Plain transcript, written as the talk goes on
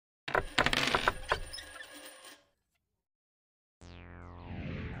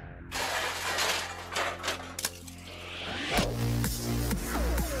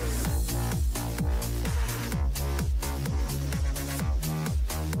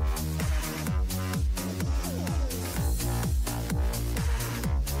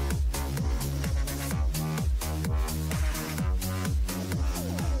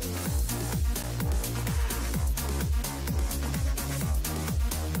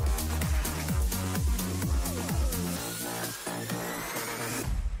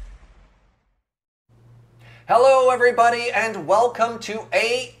Hello everybody and welcome to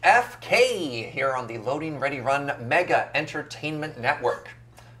AFK here on the Loading Ready Run Mega Entertainment Network.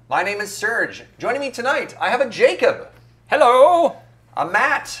 My name is Serge. Joining me tonight, I have a Jacob. Hello. A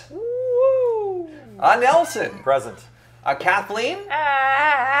Matt. Woo. A Nelson. Present. A Kathleen.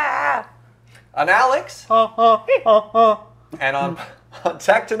 An Alex. And on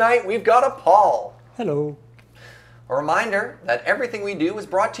tech tonight, we've got a Paul. Hello. A reminder that everything we do is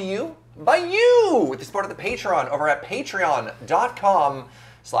brought to you by you with the support of the Patreon over at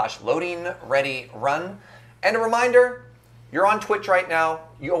patreon.com/loadingreadyrun. And a reminder, you're on Twitch right now.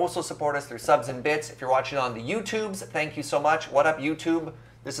 You also support us through subs and bits. If you're watching on the YouTubes, thank you so much. What up, YouTube?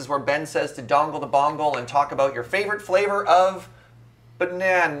 This is where Ben says to dongle the bongle and talk about your favorite flavor of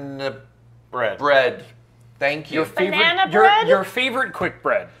banana bread. Thank you. Your favorite Banana bread? Your favorite quick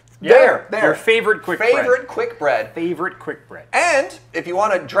bread. There. Your favorite quick bread. Favorite quick bread. Favorite quick bread. And if you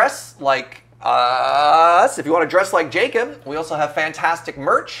want to dress like us, if you want to dress like Jacob, we also have fantastic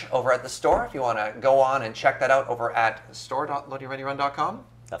merch over at the store. If you want to go on and check that out over at store.loadingreadyrun.com.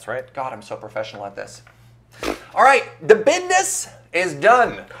 That's right. God, I'm so professional at this. All right, the business is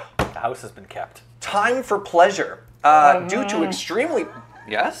done. The house has been kept. Time for pleasure. Due to extremely...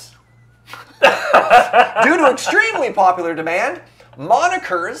 Yes? Due to extremely popular demand,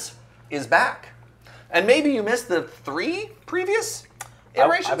 Monikers is back. And maybe you missed the 3 previous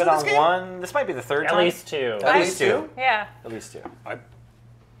iterations I've been of this on game? one. This might be the third At time. least 2. At least 2? Yeah. At least 2.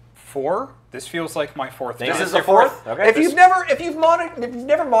 4. This feels like my 4th. This is the your 4th? Okay. If you've never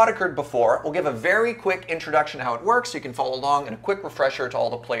monikered before, we'll give a very quick introduction to how it works so you can follow along and a quick refresher to all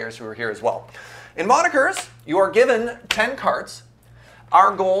the players who are here as well. In Monikers, you are given 10 cards.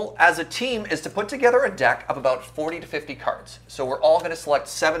 Our goal as a team is to put together a deck of about 40 to 50 cards. So we're all going to select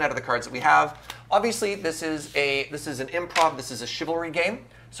 7 out of the cards that we have. Obviously, this is an improv, this is a chivalry game.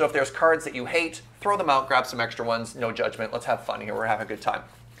 So if there's cards that you hate, throw them out, grab some extra ones, no judgment. Let's have fun here, we're having a good time.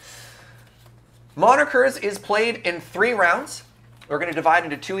 Monikers is played in 3 rounds. We're going to divide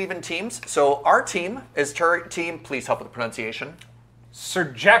into 2 even teams. So our team is team, please help with the pronunciation. Sir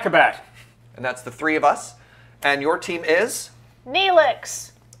Jacobat. And that's the 3 of us. And your team is?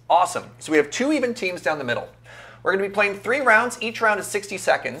 Neelix. Awesome. So we have 2 even teams down the middle. We're going to be playing 3 rounds. Each round is 60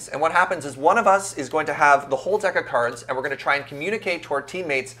 seconds. And what happens is one of us is going to have the whole deck of cards, and we're going to try and communicate to our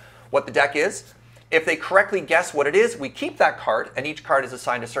teammates what the deck is. If they correctly guess what it is, we keep that card, and each card is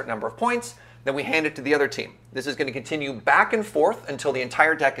assigned a certain number of points. Then we hand it to the other team. This is going to continue back and forth until the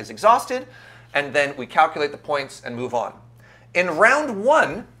entire deck is exhausted, and then we calculate the points and move on. In round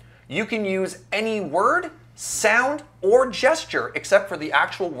 1, you can use any word, sound, or gesture, except for the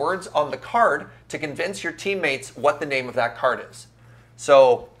actual words on the card, to convince your teammates what the name of that card is.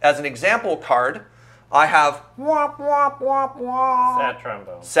 So, as an example card, I have womp womp womp womp. Sad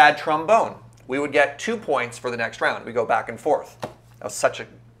trombone. Sad trombone. We would get 2 points for the next round. We go back and forth. That was such a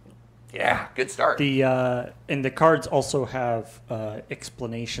good start. And the cards also have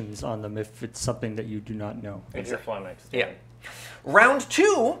explanations on them if it's something that you do not know. If you're flummoxed. Yeah. Round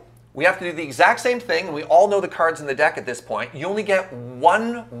 2. We have to do the exact same thing, and we all know the cards in the deck at this point. You only get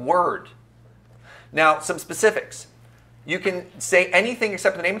 1 word. Now, some specifics. You can say anything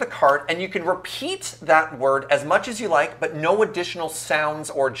except the name of the card, and you can repeat that word as much as you like, but no additional sounds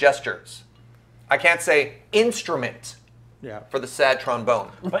or gestures. I can't say instrument for the sad trombone.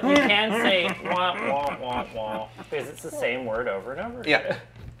 But you can say wah, wah, wah, wah, because it's the same word over and over again. Yeah.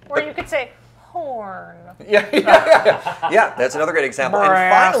 Or you could say horn. Yeah, that's another great example.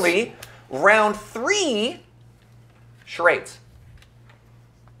 And finally, round 3, charades.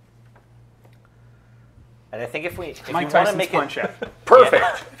 And I think if you Mike want to Tyson's make punch it out.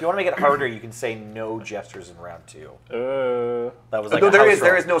 Perfect. if you want to make it harder, you can say no gestures in round 2. That was like No, a house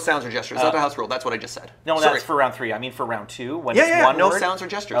there rule. is no sounds or gestures. That's a house rule. That's what I just said. No, Sorry. that's for round 3. I mean for round 2 when it's one no word. sounds or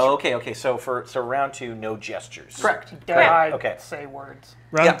gestures. Oh, okay. So round 2, no gestures. Correct. Okay. Say words.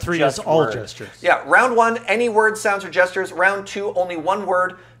 Round 3 is just all word. gestures. Yeah, round 1, any words, sounds, or gestures. Round 2, only 1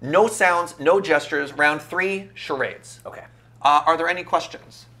 word, no sounds, no gestures. Round 3, charades. Okay. Are there any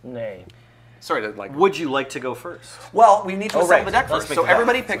questions? Nay. Sorry to like. Would you like to go first? Well, we need to assemble right. the deck Let's first. make So the deck.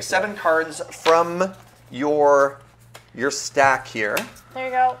 everybody pick 7 cards from your stack here. There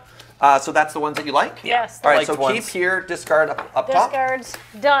you go. So that's the ones that you like? Yes. All right, Liked so ones. keep here, discard up top. Discards.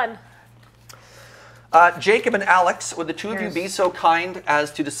 Done. Jacob and Alex, would the two of you be so kind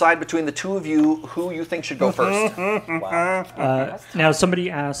as to decide between the two of you who you think should go first? Wow. Now,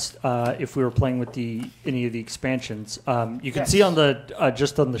 somebody asked if we were playing with any of the expansions. You can see on the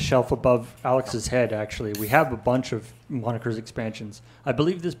just on the shelf above Alex's head, actually, we have a bunch of Monikers expansions. I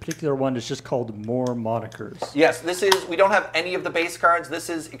believe this particular one is just called More Monikers. Yes, this is, we don't have any of the base cards. This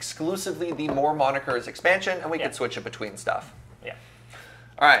is exclusively the More Monikers expansion, and we can switch it between stuff. Yeah.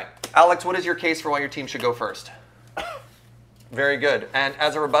 All right, Alex, what is your case for why your team should go first? Very good. And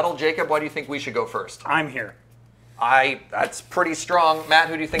as a rebuttal, Jacob, why do you think we should go first? I'm here. That's pretty strong. Matt,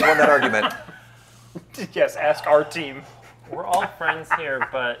 who do you think won that argument? Yes, ask our team. We're all friends here,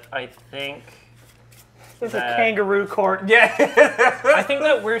 but I think It's a kangaroo court. Yeah. I think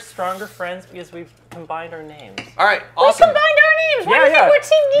that we're stronger friends because we've combined our names. All right, We awesome. combined our names. Why do you think we're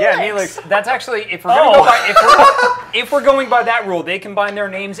Team Yeah, Neelix? Neelix. That's actually, if we're gonna go by, if we're going by that rule, they combine their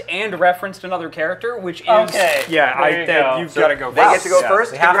names and referenced another character, which is Okay, Yeah, there you go. you've got to go. They get to go first.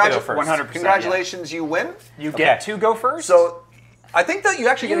 They have to go first. 100%. Congratulations, you win. You get to go first. So I think that you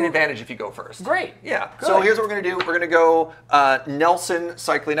actually get an advantage if you go first. Great. Yeah. So here's what we're going to do. We're going to go Nelson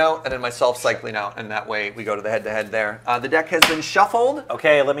cycling out and then myself cycling out. And that way we go to the head-to-head there. The deck has been shuffled.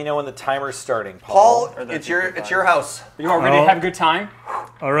 Okay, let me know when the timer's starting, Paul. Paul, it's your house. You all ready to have a good time?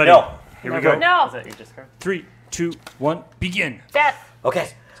 Alrighty. No. Here we go. Is No. that your discard? 3, 2, 1, begin. Death.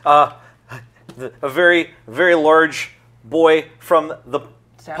 Okay. A very, very large boy from the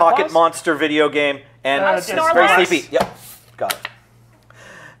Santa Pocket Claus? Monster video game, and it's very Snorlax? sleepy. Yep, got it.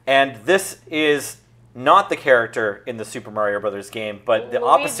 And this is not the character in the Super Mario Brothers game, but the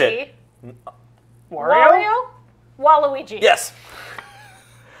opposite. Luigi. Wario? Waluigi. Yes.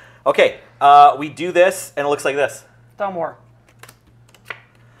 Okay, we do this, and it looks like this. Don't worry.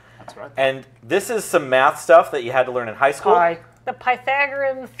 That's right. And this is some math stuff that you had to learn in high school. The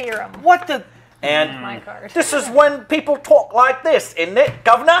Pythagorean theorem. What the? And My card. this is when people talk like this, isn't it,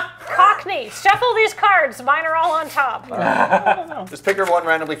 Governor? Cockney. Shuffle these cards. Mine are all on top. Just pick one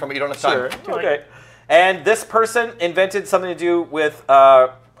randomly from it. You don't have time. Sure. Okay. And this person invented something to do with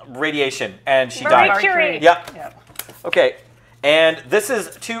radiation, and she Marie died. Curie. Yep. Okay. And this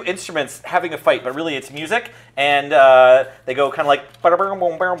is two instruments having a fight, but really it's music, and they go kind of like. Dueling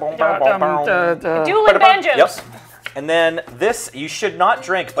banjos. Yep. And then this you should not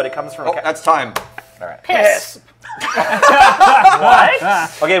drink, but it comes from. Oh, that's time. All right. Piss. What?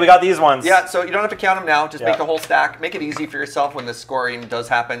 Okay, we got these ones. Yeah, so you don't have to count them now. Just make Yeah. a whole stack. Make it easy for yourself when the scoring does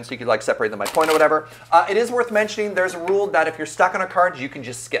happen, so you could like separate them by point or whatever. It is worth mentioning there's a rule that if you're stuck on a card, you can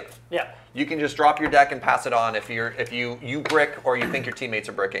just skip. Yeah. You can just drop your deck and pass it on if you brick or you think your teammates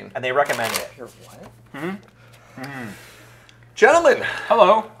are bricking. And they recommend it. Gentlemen,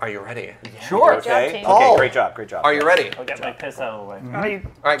 Hello. are you ready? Sure. Good job, team. Paul. Okay, great job, great job. Are you ready? I'll get my piss out of the way.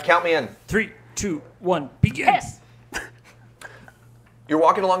 All right, count me in. 3, 2, 1, begin. Piss. You're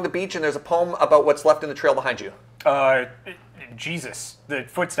walking along the beach and there's a poem about what's left in the trail behind you. Jesus. The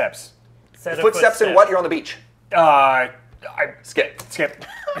footsteps. Set of Footsteps in what? You're on the beach. I Skip. skip.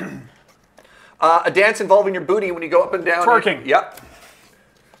 A dance involving your booty when you go up and down. Twerking. Yep.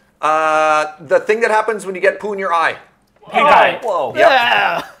 The thing that happens when you get poo in your eye. Hey guy. Whoa.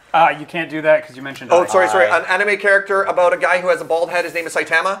 Yep. You can't do that because you mentioned. Oh, eye. sorry. An anime character about a guy who has a bald head. His name is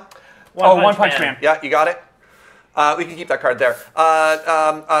Saitama. One Punch Man. Yeah, you got it. We can keep that card there.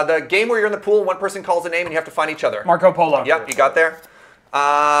 The game where you're in the pool, one person calls a name and you have to find each other. Marco Polo. Yep, you got there.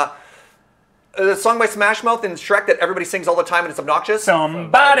 The song by Smash Mouth in Shrek that everybody sings all the time and it's obnoxious.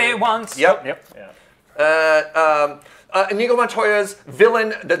 Somebody once. Yep. Yeah. Inigo Montoya's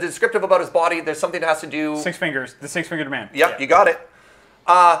villain, the descriptive about his body, there's something that has to do... Six Fingers. The Six-Fingered Man. Yep, you got it.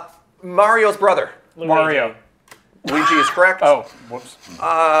 Mario's brother. Mario. Luigi is correct. Oh, whoops.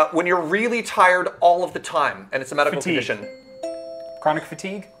 When you're really tired all of the time and it's a medical Fatigue. condition. Chronic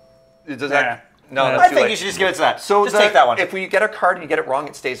fatigue. Does that... No, I that's too think late. you should just give it to that. So just take that one. If we get a card and you get it wrong,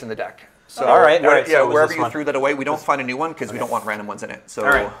 it stays in the deck. So All right, so it was wherever this you one. threw that away, we don't find a new one because we don't want random ones in it. So All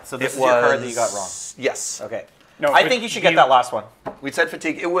right, so this it is your card that you got wrong. Yes. Okay. No, I think you should get that last one. We said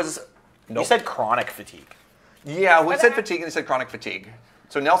fatigue. It was... You Nope. said chronic fatigue. Yeah, we said fatigue and they said chronic fatigue.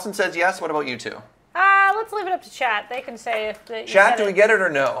 So Nelson says yes. What about you two? Let's leave it up to chat. They can say if the Chat, do we get it or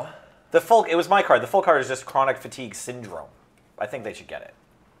no? It was my card. The full card is just chronic fatigue syndrome. I think they should get it.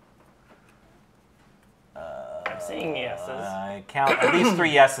 I'm seeing yeses. I count at least 3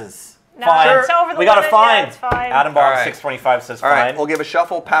 yeses. No, Fine. it's over the We got a limit. fine. Yeah, it's fine. Adam Bomb All right. 625 says All fine. right, we'll give a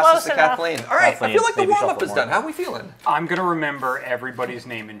shuffle. Pass Close this to enough. Kathleen. All right, I Kathleen, feel like the maybe warm-up shuffle is more. done. How are we feeling? I'm gonna remember everybody's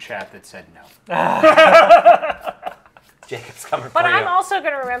name in chat that said no. Jacob's coming But for you. I'm also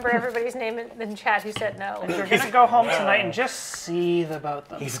going to remember everybody's name in chat who said no. You're going to go home tonight and just seethe about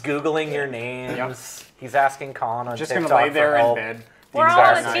them. He's Googling your names. He's asking Con on Just TikTok gonna lay there for in help. bed. We're all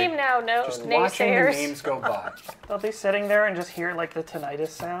entire on a night. team now, no Just watching the naysayers. names go by. They'll be sitting there and just hear like the tinnitus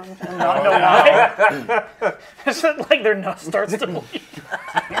sound and not know why. It's like their nose starts to bleed.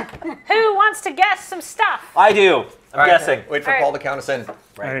 Who wants to guess some stuff? I do. I'm All right, guessing. Wait for All right. Paul to count us in. All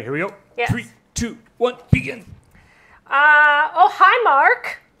right, here we go. Yes. 3, 2, 1, begin. Oh, hi,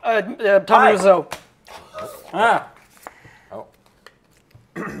 Mark. Tommy Wiseau. Ah,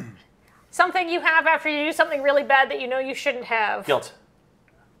 Something you have after you do something really bad that you know you shouldn't have. Guilt.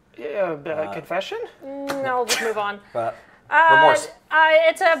 Confession? No, let's move on. Remorse.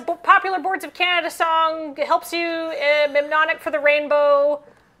 It's a popular Boards of Canada song. It helps you mnemonic for the rainbow.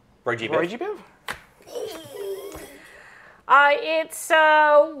 Roy G. Roy Biv. G. Biv? It's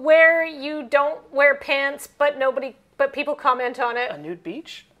where you don't wear pants, but people comment on A it. nude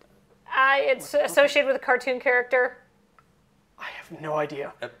beach? It's associated with a cartoon character. I have no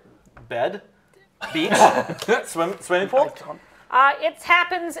idea. Bed. Beach. Swimming pool. It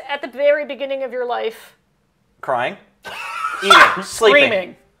happens at the very beginning of your life. Crying. Eating. Sleeping.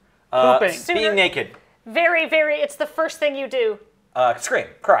 Screaming. Pooping. Being naked. Very, very. It's the first thing you do. Scream.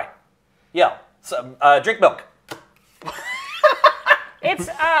 Cry. Yell. Drink milk. It's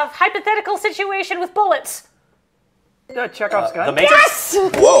a hypothetical situation with bullets. Chekhov's gun? The Matrix.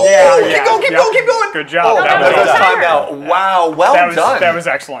 Whoa! yeah, keep going, keep yeah. going, keep going. Good job. Oh, that that was was a time timer. now. Wow, well done. That was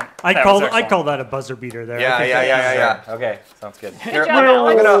excellent. I That call was excellent. that a buzzer beater there. Yeah, I think yeah, that yeah, was, yeah. Okay, sounds good. Here, job, I'm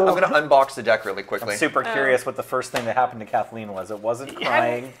Alex. gonna unbox the deck really quickly. Super curious what the first thing that happened to Kathleen was. It wasn't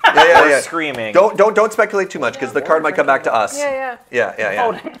crying Yeah, or yeah. screaming. Don't speculate too much because the card might come back to us. Yeah. Yeah.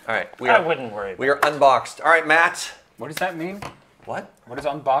 All right, I wouldn't worry. we are unboxed. All right, Matt. What does that mean? What? What does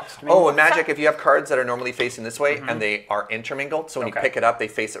unboxed mean? Oh, in Magic, if you have cards that are normally facing this way and they are intermingled, so when you Okay. pick it up, they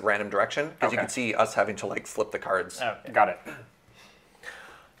face it random direction, because you Okay. can see us having to like flip the cards. Okay. Got it.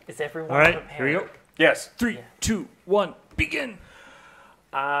 Is everyone All right, prepared? here we go. Yes. 3, 2, 1, begin.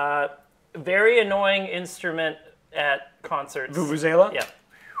 Very annoying instrument at concerts. Vuvuzela?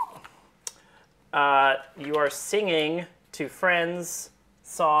 Yeah. You are singing to friends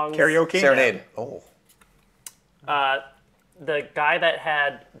songs. Karaoke? Serenade. Oh. The guy that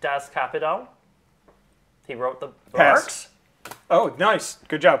had Das Kapital, he wrote the book. Pass. Oh, nice.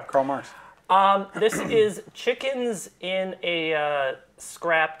 Good job, Karl Marx. This is chickens in a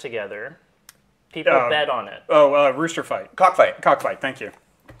scrap together. People bet on it. Oh, rooster fight. Cockfight. Cockfight, thank you.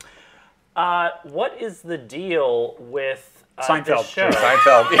 What is the deal with Seinfeld. this show?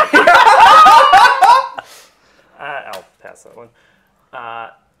 Seinfeld. I'll pass that one.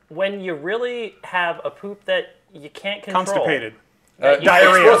 When you really have a poop that you can't control. Constipated. that you diarrhea.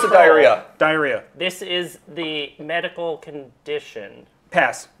 can't Explosive control. diarrhea. Diarrhea. This is the medical condition.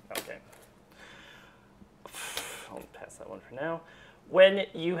 Pass. Okay. I'll pass that one for now. When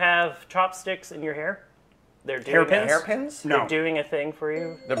you have chopsticks in your hair, they're doing Hairpins? Hairpins? No. They're doing a thing for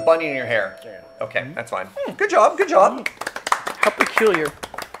you. They're bunnying your hair. Okay, that's fine. Good job, good job. How peculiar.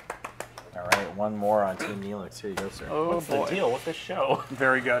 All right, one more on Team Neelix. Here you go, sir. Oh, What's boy. the deal with this show?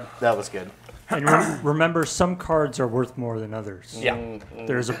 Very good. That was good. And remember, some cards are worth more than others. Yeah.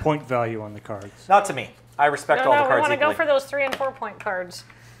 There's a point value on the cards. Not to me. I respect No, all the we cards want to go equally. for those 3 and 4 point cards.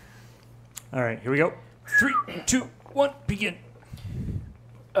 All right, here we go. 3, 2, 1, begin.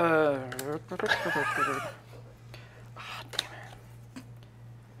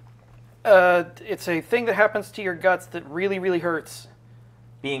 It's a thing that happens to your guts that really, really hurts.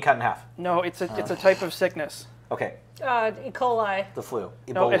 Being cut in half. No, it's a type of sickness. Okay, E. coli. the flu.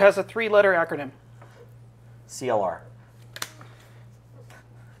 Ebola. No, it has a 3-letter acronym. CLR.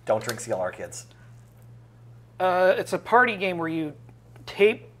 Don't drink CLR, kids. It's a party game where you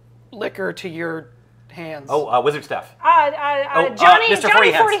tape liquor to your hands. Oh, Wizard Staff. Johnny, Mr.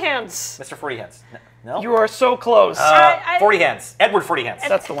 Johnny 40 40 Hands. Hands. Mr. 40 Hands. No? You are so close. 40 Hands. Edward 40 Hands.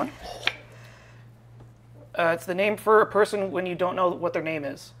 That's the one. It's the name for a person when you don't know what their name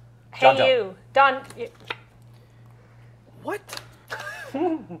is. John Doe. Hey, you. Don. What?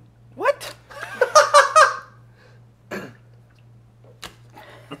 What?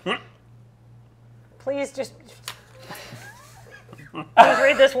 Please just. Please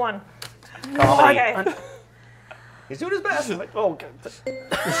read this one. Comedy. Okay. He's doing his best. Oh, God.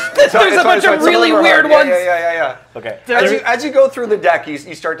 There's a bunch of really weird ones. Yeah. Okay. As you go through the deck, you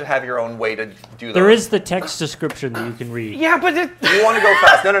start to have your own way to do those. There is the text description that you can read. Yeah, but it, You want to go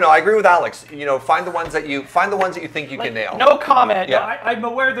fast? No. I agree with Alex. You know, find the ones that you think you can nail. no comment. Yeah. I'm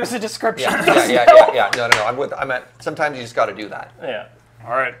aware there's a description. Yeah. No. I'm at. Sometimes you just got to do that. Yeah.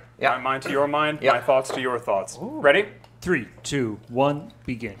 All right. Yeah. My mind to your mind, Yeah. my thoughts to your thoughts. Ready? 3, 2, 1,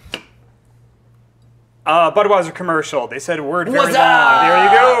 begin. Budweiser commercial. They said a word very long. There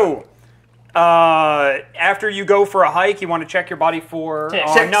you go. After you go for a hike, you want to check your body for...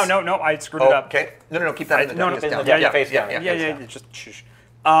 Ticks. No, I screwed it up. Okay. No, keep that in the no, just down. yeah, face down. Yeah, just shush.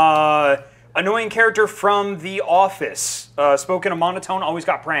 Annoying character from The Office. Spoke in a monotone, always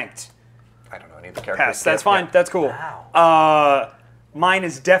got pranked. I don't know any of the characters. Pass. That's fine. Yeah. That's cool. Mine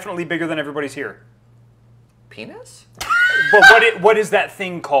is definitely bigger than everybody's here. Penis? But what is that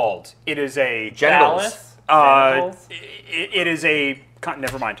thing called? It is a... Genitals. Genitals? It is a...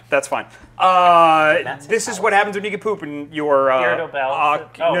 Never mind. That's fine. This is what happens when you get poop in your...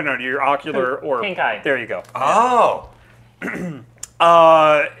 Irritable. No, your ocular orb. Pink eye. There you go. Oh.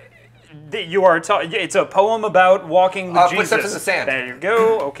 You are. It's a poem about walking with Jesus. Footsteps in the sand. There you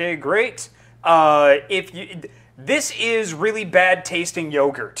go. Okay, great. This is really bad tasting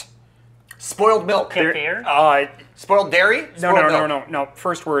yogurt. Spoiled milk. Kefir? Spoiled dairy? Spoiled milk. No.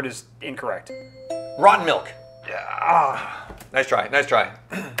 First word is incorrect. Rotten milk. Nice try.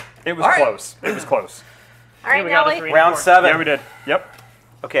 It was All right. close. It was close. All right, we got a Nelly. 3 and Round 4. 7. Yeah, we did. Yep.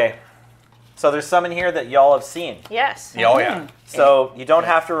 Okay. So there's some in here that y'all have seen. Yes. Yeah, oh, yeah. So you don't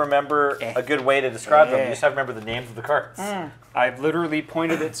have to remember a good way to describe them. You just have to remember the names of the cards. I've literally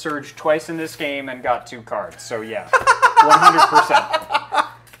pointed at Surge twice in this game and got 2 cards. So yeah, 100%.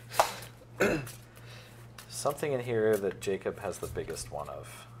 Something in here that Jacob has the biggest one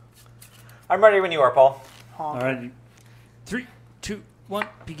of. I'm ready when you are, Paul. All right. 3, 2, 1,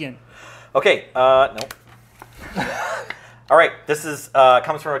 begin. Okay. Nope. All right. This is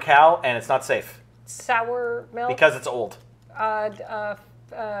comes from a cow, and it's not safe Sour milk. because it's old.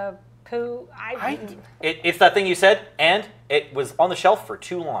 Poo. It's that thing you said, and it was on the shelf for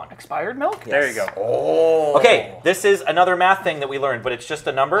too long. Expired milk? There you go. Oh. Okay, this is another math thing that we learned, but it's just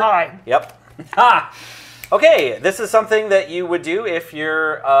a number. Pi. Yep. Ha! Okay, this is something that you would do if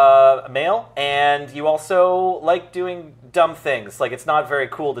you're a male, and you also like doing dumb things. Like, it's not very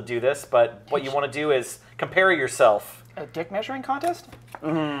cool to do this, but what you want to do is compare yourself. A dick measuring contest?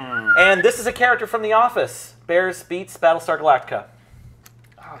 And this is a character from The Office. Bears beats Battlestar Galactica.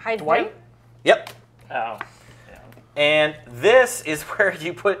 Dwight? Yep. Oh. And this is where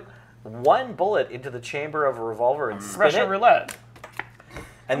you put one bullet into the chamber of a revolver and spin Russian it. roulette.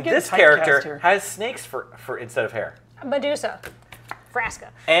 And getting this typecast character here. has snakes for instead of hair. Medusa. Frasca.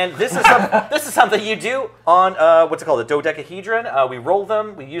 And this is this is something you do on what's it called, a dodecahedron. We roll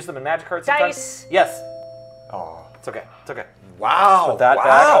them. We use them in magic cards sometimes. Dice. Yes. Oh, it's okay. It's okay. Wow. Put that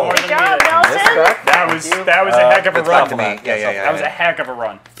wow. back. Good job, This Nelson. back. That was a heck of a It's run. back to me. Yeah. That was a heck of a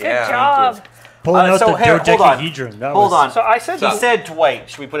run. Good Yeah. job. Pulling out so the here, hold on. dodecahedron. That Hold was, on. So I said He said Dwight.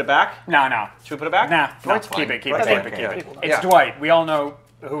 Should we put it back? No. Should we put it back? Nah. Dwight's Keep fine. it. Dwight's Keep fine. it. Okay. It's Yeah. Dwight. We all know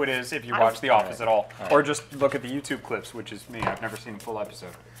who it is if you watch The Office at all. Or just look at the YouTube clips, which is me. I've never seen a full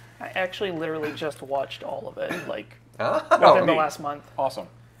episode. I actually literally just watched all of it, like, Oh, within the neat. last month. Awesome.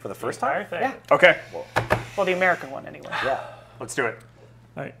 For the first time? Yeah. Okay. Well, the American one, anyway. Yeah. Let's do it.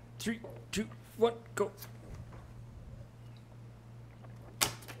 all right. 3, 2, 1, go.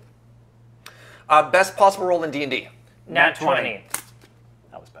 best possible roll in D&D. Nat 20.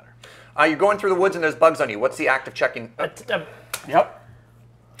 That was better. You're going through the woods and there's bugs on you. What's the act of checking? Yep.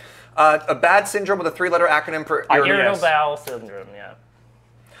 A bad syndrome with a 3-letter acronym for Irritable Yes. bowel syndrome, yeah.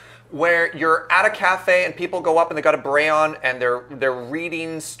 where you're at a cafe and people go up and they got a beret on and they're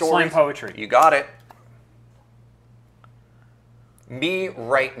reading stories. Slang poetry. You got it. Me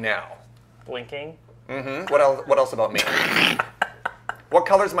right now. Blinking. What else about me? What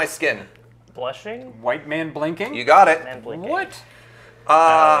color's my skin? Blushing. White man blinking. You got it. And blinking. What?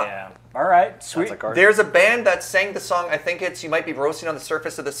 Oh, yeah. All right. Sweet. That's a card. There's a band that sang the song, I think it's You Might Be Roasting on the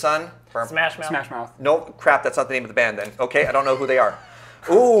Surface of the Sun. Smash Mouth. Smash Mouth. No, crap, that's not the name of the band then. Okay, I don't know who they are.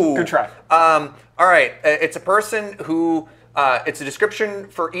 Ooh. Good try. All right, it's a person who, it's a description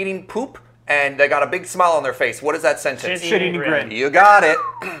for eating poop and they got a big smile on their face. What is that sentence? Shit eating grin. You got it.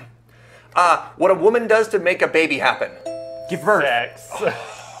 What a woman does to make a baby happen. Give birth. Sex.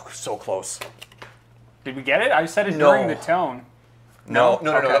 So close. Did we get it? I said it No. during the tone. No, Okay.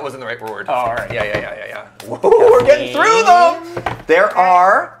 that wasn't the right word. Oh, all right. Yeah. Whoa, we're getting through them. There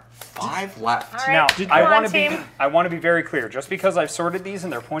are 5 left. All right. Now, Come I on, want to be team. very clear. Just because I've sorted these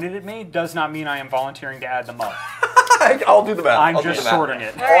and they're pointed at me does not mean I am volunteering to add them up. I'll do the math. I'm I'll do just the math. sorting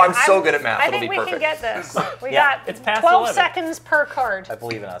it. All right, I'm so good at math. I It'll think be we perfect. can get this. We Yeah, got it's past 12 11. seconds per card. I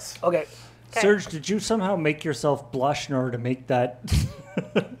believe in us. Okay. Serge, did you somehow make yourself blush in order to make that?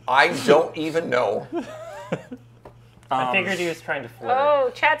 I don't even know. I figured he was trying to flirt.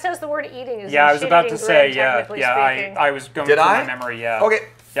 Oh, Chad says the word eating is Yeah, in I was about to shit-eating say, grin, yeah. technically speaking. I was going Did through I? my memory, yeah. Okay.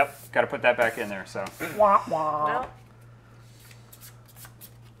 Yep, got to put that back in there, so. Wah, wah. No.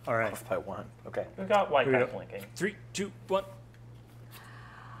 All right. Off by 1. Okay. We got white Here we guy go. blinking. 3, 2, 1.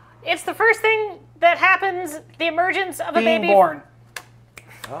 It's the first thing that happens, the emergence of a Being baby. born.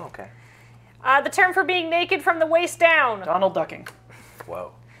 Oh, okay. The term for being naked from the waist down. Donald ducking.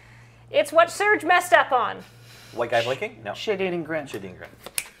 Whoa. It's what Serge messed up on. White guy blinking? No. Shit-eating grin. Shitting grin.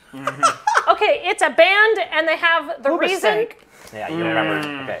 Okay, it's a band, and they have the Booba reason. stank. Yeah, you remembered.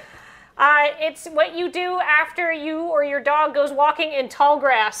 Okay. It's what you do after you or your dog goes walking in tall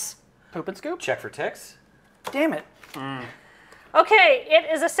grass. Poop and scoop. Check for ticks. Damn it. Okay,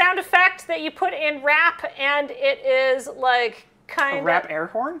 it is a sound effect that you put in rap, and it is like A kind rap of. air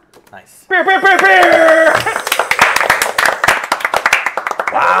horn. Nice.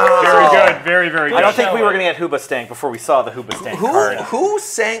 Very good. Very, very good. I don't think we were going to get Hooba Stank before we saw the Hooba Stank card. Who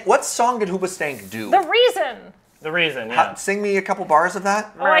sang? What song did Hoobastank do? The reason The reason, yeah. Sing me a couple bars of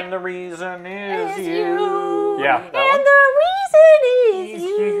that. And the reason is is you. you. Yeah, that And one? the reason is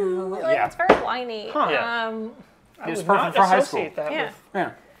you. Like, Yeah. it's very whiny. Yeah. It's Would perfect not for high school. associate that Yeah. with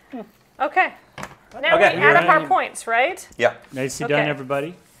Yeah. Okay. Now Okay. we add up our points, right? Yeah. Nicely Okay. done,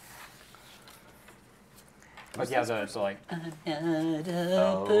 everybody. But yeah, it's like.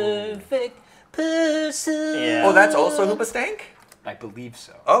 Yeah. Oh, that's also Hoobastank? I believe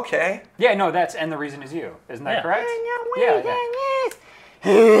so. Okay. Yeah, no, that's and the reason is you. Isn't that Yeah. correct? Yeah.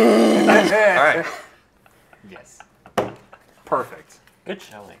 All right. Yes. Perfect. Good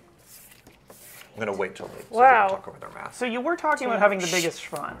showing. I'm gonna wait till they Wow. talk over their math. So you were talking about having the biggest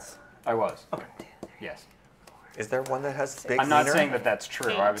schwanz. I was. Okay. Yes. Is there one that has big? I'm not wiener? saying that that's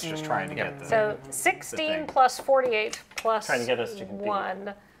true. I was just trying to get the. So 16 thing. plus 48 plus Trying to get us to compete.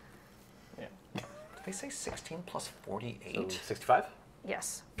 1. Did they say 16 plus 48? 65?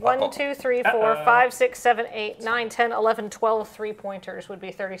 Yes. 1, 2, 3, 4, 5, 6, 7, 8, 9, 10, 11, 12 3-pointers would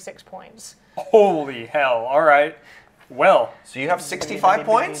be 36 points. Holy hell! All right. Well. So you have 65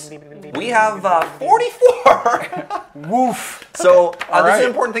 points. We have 44. Woof. So this is right. an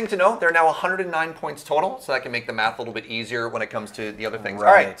important thing to know. There are now 109 points total, so that can make the math a little bit easier when it comes to the other things. All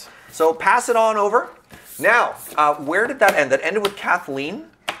right. Right. So pass it on over. Now, where did that end? That ended with Kathleen.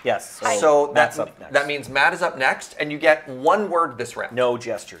 Yes. So Matt's up next. that means Matt is up next, and you get one word this round. No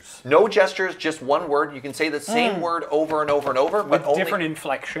gestures. No gestures, just one word. You can say the same word over and over and over, but With only different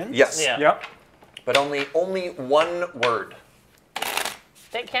inflections. yes, Yeah. Yep. but only one word.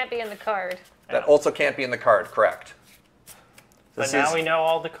 That can't be in the card. That also can't be in the card. Correct. But This now is- we know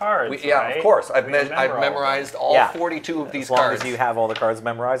all the cards, yeah, right? of course. I've We remember all of them. memorized all Yeah. 42 of these As long cards. as you have all the cards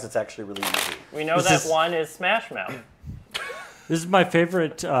memorized, it's actually really easy. We know that one is Smash Mouth. This is my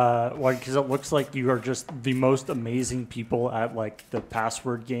favorite one because it looks like you are just the most amazing people at like the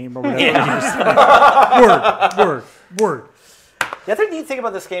password game or whatever. Word. The other neat thing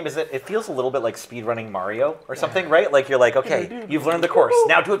about this game is that it feels a little bit like speedrunning Mario or something, right? Like you're like, okay, you've learned the course.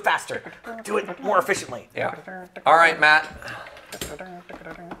 Now do it faster. Do it more efficiently. Yeah. All right, Matt.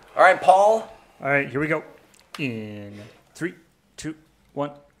 All right, Paul. All right, here we go. In 3, 2,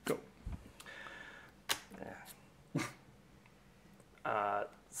 1, go.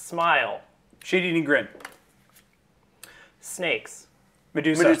 Smile. Shit-eating grin. Snakes.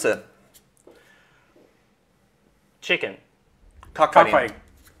 Medusa. Medusa. Chicken. Cockfighting. Cockfighting.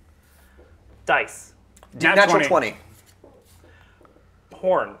 Dice. Natural 20.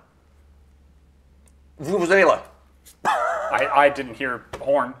 Horn. Vuvuzela. I didn't hear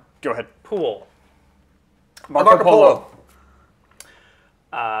horn. Go ahead. Pool. Marco Polo.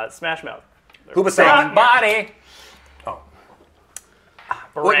 Smash Mouth. Hoobastank. Body.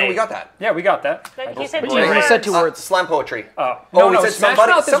 Wait, Beret. no, we got that. Yeah, we got that. He said Beret. two You said words. two words. Slam poetry. No, we no, said Smash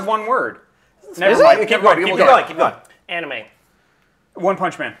somebody- Mouth is some- one word. Is Never it? mind. Keep Keep going, going. keep Keep going. going. Keep going. Anime. One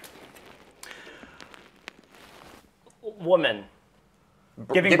Punch Man. Woman.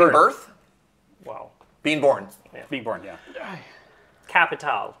 Giving Giving birth. birth. Wow. Being born. Being born, yeah.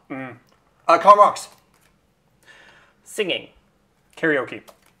 Capital. Calm rocks. Singing. Karaoke.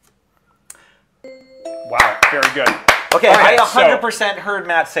 Wow, very good. Okay, All I right, 100% heard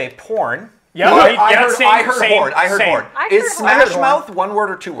Matt say porn. Yeah, No, right, I yeah, heard same, horn. I heard same. horn. I Is heard horn. Smash Mouth one word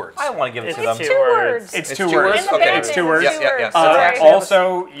or two words? I don't want to give it It's to them. two Two words. words. It's It's two two words. words? In the Okay. band It's name, two words. it's Yeah, two yeah, yeah. words. Sorry. Sorry.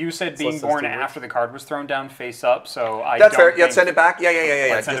 Also, you said being list born those two words. after the card was thrown down face up, so I That's don't fair. Yeah, think- send it back. Yeah.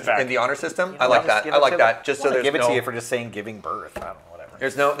 Let's send Just it back. in the honor system. I like that. Give I it like to that. them. Just so Well, there's give it no, to you for just saying giving birth. I don't know,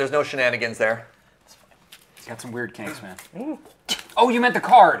 whatever. there's no shenanigans there. It's got some weird kinks, man. Oh, you meant the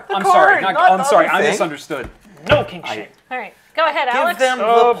card. I'm card, sorry. not I'm the sorry. other I thing. misunderstood. No king shit. All right. Go ahead, Alex. Give them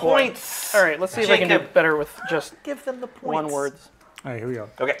Oh, the boy. points. All right, let's see if I can do Jacob. better with just Give them the points. one word. All right, here we go.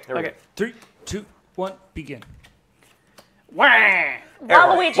 Okay, there we Okay. go. 3, 2, 1, begin. Wah!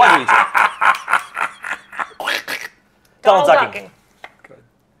 Waluigi. Donald Donald ducking. ducking.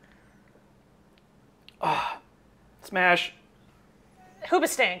 Smash.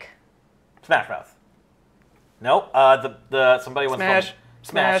 Hoobastank. Smash Mouth. Nope. Somebody wants Smash.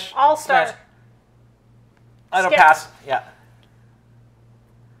 Smash. All Star. Smash. I don't Skip. pass. Yeah.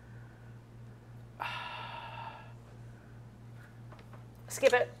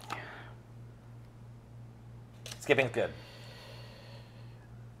 Skip it. Skipping's good.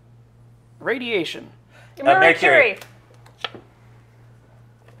 Radiation. Mercury.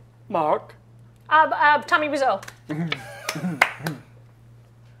 Mark. Tommy Wiseau.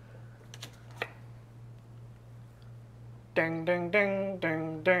 Ding, ding, ding,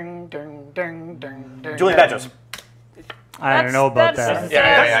 ding, ding, ding, ding, ding, ding. Julie Badgers. I don't know about that's- that.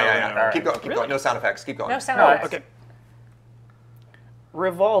 Yeah. Keep going. Keep going. No sound effects. Keep going. No sound Oh, effects. okay.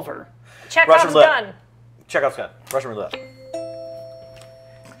 Revolver. Chekhov's Russian roulette. gun. Chekhov's gun. Russian roulette.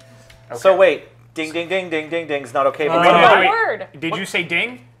 So wait. Ding, ding, ding, ding, ding, ding is not okay. But Wait, what wait, about wait. Word. Did you say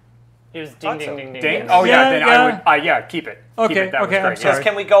ding? It was ding, ding, ding, ding. Ding? yes. Oh, yeah, Yeah, then yeah. I would, yeah, keep it. Keep Okay, it. That okay, I'm was great. sorry. Yes,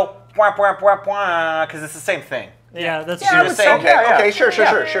 can we go wah, wah, wah, wah, because it's the same thing. Yeah, that's Yeah, I true. would say- say Okay. Yeah. Okay. Sure.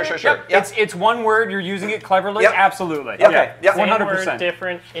 Yep. Yeah. It's one word, you're using it cleverly? Yep. Absolutely. Yep. Yeah. Yep. Same 100%. word,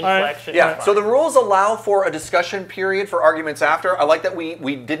 different right. inflection. Yeah, so the rules allow for a discussion period for arguments after. I like that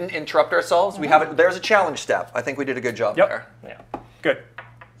we didn't interrupt ourselves. We have it. There's a challenge step. I think we did a good job Yep. there. Yeah. Good.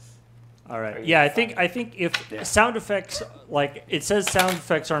 All right. Yeah, I think if sound effects, like it says sound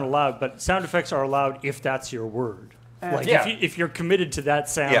effects aren't allowed, but sound effects are allowed if that's your word. Like Yeah. if you're committed to that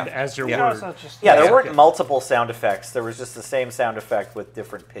sound Yeah. as your Yeah. word. So just, Yeah, there Yeah. weren't multiple sound effects. There was just the same sound effect with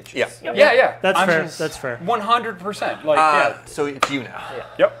different pitches. Yeah. Yeah. That's I'm fair. just- That's fair. 100%. Like, yeah. So it's you now.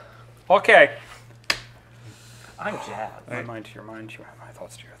 Yep. Okay. I'm jazzed. My mind to your mind, my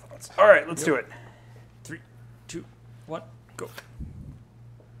thoughts to your thoughts. All right, let's do it. 3, 2, 1, go.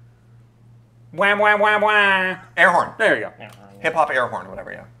 Wham, wham, wham, wham. Air horn. There you go. Hip hop air horn,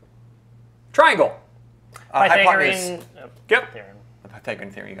 whatever. Yeah. Triangle. Hypotenuse. Yep.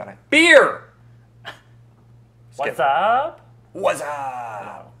 Pythagorean theory. You got it. Beer. What's up? What's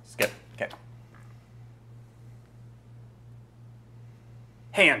up? Skip. Okay.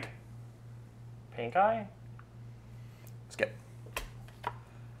 Hand. Pink eye? Skip.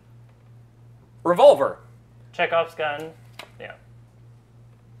 Revolver. Chekhov's gun? Yeah.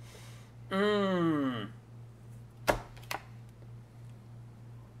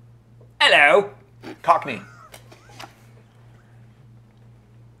 Hello. Cockney.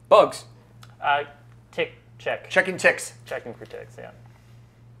 Bugs. Tick, check. Checking ticks. Checking for ticks, yeah.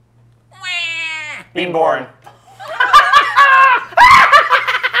 Being born.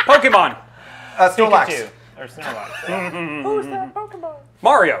 Pokemon. Snorlax. Pikachu. Or Snorlax. Yeah. Who's that Pokemon?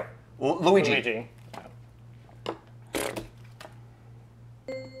 Mario. Luigi. Luigi.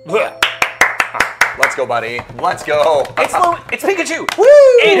 Let's go, buddy. Let's go. It's Pikachu. Woo!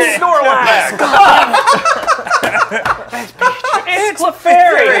 It's Snorlax. it's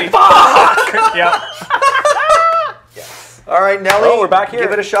Clefairy. Yep. All right, Nelly. Oh, we're back here.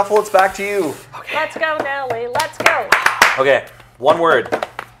 Give it a shuffle. It's back to you. Let's go, Nelly. Let's go. Okay, one word.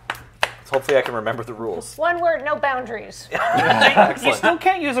 So hopefully I can remember the rules. One word, no boundaries. You Excellent. still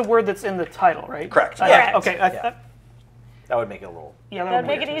can't use a word that's in the title, right? Correct. Correct. Okay. Yeah. That would make it a little. Yeah, That'd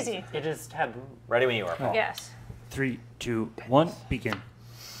make it easy. It is taboo. Ready when you are, Paul. Yes. 3, 2, 1, begin.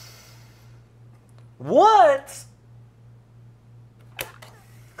 What?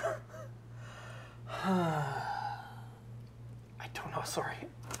 I don't know. Sorry.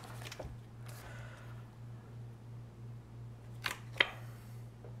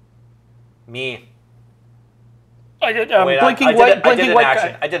 Me. I did. Wait, blinking I did white. it- I did Blinking an white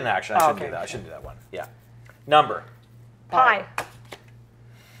action. guy. I did an action. I Oh, shouldn't okay. do that. I shouldn't do that one. Yeah. Number. Pie.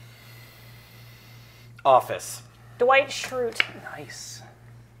 Office. Dwight Schrute. Nice.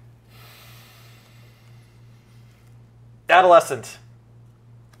 Adolescent.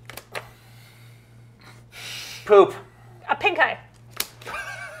 Poop. A pink eye.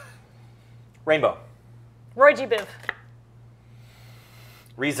 Rainbow. Roy G. Biv.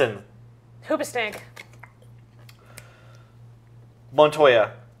 Reason. Hoobastank.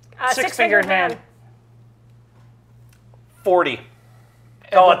 Montoya. Six-fingered man. 40.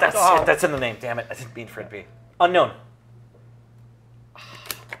 Oh, that's it. That's in the name. Damn it. I didn't mean for it to be. Unknown.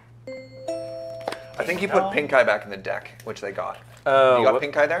 I think you put pink eye back in the deck, which they got. Oh, You got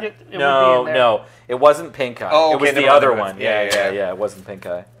pink eye there? It would be No, in there. no. It wasn't Pink Eye. Oh, it was okay, the never other mind. one. Yeah, yeah. It wasn't Pink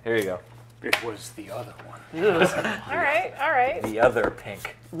Eye. Here you go. It was the other one. All right, all right. The other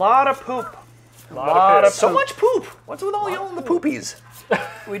pink. Lot of poop. Lot of So much poop. What's with all y'all in the poopies?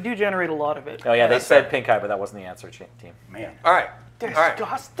 We do generate a lot of it. Oh yeah, they That's said fair. Pink Eye, but that wasn't the answer, team. Man. All right. All right.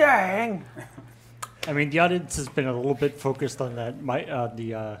 Disgusting. I mean, the audience has been a little bit focused on that.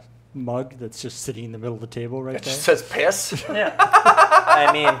 mug that's just sitting in the middle of the table right It there. just says piss. I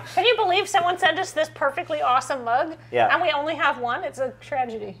mean, Can you believe someone sent us this perfectly awesome mug? Yeah. And we only have one? It's a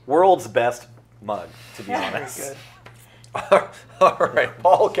tragedy. world's best mug, to be honest. All right,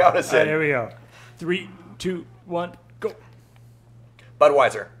 Paul, count us All right, in. here we go. 3, 2, 1, go.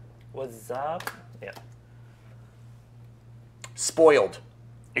 Budweiser. What's up? Yeah. Spoiled.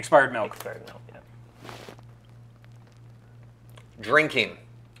 Expired milk. Expired milk. Yeah. Drinking.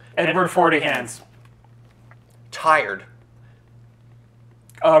 Edward 40 hands. Tired.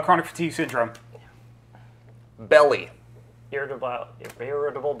 Chronic fatigue syndrome. Belly.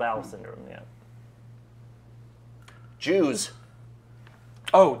 Irritable bowel syndrome. Yeah. Jews.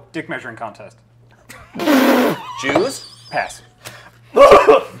 Oh, dick measuring contest. Jews. Pass.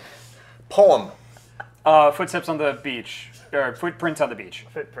 Poem. Footsteps on the beach. Or footprints on the beach.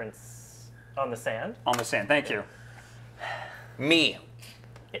 Footprints on the sand. On the sand. Thank you. Me.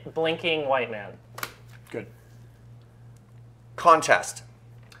 Blinking white man. Good. Contest.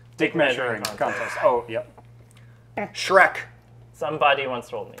 Dick measuring contest. Oh, yep. Shrek. Somebody once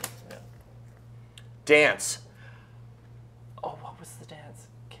told me. Yeah. Dance. Oh, what was the dance?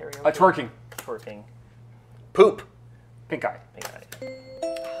 Karaoke. Twerking. Twerking. Poop. Pink eye. Pink eye.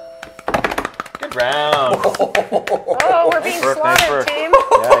 Good round. Oh, we're being Nice slaughtered, work. team.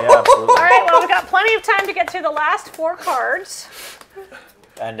 Yeah, absolutely. All right, well, we've got plenty of time to get through the last 4 cards.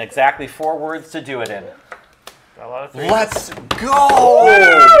 And exactly 4 words to do it in. Got a lot of threes. Let's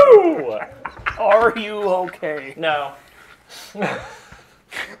go. Are you okay? No.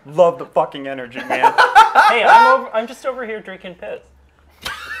 Love the fucking energy, man. Hey, I'm just over here drinking piss.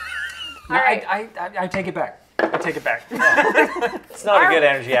 All right. I take it back. I take it back. It's not a good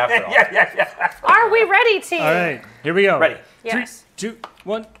energy after all. yeah. Are we ready, team? All right, here we go. Ready. Yes. 3, 2,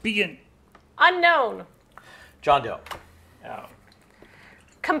 1, begin. Unknown. John Doe. Oh.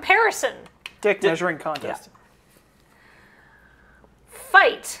 Comparison. Dick measuring contest.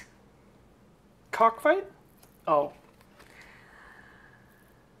 Fight. Cockfight? Oh.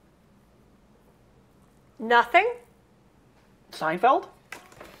 Nothing. Seinfeld?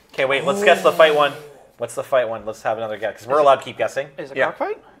 Okay, wait, let's guess the fight one. What's the fight one? Let's have another guess, because we're allowed to keep guessing. Is it Yeah.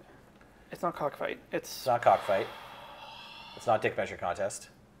 cockfight? It's not cockfight. It's It's not cockfight. It's not dick measure contest.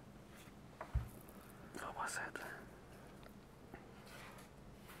 what was it?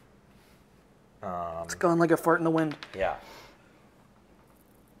 Um, It's gone like a fart in the wind. yeah.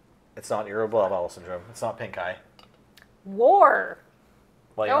 It's not irritable bowel syndrome. It's not pink eye. War.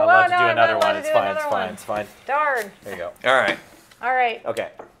 Well, you're Oh, not allowed no, to do I'm not another allowed one. to It's do fine. another It's fine. one. It's fine. Darn. There you go. All right. All right. Okay.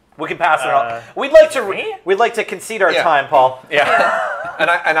 We can pass it on. We'd like to. Me? We'd like to concede our Yeah. time, Paul. Yeah.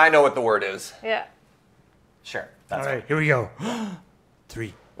 and I know what the word is. Yeah. Sure. All That's right, here we go.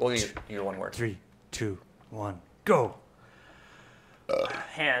 3, Well, you're one word. 3, 2, 1, go.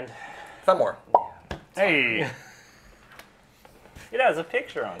 Hand. Thumb. Hey. It has a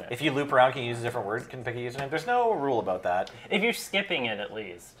picture on it. If you loop around, can you use a different word? Can pick a username? There's no rule about that. If you're skipping it, at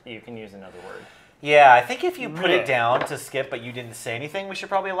least you can use another word. Yeah, I think if you put it down to skip, but you didn't say anything, we should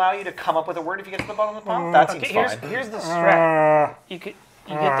probably allow you to come up with a word if you get to the bottom of the prompt. That seems Okay, fine. here's the strat. You get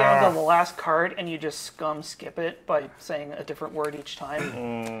down to the last card and you just skip it by saying a different word each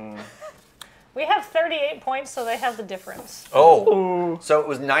time. We have 38 points, so they have the difference. Oh. So it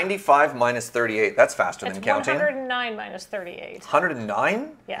was 95 minus 38. That's faster It's than counting. 109 minus 38.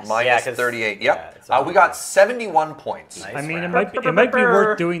 109 Yes. minus Yeah, 'cause- 38. yeah, Yep. it's We got 71 points. Nice I mean, it round. might be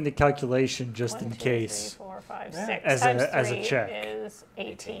worth doing the calculation just 1, in 2, 3, case. 4, 5, 6 As times a 3 check. is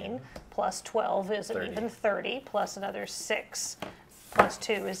 18. Plus 12 is an 30. even 30. Plus another 6. Plus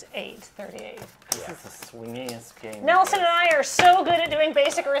 2 is 8. 38. This is the swingiest game. Nelson and I are so good at doing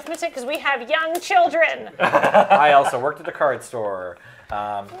basic arithmetic because we have young children. I also worked at a card store.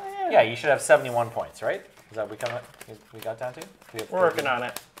 Yeah, you should have 71 points, right? Is that we got down to? We're working on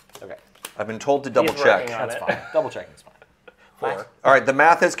it. Okay, I've been told to double He's check. working on that's it. fine. Double checking is fine. 4. All right, the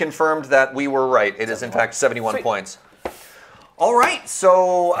math has confirmed that we were right. It is, in fact, 71 Sweet. points. All right,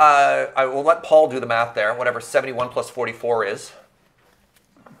 so I will let Paul do the math there, whatever 71 plus 44 is.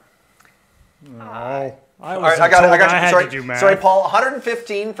 Oh, I All right, I got I you. had Sorry, to do math. sorry, Paul.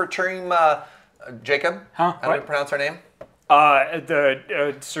 115 for team Jacob. Huh? How do we What? pronounce our name?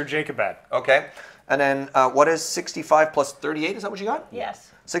 The Sir Jacobad. Okay. And then what is 65 plus 38? Is that what you got?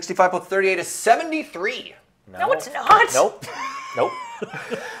 Yes. 65 plus 38 is 73. No, it's not. Nope. Nope.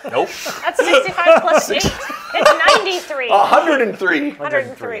 Nope. That's 65 plus 8. It's 93. 103.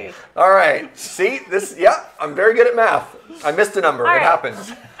 103. All right. See, this, yeah, I'm very good at math. I missed a number. All It right.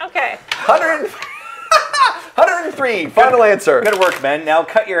 happens. Okay. 100, Turn 3, final answer. Good work, men. Now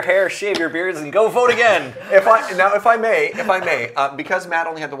cut your hair, shave your beards, and go vote again. If I may, because Matt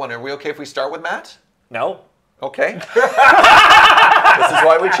only had the one, are we okay if we start with Matt? No. Okay. This is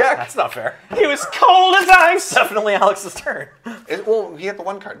why we check. That's not fair. He was cold as ice. Definitely Alex's turn. Well, he had the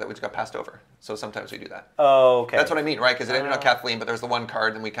one card that we just got passed over, so sometimes we do that. Oh, okay. That's what I mean, right? Because it ended on Kathleen, but there was the one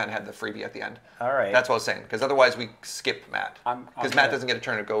card, and we kind of had the freebie at the end. All right. That's what I was saying. Because otherwise, we skip Matt. Because Matt doesn't get a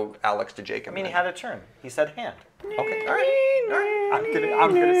turn to go Alex to Jacob. I mean, he had a turn. He said hand. Okay. All right.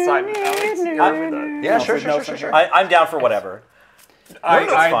 I'm gonna side with Alex. Yeah, sure. I'm down for whatever. that's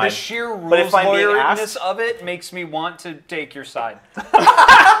The fine. sheer But if rules I'm being lawyerness asked- of it makes me want to take your side.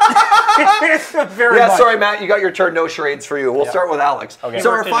 Very much. Sorry, Matt, you got your turn. No charades for you. We'll start with Alex. Okay.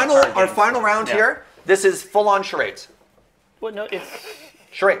 So our final round here. This is full on charades. Well, no, it's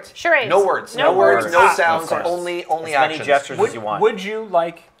Charades. Charades. No words. No words. No Of sounds. course. Only As many actions. gestures as you want. Would you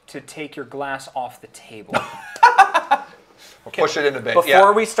like to take your glass off the table? Push it in a bit.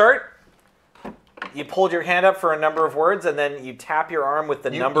 Before we start, you pulled your hand up for a number of words, and then you tap your arm with the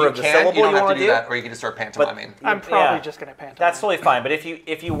number of the syllable you don't have want to do that, or you can just start pantomiming. I'm probably just gonna pantomime. That's totally fine. But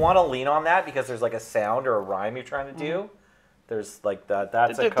if you want to lean on that because there's like a sound or a rhyme you're trying to do, there's like that.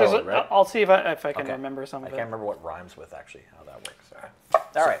 That's a code, right? I'll see if I can remember some I of it. can't remember what rhymes with actually how that works.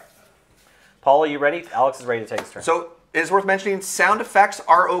 All right. Paul, are you ready? Alex is ready to take his turn. So it is worth mentioning, sound effects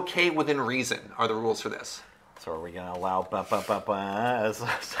are okay within reason, are the rules for this. So are we going to allow as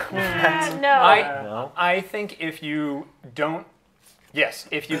No. I think if you don't, yes,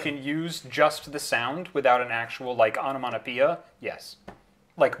 if you can use just the sound without an actual like onomatopoeia, yes.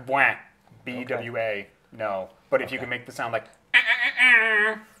 Like bwah, B-W-A, no. But if you can make the sound like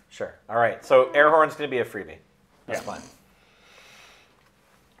Sure. All right. So air horn's going to be a freebie. That's fine.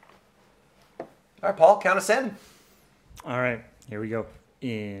 All right, Paul, count us in. All right, here we go.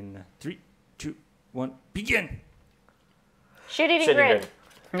 In 3, 2, 1, begin. Shit-eating grin.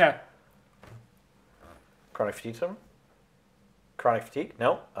 yeah. Chronic fatigue syndrome? Chronic fatigue?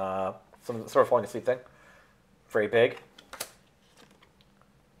 No. Some sort of falling asleep thing. Very big.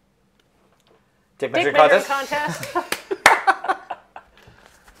 Dick measuring Dick measuring contest? contest.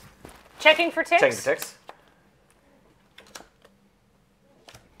 Checking for ticks. Checking for ticks.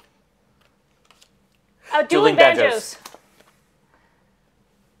 Dueling banjos.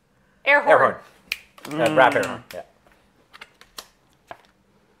 Air horn. Air horn. Rap air horn. Yeah.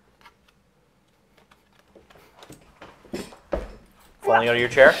 Falling out of your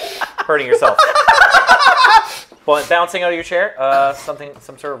chair, hurting yourself. Bouncing out of your chair. Some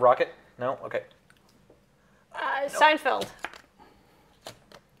sort of rocket. No. Okay. Seinfeld.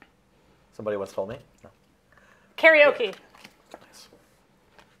 Somebody once told me. No. Karaoke. Nice.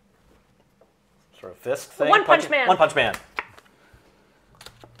 Sort of fist thing. One Punch Man. One Punch Man.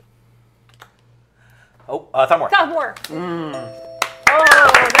 Oh, Thumb War. Thumb War. Oh,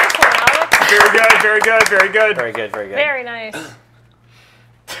 that's one, Alex. Very good, very good, very good. Very good, very good. Very nice.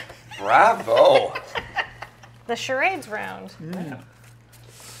 Bravo. The charades round.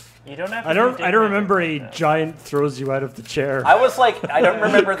 You don't have to I do don't remember a giant throws you out of the chair. I was like, I don't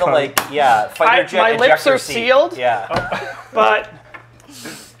remember the like, fighter jet my lips ejector are seat. sealed. Yeah. But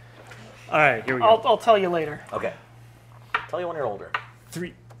All right, here we go. I'll tell you later. Okay. Tell you when you're older.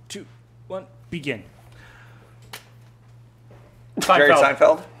 3, 2, 1, begin. Jerry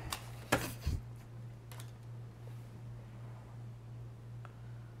Seinfeld.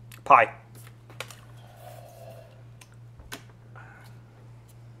 Pie.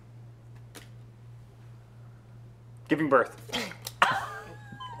 Giving birth.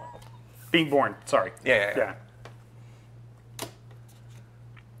 Being born. Sorry. Yeah.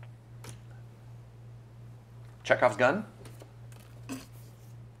 Chekhov's gun.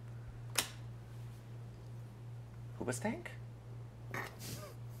 Hoobastank?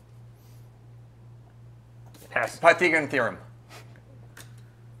 Pass. Pythagorean theorem.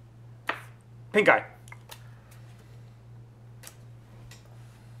 Pink eye.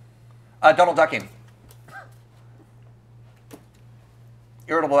 Donald ducking.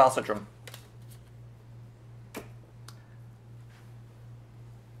 Irritable bowel syndrome.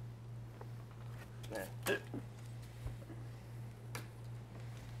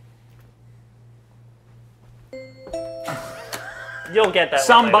 You'll get that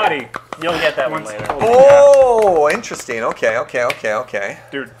Somebody. one later. You'll get that one Once later. told. Oh, interesting. Okay.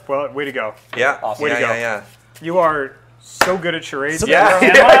 Dude, well, way to go. Yeah. Awesome. Way to go. Yeah. You are so good at charades.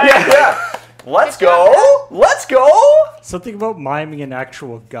 Yeah. Let's go. Something about miming an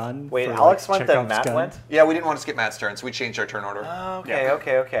actual gun. Wait, for, Alex like, went, then Chekhov's Matt gun. went? Yeah, we didn't want to skip Matt's turn, so we changed our turn order.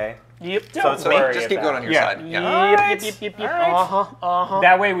 Okay. Yep. So it's me? Just keep going on your Yeah. side. Yeah. Yep. Alright. Uh-huh.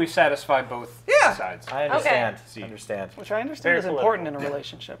 That way we satisfy both. Yeah. Yeah. sides. I understand. See. Understand. Which I understand Very is important in a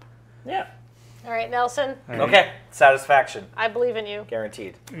relationship. Yeah. All right, Nelson, Okay, satisfaction. I believe in you.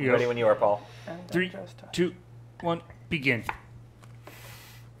 Guaranteed. Yep. Ready when you are, Paul. And 3, just touch. 2, 1, begin.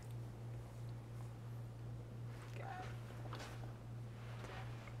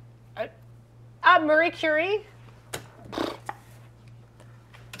 Marie Curie.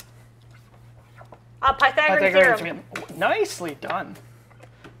 Pythagorean Pythagorean theorem. theorem. Nicely done.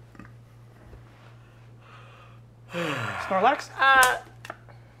 Snorlax?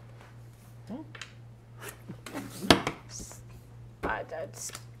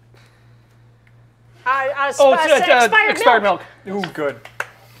 Expired milk. Ooh, good.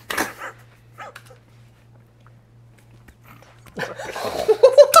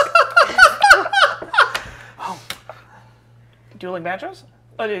 Dueling Banjos?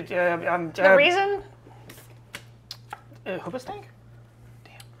 The reason? Hoobastank?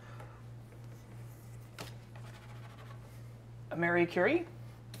 Damn. A Marie Curie?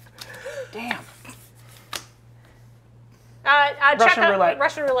 Damn. Russian roulette.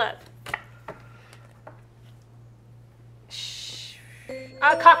 Russian roulette.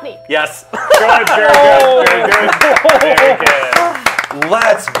 Cockney. Yes. Good, very good, very good. Very good.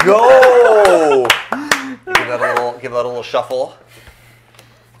 Let's go. Give that a little shuffle.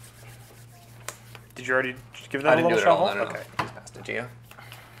 Did you already give I that a didn't little do it all. shuffle? No. Okay. Just passed it to you.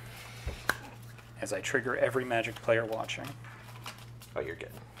 As I trigger every Magic player watching. Oh, you're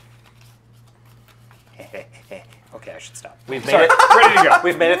good. Okay, I should stop. We've made it. Ready to go.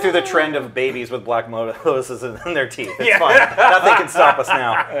 We've made it through the trend of babies with black lotuses in their teeth. It's fine. Nothing can stop us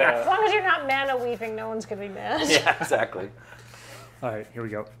now. As long as you're not mana weaving, no one's gonna be mad. Yeah, exactly. All right, here we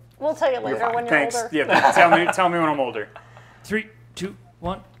go. We'll tell you later when you're Thanks. older. Yeah, tell me when I'm older. 3, 2,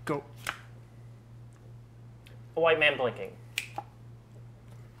 1, go. A white man blinking.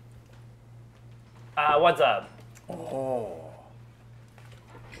 What's up?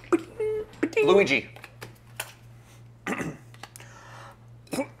 Luigi.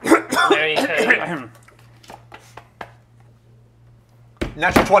 Mary Kay.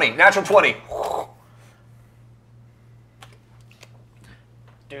 Natural 20. Natural 20.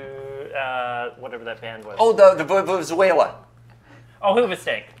 Do whatever that band was. Oh, the Venezuela. Oh,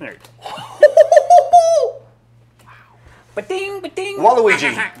 Hoobastank. There you go.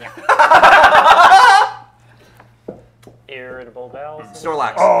 Waluigi. Irritable bowels.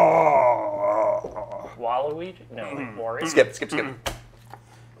 Snorlax. Waluigi? No, Wario. Skip.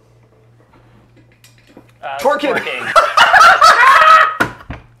 Torkin.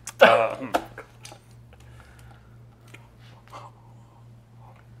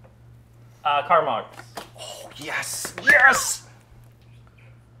 Carmog. Yes.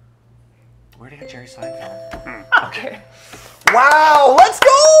 Where'd he get Jerry Seinfeld? Okay. Wow, let's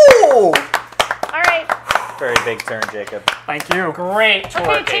go! All right. Very big turn, Jacob. Thank you. Great Okay,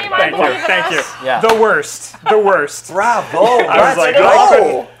 twerking. team, I Thank believe you. in Thank you. us. Yeah. The worst. The worst. Bravo. I was like,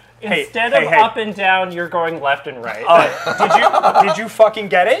 go. Instead of hey. up and down, you're going left and right. Did you fucking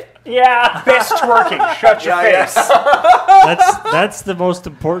get it? yeah. Best twerking. Shut your face. That's the most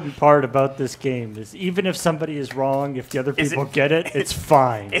important part about this game. Is even if somebody is wrong, if the other Is people it- get it, it's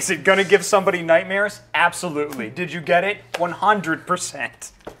fine. Is it gonna give somebody nightmares? Absolutely. Did you get it?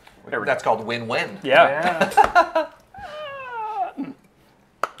 100%. That's called win-win. Yeah.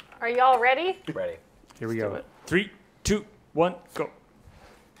 Are y'all ready? Ready. Here we go. 3, 2, 1, go.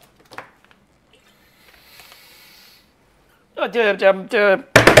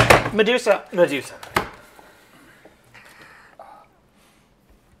 Medusa. Medusa.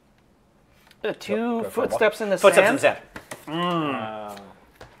 Two go for a footsteps in the Footsteps in sand. the sand.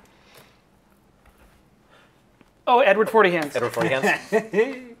 Oh, Edward 40 Hands. Edward 40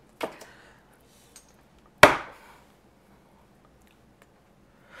 hands.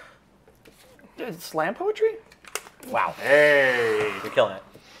 Slam poetry? Wow. Hey. You're killing it.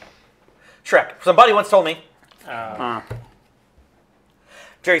 Shrek. Somebody once told me.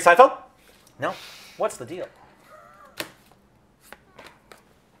 Jerry Seinfeld? No. What's the deal?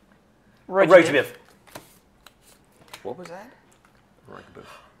 Roy Roy G. Biv. What was that?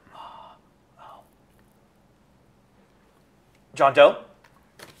 John Doe?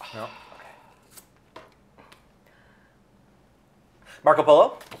 No. Okay. Marco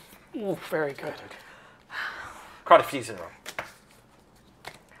Polo? Ooh, very good. Chronic Fatigue Syndrome.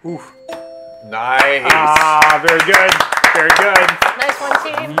 Nice. Ah, very good. Very good. Nice one,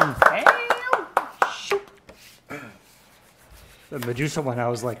 team. The Medusa one, I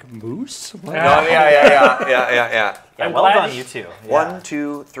was like, moose? What? Oh, yeah. Yeah, I'm well glad done, you- you two. Yeah. 1,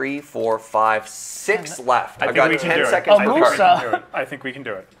 2, 3, 4, 5, 6 left. I I've think got we can 10 do it. seconds Oh, per Musa. card. I think we can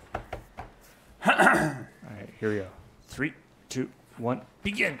do it. All right, here we go. 3, 2, 1,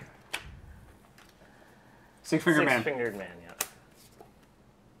 begin. Six-fingered man. Six-fingered man,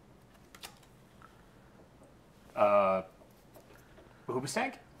 Uh,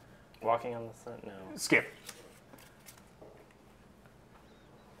 Hoobastank? Walking on the sun? No. Skip.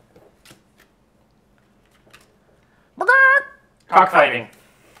 Cockfighting.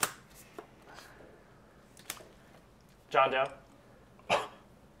 John Doe.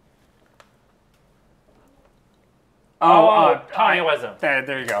 Hi. Wisdom.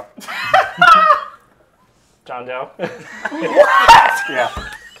 There you go. John Doe. Yeah.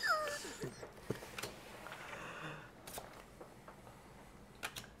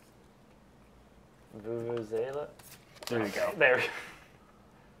 Vuvuzela. There you go. There.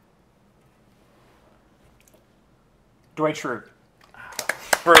 Dwight Schrute.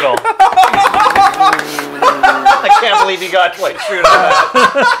 Brutal. I can't believe you got Dwight Schrute on that.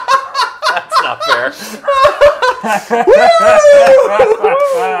 That's not fair.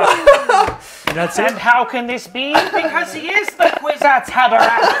 And that's And it. how can this be? Because he is the Kwisatz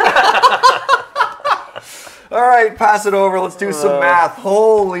Haderach. All right, pass it over. Let's do some math.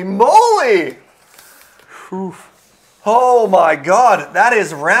 Holy moly! Oh my God, that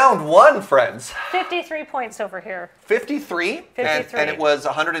is round 1, friends. 53 points over here. 53, 53. And it was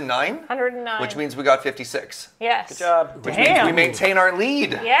 109, 109. which means we got 56. yes. Good job. Which means we maintain our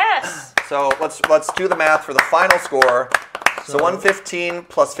lead. Yes. So let's do the math for the final score. So 115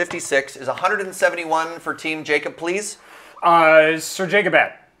 plus 56 is 171 for Team Jacob, please. Sir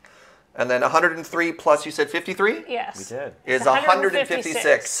Jacobet. And then 103 plus, you said 53? Yes. We did. Is It's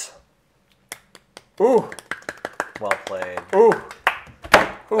 156. Ooh. Well played. Ooh.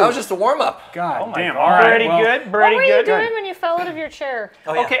 That was just a warm-up. God my damn. God. All right. Pretty well, good. What Pretty were you good. doing when you fell out of your chair?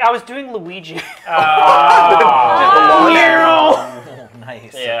 Oh, yeah. Okay, I was doing Luigi. Oh,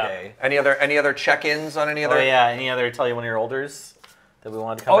 nice. Yeah. Okay. Any other check-ins on any other? Oh yeah. Any other tell you one of your olders that we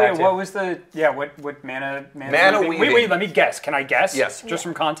wanted to come Oh back yeah. to? What was the what mana Mana weaving. Wait. Let me guess. Can I guess? Yes. Just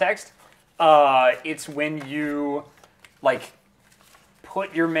from context. It's when you like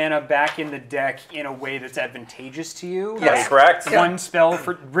put your mana back in the deck in a way that's advantageous to you. Yes. Like, Correct. one spell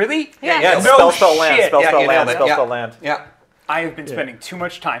for really? Yeah. Yeah, No spell land. shit. Spell Yeah, you land. nailed it. Spell Yeah. land. Yeah. I have been spending too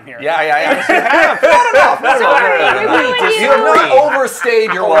much time here. Yeah. Sorry, we ruined You have not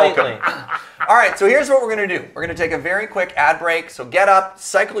overstayed your welcome. Politely. All right, so here's what we're going to do. We're going to take a very quick ad break. So get up,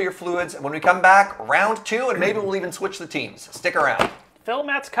 cycle your fluids, and when we come back, round 2, and maybe we'll even switch the teams. Stick around. Fill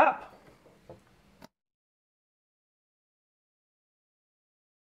Matt's cup.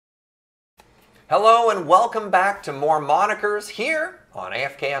 Hello and welcome back to more Monikers here on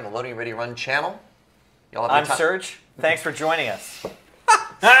AFK on the Loading Ready Run channel. Y'all have a I'm good time? Serge. Thanks for joining us.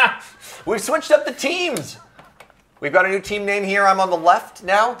 We've switched up the teams. We've got a new team name here. I'm on the left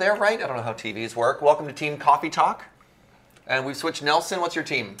now. They're right. I don't know how TVs work. Welcome to Team Coffee Talk. And we've switched Nelson. What's your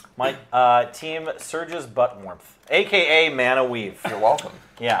team? My team Serge's butt warmth, aka Mana Weave. You're welcome.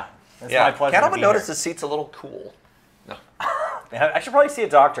 Yeah, it's my pleasure. Can't to help but be notice here. the seat's a little cool. No, I should probably see a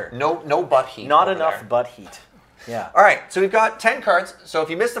doctor. no butt heat. Not over enough there. butt heat. Yeah. All right, so we've got 10 cards. So if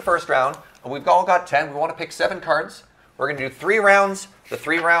you missed the first round, and we've all got 10, we want to pick 7 cards. We're going to do 3 rounds. The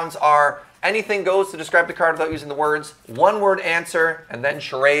 3 rounds are anything goes to describe the card without using the words, 1-word answer, and then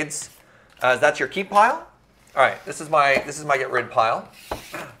charades. That's your keep pile. All right, this is my get rid pile.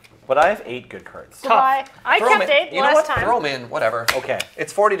 But I have 8 good cards. Goodbye. I Throw 'em kept in. 8 You know last what? time. Throw them in, whatever. Okay.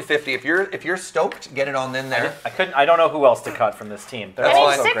 It's 40 to 50. If you're stoked, get it on in there. I don't know who else to cut from this team. They're That's all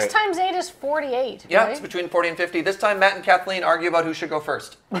fine. so 6 great. times 8 is 48. Yeah, right? it's between 40 and 50. This time, Matt and Kathleen argue about who should go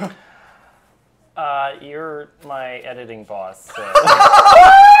first. You're my editing boss. So.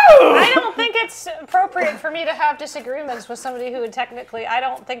 I don't think it's appropriate for me to have disagreements with somebody who would technically. I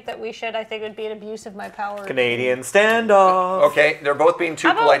don't think that we should. I think it would be an abuse of my power. Canadian standoff. Okay, they're both being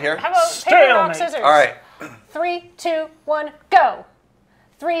too polite here. How about paper, rock, Stalemate. scissors? All right. 3, 2, 1, go.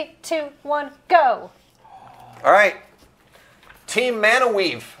 3, 2, 1, go. All right. Team Mana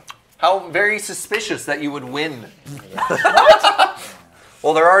Weave. How very suspicious that you would win.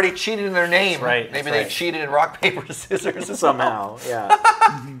 Well, they're already cheated in their name. right, Maybe that's they right. cheated in rock, paper, scissors. Somehow, yeah.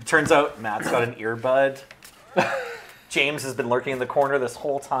 Turns out Matt's got an earbud. James has been lurking in the corner this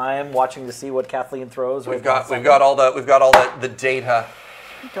whole time, watching to see what Kathleen throws. We've got all the data.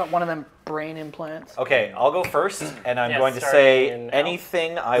 Got one of them brain implants. Okay, I'll go first, and I'm Yeah, going to starting say in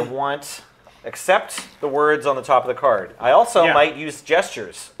anything I want, except the words on the top of the card. I also Yeah. might use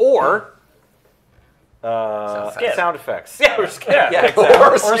gestures or Skip. sound effects. Yeah, or skip. Yeah. Yeah, exactly.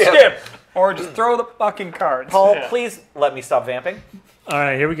 Or Or skip. skip. Or just throw the fucking cards. Paul, Yeah. please let me stop vamping. All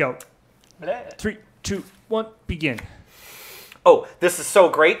right, here we go. 3, 2, 1, begin. Oh, this is so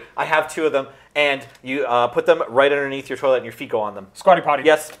great. I have 2 of them. and you put them right underneath your toilet, and your feet go on them. Squatty potty.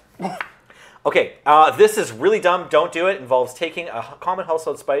 Yes. Okay, this is really dumb. Don't do it. It involves taking a common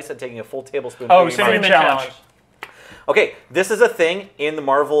household spice and taking a full tablespoon. Oh, of cinnamon cinnamon. challenge. Okay, this is a thing in the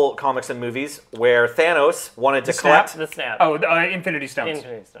Marvel comics and movies where Thanos wanted to snap? collect The snap. Oh, Infinity Stones.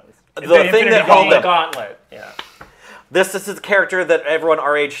 Infinity Stones. the Infinity thing that Gauntlet. held them. Gauntlet. Yeah. This is the character that everyone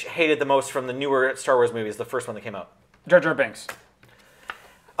our age hated the most from the newer Star Wars movies, the first one that came out. Jar Jar Binks.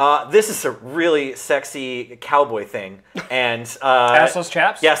 This is a really sexy cowboy thing, and Assless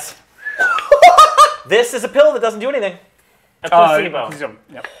chaps. yes. This is a pill that doesn't do anything. A placebo.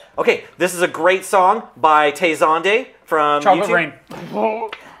 Yep. Okay, this is a great song by Tay Zonde from Chocolate YouTube. Rain.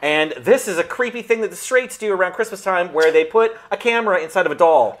 And this is a creepy thing that the Straights do around Christmas time where they put a camera inside of a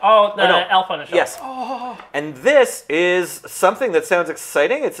doll. Oh, the no. Elf on a Shelf. Yes. And this is something that sounds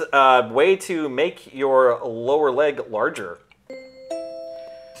exciting. It's a way to make your lower leg larger.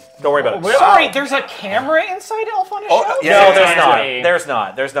 Don't worry about it. Sorry, there's a camera inside Elf on a Shelf? yeah. No, there's not.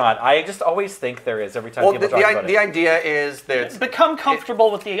 Exactly. There's not. I just always think there is every time Well, people talk about the it. idea is that Become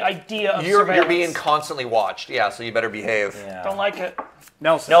comfortable with the idea of you're surveillance. being constantly watched. Yeah, so you better behave. Yeah. Don't like it.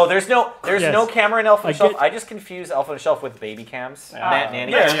 Nelson. No, there's no Yes. camera in Elf on I a Shelf. get- I just confuse Elf on a Shelf with baby cams,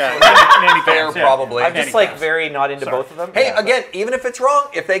 nanny Yeah, cams. yeah. Nanny Fair, cams, yeah. probably. I'm just Nanny like cams. very not into both of them. Hey, Yeah. again, even if it's wrong,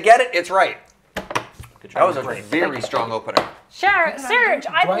 if they get it, it's right. Good That job. was a very strong opener. Sure, Serge,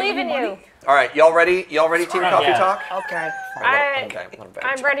 I believe in you. All right, y'all ready? Y'all ready, Team Coffee Yeah. Talk? Okay. Okay, let him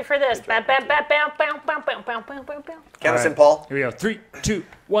I'm ready for this. Bam, bam, bam, bam, bam, bam, bam, bam, bam, bam, bam. Count us All in, Paul. Here we go. 3, 2,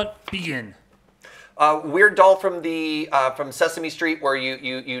 1, begin. Weird doll from the from Sesame Street where you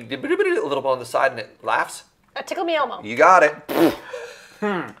did a little bit on the side and it laughs. Tickle me Elmo. You got it.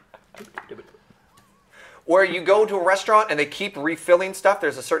 Where you go to a restaurant and they keep refilling stuff.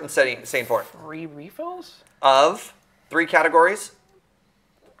 There's a certain saying for it. 3 refills? Of 3 categories.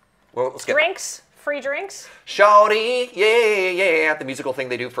 Well, let's get Drinks, free drinks. Shawty, yeah. The musical thing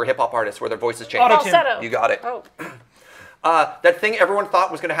they do for hip hop artists where their voices change. Auto-tune. Falsetto. You got it. Oh, That thing everyone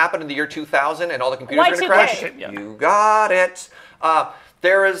thought was going to happen in the year 2000 and all the computers were going to Y2K. crash. Yeah. You got it.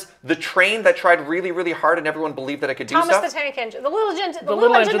 There is the train that tried really, really hard and everyone believed that it could do Thomas stuff. the Tank Engine. The little engine, the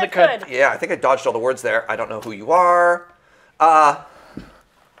little little engine engine that that could. Yeah, I think I dodged all the words there. I don't know who you are. Oh,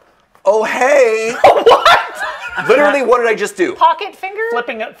 hey. What? Literally, what did I just do? Pocket finger.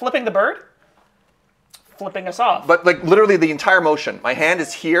 Flipping the bird? Flipping us off. But like literally the entire motion. My hand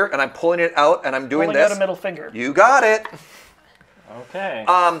is here and I'm pulling it out and I'm doing Pulling out this. a middle finger. You got it. Okay.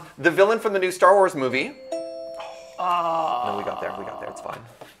 The villain from the new Star Wars movie. No, we got there. It's fine.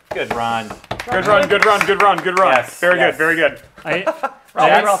 Good run. Good run, good run, good run, good run. Yes, Very yes. good, very good.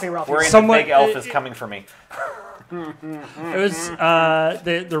 Ralphie. Worrying Somewhat- the big elf is coming for me. It was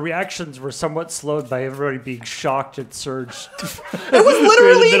the reactions were somewhat slowed by everybody being shocked at Surge. It was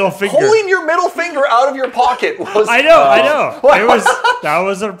literally middle finger. pulling your middle finger out of your pocket. Was I know. That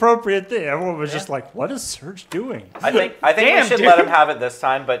was an appropriate thing. Everyone was just like, "What is Surge doing?" I think Damn, we should dude. let him have it this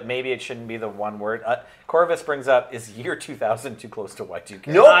time, but maybe it shouldn't be the one word. Corvus brings up, is year 2000 too close to Y2K?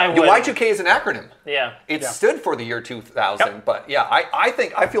 No, I wouldn't. Y2K is an acronym. Yeah. It stood for the year 2000, but yeah,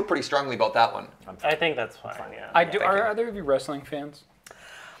 I feel pretty strongly about that one. I think that's fine. Yeah. Are either of you wrestling fans?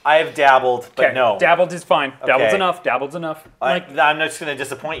 I have dabbled, but Okay, no. Dabbled is fine. Dabbled's Okay. enough. Dabbled's enough. I'm just going to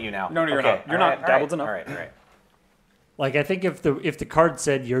disappoint you now. No, you're Okay, not. You're all not. right, Dabbled's all enough. right, all right. Like I think if the card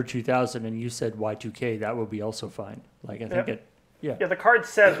said year 2000 and you said Y2K, that would be also fine. Like I think Yep. yeah. Yeah, the card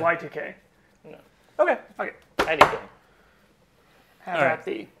says Y2K. Okay. Okay. Anything. Have All at right.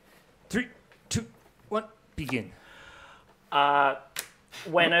 thee. 3, 2, 1, begin.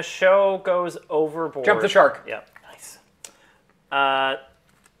 When a show goes overboard. Jump the shark. Yep. Nice.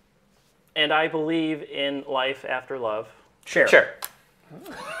 And I believe in life after love. Share. Sure.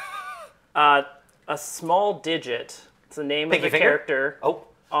 A small digit. It's the name Pinky of the finger? character Oh,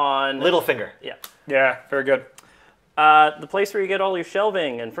 on. little finger. Yeah. Yeah, very good. The place where you get all your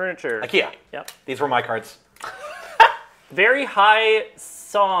shelving and furniture. IKEA. Yep. These were my cards. Very high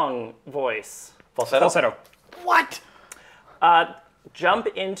song voice. Falsetto. Falsetto. What? Jump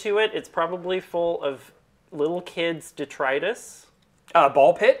into it. It's probably full of little kids' detritus.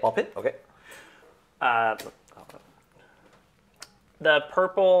 Ball pit. Ball pit. Okay. The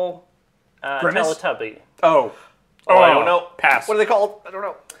purple Grimace? Teletubby. Oh. I don't know. Pass. What are they called? I don't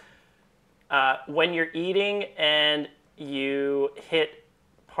know. When you're eating and you hit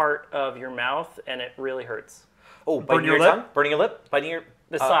part of your mouth and it really hurts. Oh, Burn biting your your lip? tongue? Burning your lip? Biting your...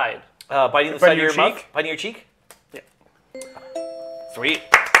 The side. biting the side of your your mouth? cheek? Biting your cheek? Yeah. Sweet.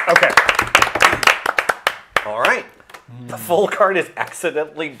 Okay. All right. The full card is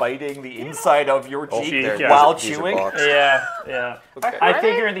accidentally biting the inside of your cheek there's while a teaser chewing. box. Yeah. I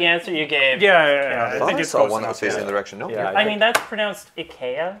figure the answer you gave. Yeah. I thought I saw one that was facing the direction. No. Yeah, I mean, that's pronounced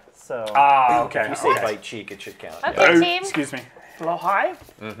IKEA, so. Okay. If you say bite cheek, it should count. Okay, team. Excuse me. Hello, hi.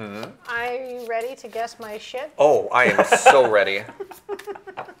 Are you ready to guess my shit? Oh, I am so ready.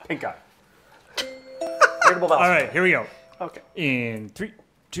 Pink eye. Irritable bowel. All right, here we go. Okay. In 3,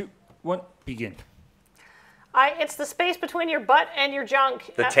 2, 1, begin. It's the space between your butt and your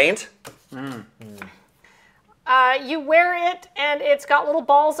junk. The taint? You wear it, and it's got little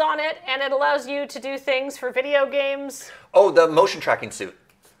balls on it, and it allows you to do things for video games. Oh, the motion tracking suit.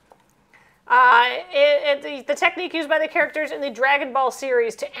 The technique used by the characters in the Dragon Ball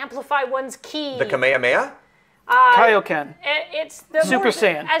series to amplify one's ki. The Kamehameha? Kaioken. It's the Super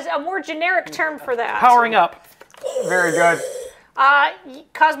Saiyan. as a more generic term for that. Powering up. Very good.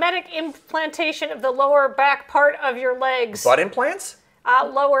 Cosmetic implantation of the lower back part of your legs. Butt implants?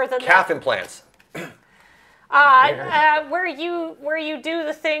 Lower than Calf that. implants. Where you do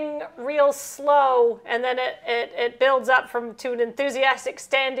the thing real slow, and then it builds up to an enthusiastic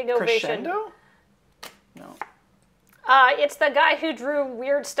standing ovation. Crescendo? No. It's the guy who drew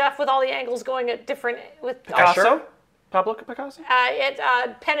weird stuff with all the angles going at different with Picasso? Pablo Picasso?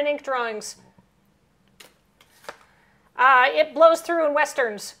 pen and ink drawings. It blows through in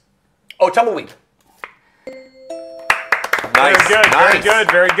westerns. Oh, tumbleweed. Nice. Very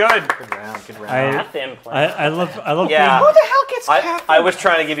good. Very good. Good round. Half the implant. I love Yeah. Who the hell gets calf? I was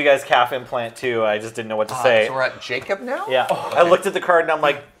trying to give you guys calf implant too. I just didn't know what to say. So we're at Jacob now? Yeah. I looked at the card and I'm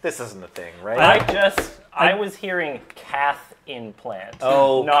like, this isn't a thing, right? I was hearing calf implant.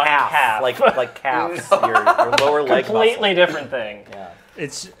 Oh, not calf. like calves. Your lower leg muscle. Completely different thing. Yeah.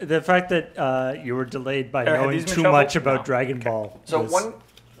 It's the fact that you were delayed by Have knowing these been too shuffled? much about Dragon Ball. So was- one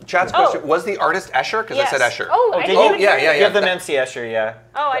chat's question, was the artist Escher? Because Yes. I said Escher. Oh, I did didn't you? even Yeah, hear yeah, Give them that- MC Escher, yeah.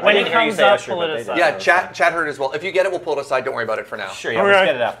 Oh, I When didn't it hear comes say up, Escher, pull but it they aside. did. Yeah, chat heard it as well. If you get it, we'll pull it aside. Don't worry about it for now. Sure, yeah, Okay. let's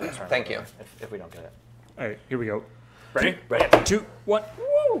get it after the turn. Thank you. If we don't get it. All right, here we go. Ready? 2, 1,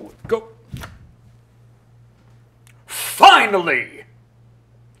 woo, go. Finally!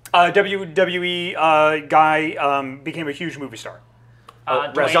 WWE guy became a huge movie star.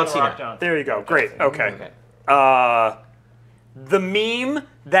 Dwayne John The Cena. Rock Johnson. There you go. Great. Okay. Okay. The meme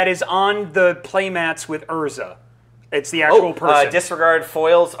that is on the playmats with Urza. It's the actual person. Disregard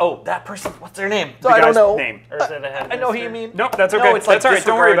foils. Oh, that person. What's their name? The I don't guy's know. name. Or is it a head I know who mister? you mean. Nope, that's No, okay. it's like That's all right.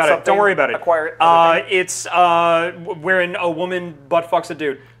 Don't worry about it. disregard Don't worry about it. something, acquire other thing. It's wherein a woman butt fucks a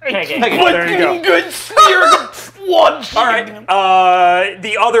dude. Pegging. There you go. Good one. All right.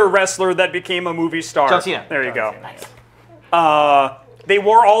 The other wrestler that became a movie star. John Cena. There you go. They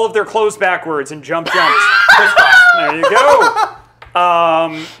wore all of their clothes backwards and jumped jumps. There you go.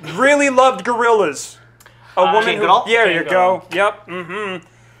 Really loved gorillas. A woman Jane who. Goodall? Yeah, there Jane you go. Yep. Mm-hmm.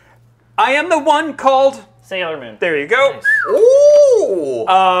 I am the one called. Sailor Moon. There you go. Ooh!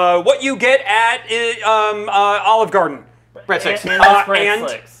 What you get at Olive Garden. Breadsticks. And that's bread and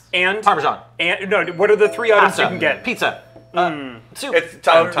slicks. and Parmesan. and no. What are the three items Pasta. you can get? Pizza. Soup. It's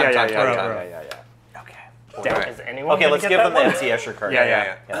time. yeah. Okay. All right. Is anyone Okay, gonna let's get give that them the one? MC Escher card.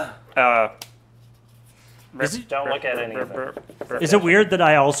 Yeah. Don't look at anything. Is it weird that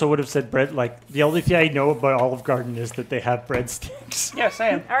I also would have said bread? Like, the only thing I know about Olive Garden is that they have breadsticks. Yeah,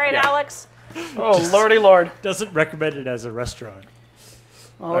 same. All right, Alex. Oh, lordy lord. Doesn't recommend it as a restaurant.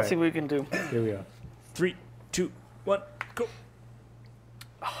 Well, let's right. see what we can do. Here we go. 3, 2, 1, go.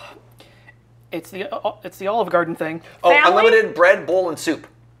 It's the Olive Garden thing. Oh, Family? unlimited bread, bowl, and soup.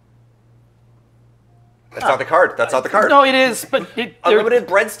 That's not the card. That's not the card. No, it is, but they're- Unlimited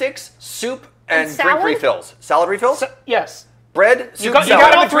breadsticks, soup, and drink salad? refills. Salad refills? Yes. Bread, soup, You got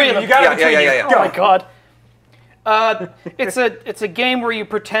salad. all three of them. You got it Yeah, between yeah, you. yeah. Oh my god. It's a game where you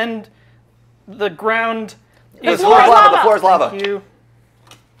pretend the ground The is floor is lava. The floor is lava. Thank you.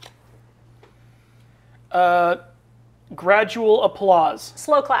 Gradual applause.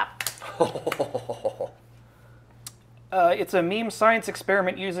 Slow clap. It's a meme science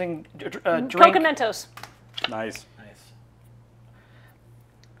experiment using drink Coca Mentos. Nice.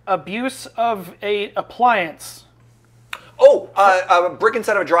 abuse of a appliance. Oh, a brick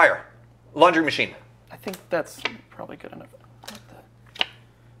inside of a dryer. Laundry machine. I think that's probably good enough.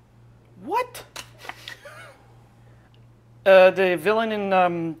 What? The villain in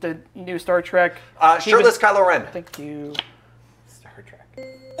the new Star Trek. he Shirtless was- Kylo Ren. Thank you. Star Trek.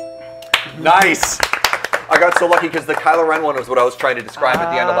 Nice. I got so lucky because the Kylo Ren one was what I was trying to describe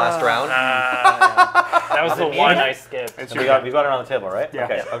at the end of last round. That was the one I skipped. So we got it on the table, right? Yeah.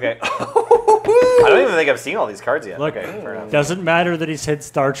 Okay. Okay. I don't even think I've seen all these cards yet. Look, Okay, fair enough. doesn't matter that he said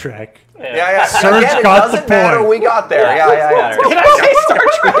Star Trek. Yeah. Serge Again, it got the doesn't matter. point. We got there. Yeah. Did I say Star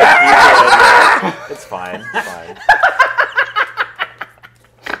Trek? It's fine. It's fine.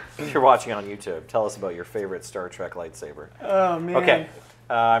 If you're watching on YouTube, tell us about your favorite Star Trek lightsaber. Oh man. Okay,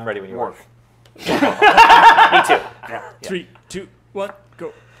 I'm ready when you are. Me too. Yeah. 3, 2, 1,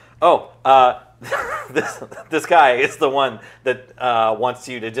 go. Oh, this guy is the one that wants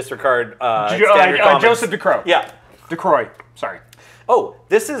you to disregard standard comments. Joseph DeCroix. Yeah. DeCroix. Sorry. Oh,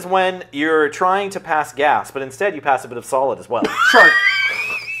 this is when you're trying to pass gas, but instead you pass a bit of solid as well. Shark.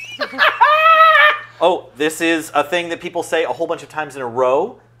 Oh, this is a thing that people say a whole bunch of times in a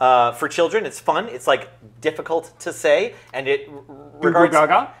row. For children, it's fun. It's like difficult to say, and it regards.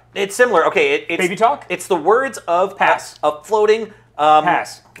 Gaga. It's similar. Okay, it's Baby talk? It's the words of Pass. of floating.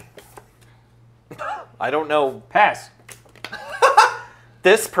 Pass. I don't know. Pass.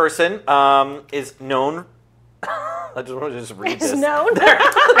 This person is known. I just want to just read this. Is known. No, they're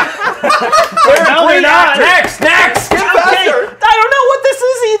not. Next. Okay, I don't know what this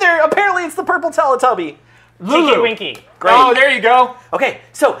is either. Apparently, it's the purple Teletubby. Tinky Winky. Great. Oh, there you go. Okay,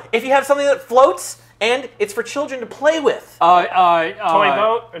 so if you have something that floats and it's for children to play with. Toy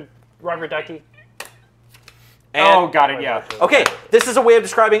boat. Rubber ducky. And, Oh, got it. Yeah. Okay, this is a way of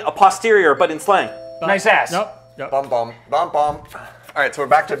describing a posterior, but in slang. Nice ass. Nope. Yep. Bum. All right, so we're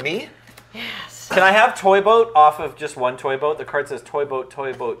back to me. Can I have toy boat off of just one toy boat? The card says toy boat,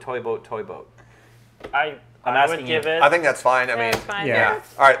 toy boat, toy boat, toy boat. I asking would give you. it. I think that's fine. I mean, That's fine. Yeah.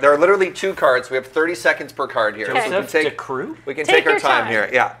 All right, there are literally 2 cards. We have 30 seconds per card here. Okay. So we can take, DeCroix? we can Take take our your time time. here.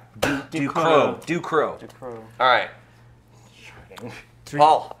 Yeah. DeCroix. All right. 3,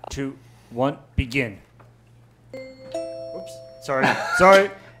 Paul. 2, 1, begin. Oops. Sorry.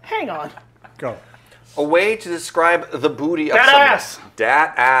 Hang on. Go. A way to describe the booty of Dat somebody. ass.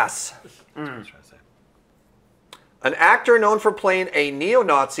 Dat ass. An actor known for playing a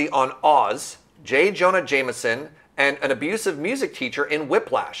neo-Nazi on Oz, J. Jonah Jameson, and an abusive music teacher in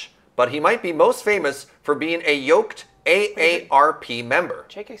Whiplash. But he might be most famous for being a yoked AARP member.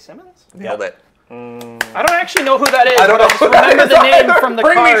 J.K. Simmons? Nailed it. I don't actually know who that is. I don't but know just who that remember is the name either. from the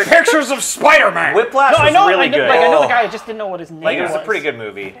Bring card. me pictures of Spider-Man. Whiplash No, was I know, really good. I know Oh. the guy. I just didn't know what his name Like, it was. was a pretty good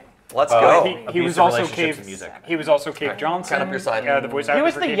movie. Let's Oh. go. He was Abusive also relationships Cave. in music. He was also Cave Johnson. Count up your side. Yeah, the voice actor He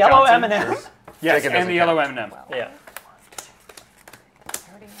was for the Cave yellow Johnson. M&M. Yes, Chicken and the doesn't yellow count. M&M. Yeah.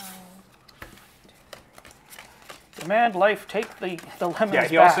 Demand life, take the lemons Yeah,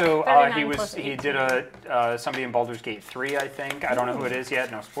 he back. also 39 plus he 18. did a somebody in Baldur's Gate 3, I think. I don't know who it is yet.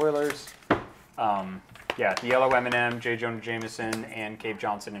 No spoilers. Yeah, the yellow M&M, J. Jonah Jameson, and Cave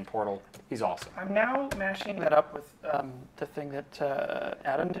Johnson in Portal. He's awesome. I'm now mashing that up with the thing that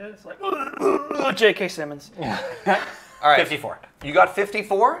Adam did. It's like, J.K. Simmons. All right. 54. You got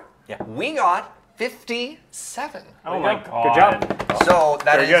 54? Yeah. We got 57. Oh my god. Good job. So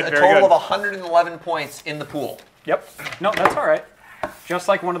that Very is good, a very total good. of 111 points in the pool. Yep. No, that's all right. Just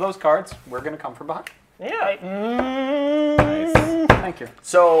like one of those cards, we're going to come from behind. Yeah. Thank you.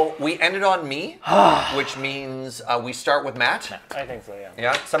 So we ended on me, which means we start with Matt. I think so, yeah.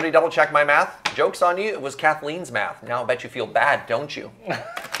 Yeah. Somebody double check my math. Joke's on you. It was Kathleen's math. Now I bet you feel bad, don't you? I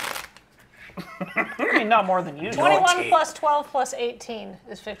mean, not more than usual. 21 plus 12 plus 18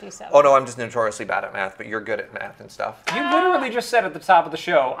 is 57. Oh no, I'm just notoriously bad at math, but you're good at math and stuff. You literally just said at the top of the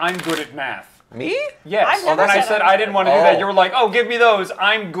show, I'm good at math. Me? Yes. I've never When I said said I was I didn't good want to at do math. that, you were like, oh, give me those.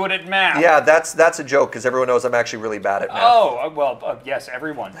 I'm good at math. Yeah, that's a joke because everyone knows I'm actually really bad at math. Oh, well, yes,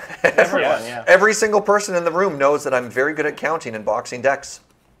 everyone. Everyone, yeah. Every single person in the room knows that I'm very good at counting and boxing decks.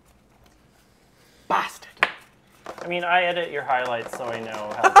 Bastard. I mean, I edit your highlights so I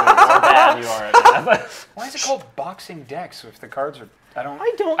know how good or bad you are at math. Why is it called boxing decks if the cards are... I don't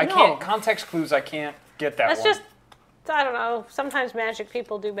know. can't... Context clues, I can't get that That's one. just, I don't know. Sometimes magic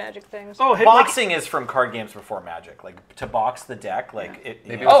people do magic things. Oh, hit Boxing is from card games before Magic. Like, to box the deck, like, it...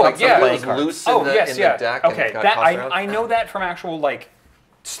 Maybe you know, Oh, it's yeah. something that was loose in, Oh, the, yes, in yeah. the deck. Okay, and got that tossed around. I know that from actual, like,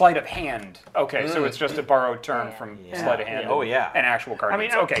 sleight of hand. Okay, so it's just a borrowed term from sleight of hand. Oh, yeah. And actual card I mean,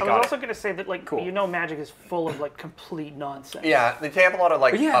 games. Okay, I was got also it. going to say that, like, Cool. you know, magic is full of like complete nonsense. Yeah, they have a lot of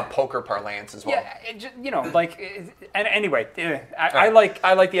like Yeah. poker parlance as well. Yeah, you know, like, and anyway, I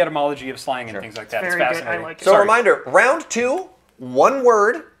like the etymology of slang and things like that. It's very good. I fascinating. like it. So Sorry. reminder, round 2, one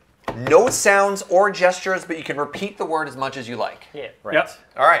word, no sounds or gestures, but you can repeat the word as much as you like. Yeah. Right. Yep.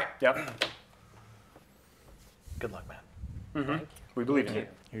 All right. Yep. Good luck, man. We believe in you.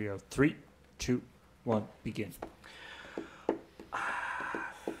 Here you go. 3, 2, 1, begin.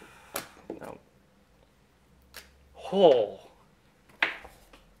 Oh.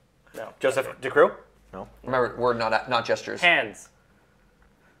 No. Joseph DeCroix? No. Remember, word, not gestures. Hands.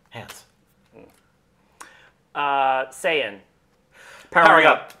 Hands. Saiyan. Powering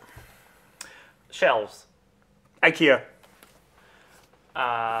up. Shelves. IKEA.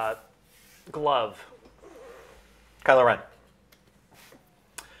 Glove. Kylo Ren.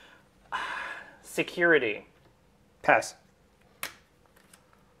 Security. Pass.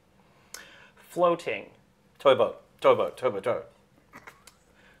 Floating. Toy boat. Toy boat. Toy boat. Toy boat.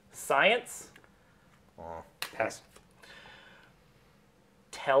 Science. Pass.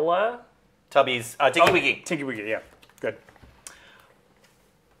 Tubbies. Tiki Wiki. Tinky Winky, yeah. Good.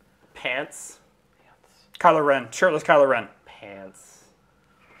 Pants. Kylo Ren. Shirtless Kylo Ren. Pants.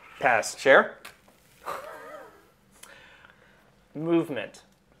 Pass. Share. Movement.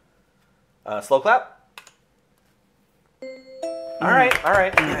 Slow clap. All right.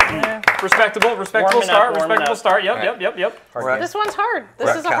 Respectable Warming start. up, warming up. Start. Yep, Right. yep, yep, yep. We're at- This one's hard. we're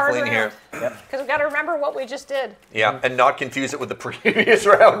This at is a hard Kathleen round. here. Because we've got to remember what we just did. Yeah, and not confuse it with the previous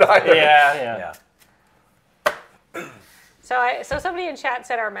round either. Yeah. So somebody in chat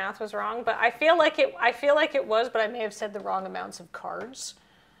said our math was wrong, but I feel like it was, but I may have said the wrong amounts of cards.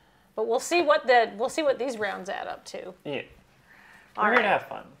 But we'll see what these rounds add up to. Yeah. All We're right. gonna have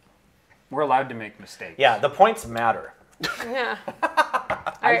fun. We're allowed to make mistakes. Yeah, the points matter. Yeah.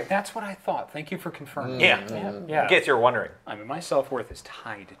 All right. That's what I thought. Thank you for confirming. Yeah. Yeah. In case you're wondering. I mean, my self-worth is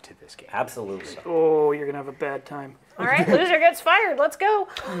tied to this game. Absolutely. Oh, you're gonna have a bad time. All right. Loser gets fired. Let's go.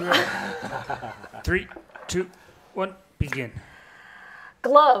 3, 2, 1, begin.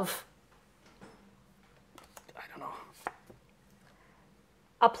 Glove. I don't know.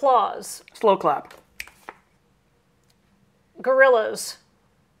 Applause. Slow clap. Gorillas.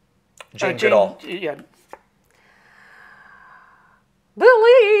 Jane Goodall. Yeah.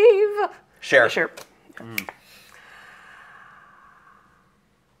 Believe. Share. Sure.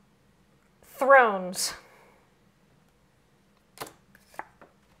 Thrones.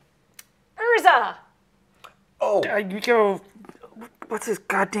 Urza. Oh, You go. What's his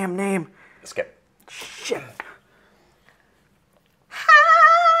goddamn name? skip. Shit.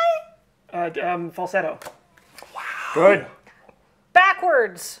 Hi. Falsetto. Good.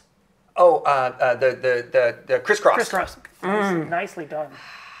 Backwards. Oh, the crisscross. Crisscross. Nicely done.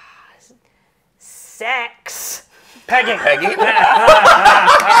 Sex. Pegging. Peggy.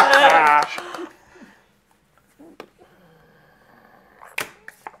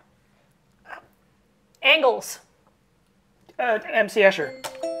 Angles. MC Escher.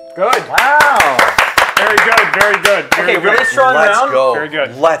 Good. Wow. Very good. Very good. Very Okay, good. really strong Let's round. go. Very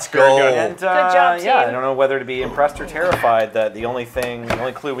good. Let's go. Very good. And job, yeah, I team. don't know whether to be impressed or terrified that the only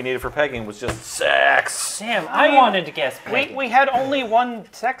clue we needed for pegging was just sex. Sam, I wanted to guess. We had only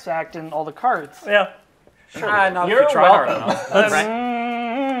one sex act in all the cards. Yeah. Not You're if you try hard welcome. enough.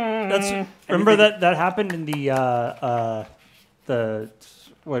 That's remember that happened in the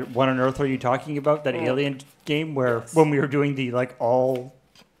what on earth are you talking about? That alien game where when we were doing the all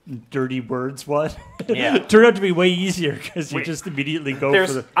dirty words one. Yeah. It turned out to be way easier because you Wait. just immediately go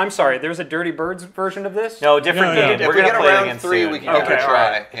for the. I'm sorry. There's a Dirty Birds version of this. No, different No, no. game. If We're we gonna get play it around again 3, soon. we can give it a Okay, try.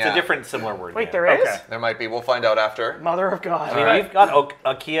 alright. It's Yeah. a different similar word. Wait, game. there is? Okay. There might be. We'll find out after. Mother of God. I mean, we've got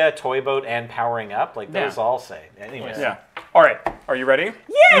IKEA, Toy Boat, and Powering Up. Like those Yeah. all say. Anyways. Yeah. All right. Are you ready?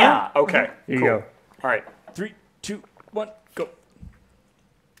 Yeah. Okay. Here you cool. go. All right. 3, 2, 1, go.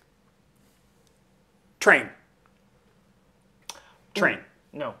 Train. Train.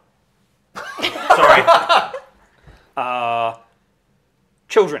 No. Sorry.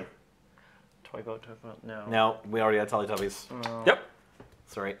 Children. Toy boat. No. No, we already had Teletubbies. Yep.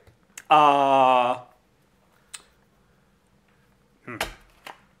 Sorry.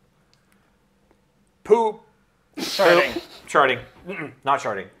 Poop. Charting. Charting. Not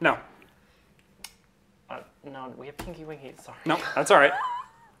charting. No. No, we have Pinky Winky. Sorry. No, that's all right.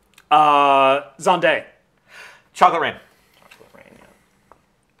 Zonday. Chocolate Rain. Rain,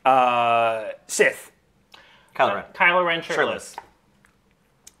 yeah. Sith. Kylo Ren. Kylo Ren shirtless. Shirtless.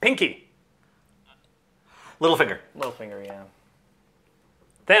 Pinky. Littlefinger. Littlefinger, yeah.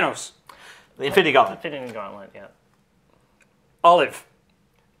 Thanos. The Infinity Gauntlet. Infinity Gauntlet, yeah. Olive.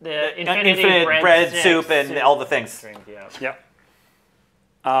 The Infinite bread, soup, and all the things. Drink, yeah.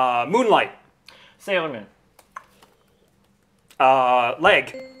 Yep. Moonlight. Sailor Moon.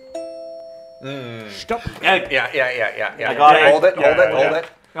 Leg. Stop. Yeah. I got it. Hold it. Yeah, Hold it.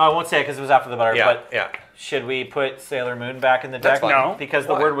 No, I won't say it because it was after the butter. Yeah. But Yeah. should we put Sailor Moon back in the That's deck? fine. No. Because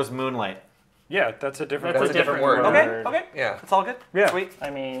Why? the word was moonlight. Yeah, that's a different. That's a different word. Okay. Okay. Yeah. It's all good. Yeah. Sweet. I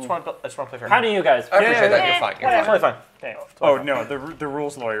mean, I just want to play fair. how do you guys? I appreciate that. yeah. You're fine. You're It's fine. totally fine. Okay. Oh no, the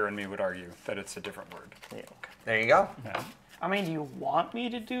rules lawyer in me would argue that it's a different word. Yeah, okay. There you go. I mean, do you want me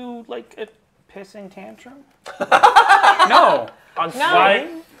to do like a pissing tantrum? No, On slide.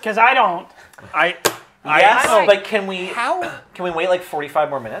 Because I don't. I Yes, I- but can we wait like 45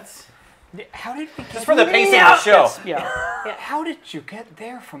 more minutes? How did we get Just for the pace of the show. Yeah. How did you get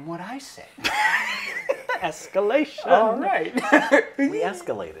there from what I say? Escalation. All right. We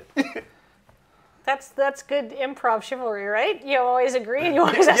escalated. That's good improv chivalry, right? You always agree and you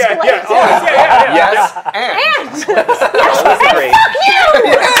always escalate. Yes, and. That was great.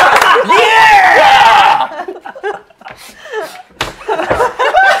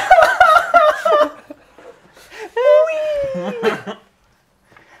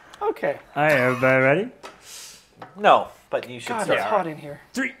 Okay. All right, everybody ready? No, but you should God, start. it's hot in here.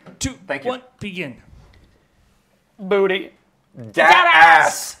 3, 2, Thank you. 1, begin. Booty.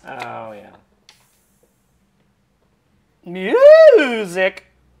 Ass. Oh yeah. Music.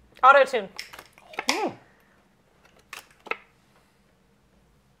 Auto-tune.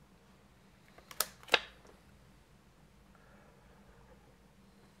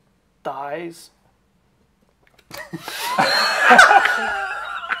 Thighs.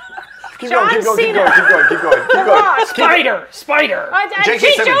 Keep going. Spider.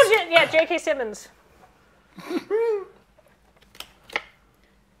 J.K. Simmons. Yeah, J.K. Simmons.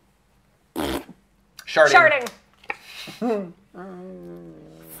 Sharding.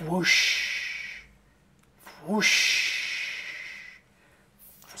 Whoosh. Whoosh.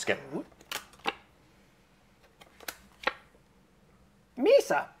 Skip.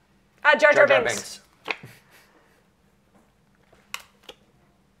 Misa. Jar Jar Binks.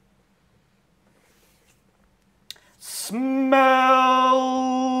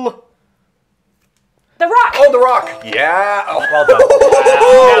 Smell. The Rock. Oh, The Rock. Yeah. Oh. Well done.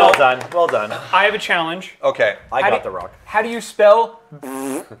 Well done. Well done. I have a challenge. Okay. I How got do- the rock. How do you spell?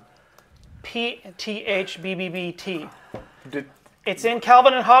 PTHBBBT. Did- It's in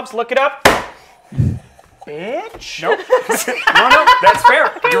Calvin and Hobbes. Look it up. Bitch. Nope. No, that's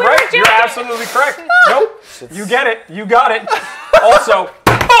fair. You're right. You're absolutely correct. Nope. You get it. You got it. Also,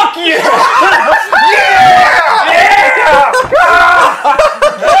 fuck you.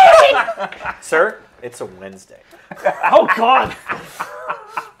 Sir, it's a Wednesday. Oh, God.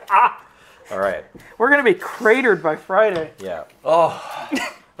 All right. We're going to be cratered by Friday. Yeah. Oh.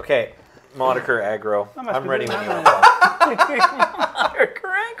 Okay. Moniker aggro. must I'm be ready good. when you are.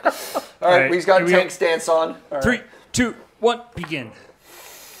 All right, right, we've got here we go. tank stance on. 3, 2, 1, begin.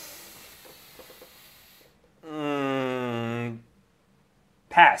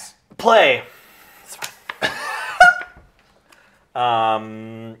 Pass. Play. It's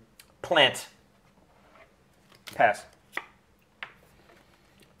fine. Plant. Pass.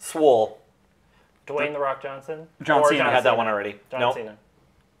 Swole. Dwayne The Rock Johnson. John Or Cena. I had that one already. John Nope. Cena.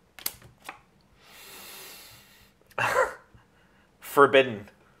 Forbidden.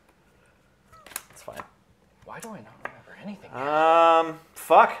 It's fine. Why do I not remember anything?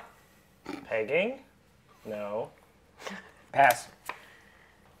 Fuck. Pegging? No. Pass.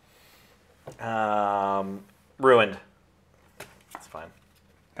 Ruined. It's fine.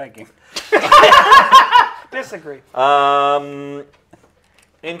 Thank you. Disagree.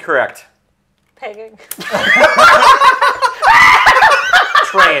 Incorrect. Pegging.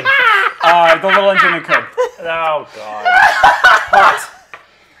 Train. The little engine that could. Oh God. Hot.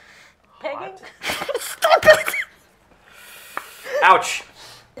 Pegging. Ouch.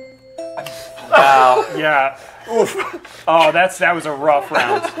 Wow. Yeah. Oof. Oh, that was a rough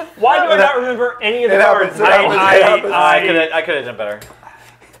round. Why do I not remember any of the It cards? happens. I could have done better.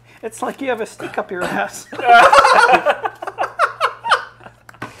 It's like you have a stick up your ass.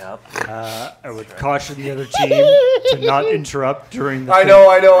 Yep. I would caution the other team to not interrupt during the I know.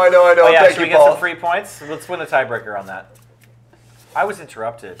 Oh yeah, Thank should we you, get Paul. some free points? Let's win a tiebreaker on that. I was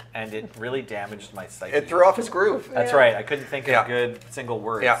interrupted, and it really damaged my psyche. It threw off his groove. That's right. I couldn't think of Yeah. good single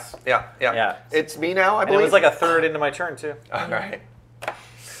words. Yeah. Yeah. It's me now, I And it believe. was like a third into my turn too. All right.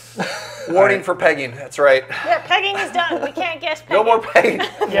 Warning for pegging. That's right. Yeah, pegging is done. We can't guess pegging. No more pegging.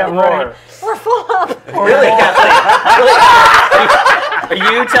 Yeah, Roar. We're full up. Really, Kathleen? Are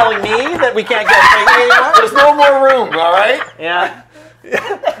you telling me that we can't get pegging anymore? There's no more room. All right. Yeah.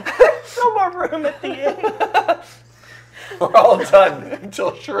 no more room at the end. We're all done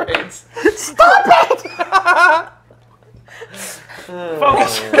until charades. Focus.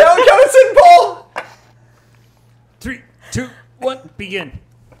 Count us in, Paul. 3, 2, 1, begin.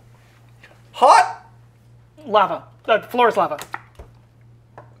 Hot. Lava. The floor is lava.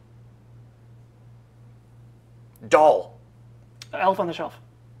 Doll. Elf on the shelf.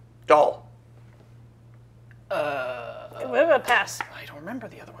 Doll. We have a pass. I don't remember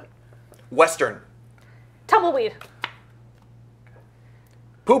the other one. Western. Tumbleweed.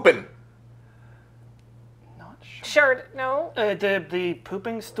 Poopin'. Not sure. Shard. No. The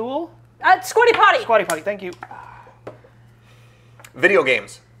pooping stool. Squatty potty. Squatty potty, thank you. Video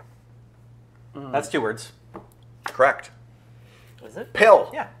games. That's 2 words. Correct. Is it? Pill.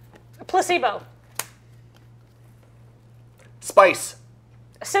 Yeah. Placebo. Spice.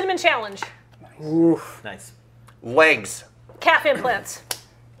 Cinnamon challenge. Nice. Legs. Calf implants.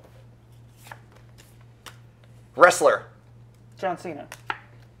 Wrestler. John Cena.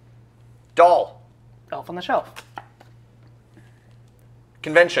 Doll. Elf on the Shelf.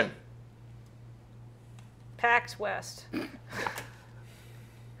 Convention. PAX West.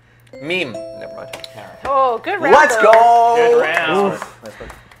 Meme. Never mind. Oh, good round. Let's though. go. Good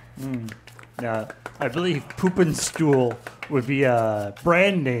round. Yeah, I believe Poop and Stool would be a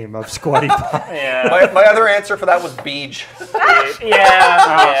brand name of Squatty Potty. Yeah. My other answer for that was Beej.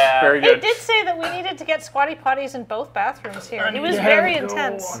 Yeah. Very He good. did say that we needed to get squatty potties in both bathrooms here. He was very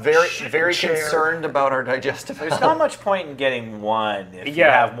intense. Very concerned about our digestive There's health. not much point in getting one if you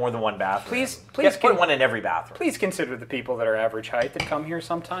Yeah. have more than one bathroom. Please Get one in every bathroom. Please consider the people that are average height that come here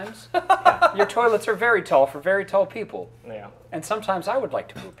sometimes. Your toilets are very tall for very tall people. Yeah. And sometimes I would like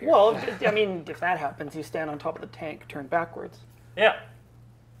to poop here. Well, I mean, if that happens, you stand on top of the tank, turn backwards. Yeah.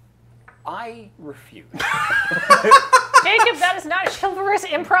 I refuse. Jacob, that is not chivalrous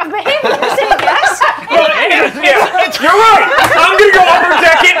improv behavior. You're saying yes? You're right! I'm gonna go upper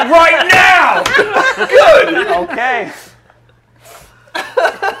deck it right now! Okay.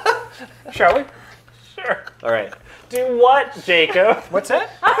 Shall we? Sure. All right. Do what, Jacob? What's that?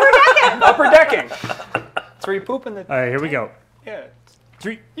 Upper decking! That's where you poop in the... All right, here we go. Yeah.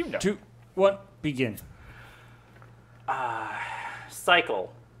 3, You know. 2, 1, begin.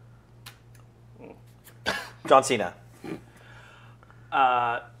 Cycle. John Cena.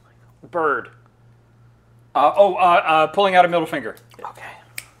 Bird. Pulling out a middle finger. Okay.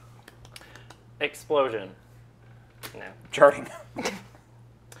 Explosion. No. Charting.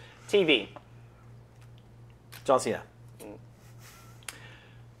 TV. John Cena.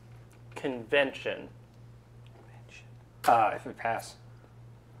 Convention. If we pass.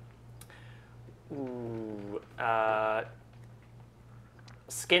 Ooh.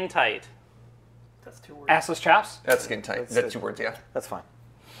 Skin tight. That's 2 words. Assless chaps. That's skin tight. That's 2 words, yeah. That's fine.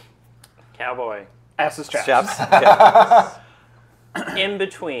 Cowboy. Assless chaps. Chaps. Yeah. In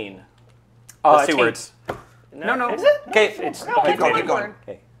between. That's 2 team. words. No. Is it? Okay. It's No, Keep going, one keep going. word.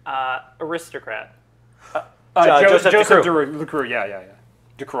 Okay. Aristocrat. Joseph Joseph DeCroix. DeCroix. Yeah.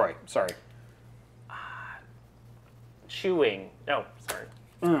 DeCroix. Sorry. Chewing. No, sorry.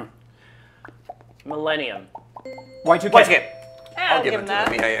 Millennium. Y2K. Once again. I'll give it to that.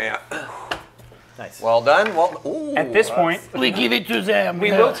 them. Yeah. Nice. Well done. Well, ooh. At this point, We give it to them.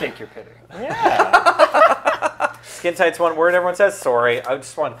 we will take your pity. Skin tight's 1 word. Everyone says sorry. I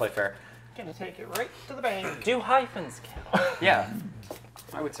just wanted to play fair. Gonna take it right to the bank. Do hyphens count? Yeah.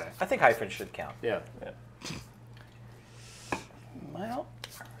 I would say. I think hyphen should count. Yeah. Well,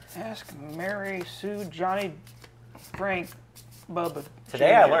 ask Mary, Sue, Johnny, Frank, Bubba.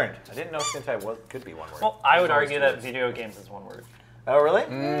 Today I Junior. learned. I didn't know skin tight could be 1 word. Well, I would There's always argue 2 that words. video games is one word. Oh, really?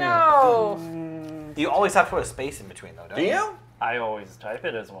 No. You always have to put a space in between, though, don't Do you? you? I always type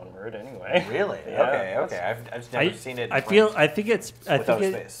it as one word anyway. Really? Yeah. Okay. I've just never seen it. I think Without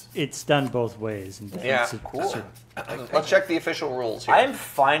space. it's done both ways. And Yeah. it's Cool. sort of- Let's check the official rules here. I'm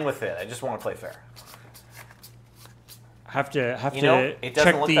fine with it. I just want to play fair. have to You know, it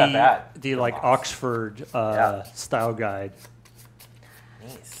doesn't check look the that bad. the like Moss. Oxford Yeah. style guide.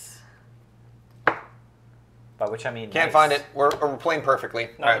 Nice. By which I mean Can't nice. find it. We're playing perfectly.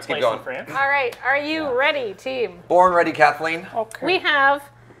 All right, let's keep going. All right, are you ready, team? Born ready, Kathleen. Okay. We have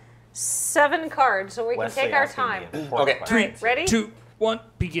 7 cards, so we can Wesley take our asking the time. important Okay. All question. right, ready? 2, 1,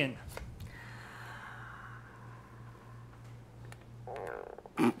 begin.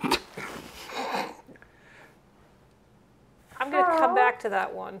 I'm going to come back to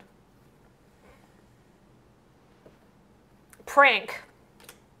that one. Prank.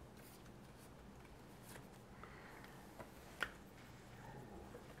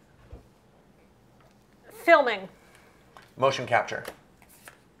 Filming. Motion capture.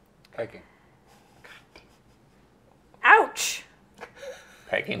 Hiking. Ouch.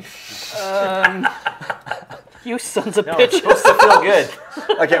 Pegging. You sons of No, it's bitches. supposed to feel good.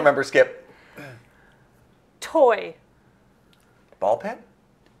 I can't remember. Skip. Toy. Ball pen?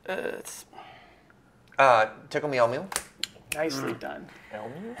 It's Tickle me Elmo. nicely done.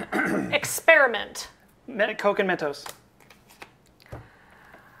 Experiment. Coke and Mentos.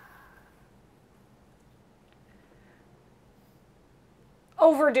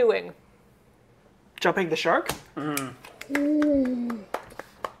 Overdoing. Jumping the shark.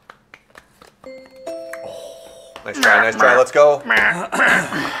 Nice try, nice try. Let's go.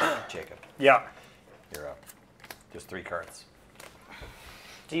 Jacob, Yeah. you're up. There's 3 cards.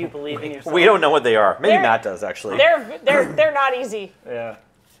 Do you believe in yourself? We don't know what they are. Maybe They're- Matt does, actually. They're not easy. Yeah.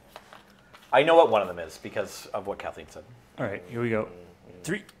 I know what one of them is because of what Kathleen said. All right, here we go.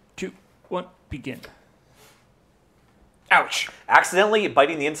 3, 2, 1, begin. Ouch. Accidentally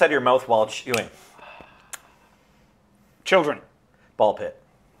biting the inside of your mouth while chewing. Children. Ball pit.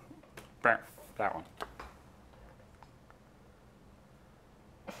 That one.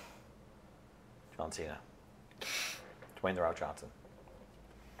 John Cena. Dwayne The Rock Johnson.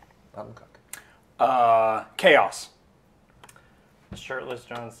 Cook. Chaos. Shirtless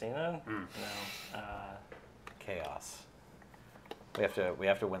John Cena? No. Chaos. We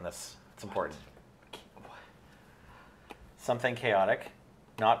have to win this. It's important. Something chaotic,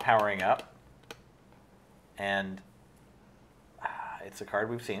 not powering up, and it's a card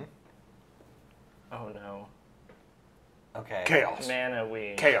we've seen. Oh no. Okay. Chaos. Mana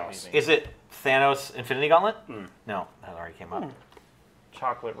we. Chaos. Is it Thanos Infinity Gauntlet? No, that already came up.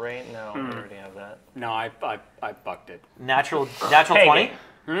 Chocolate Rain? No, we already have that. No, I bucked it. Natural 20?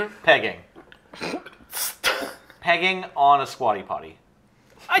 Pegging. Pegging on a squatty potty.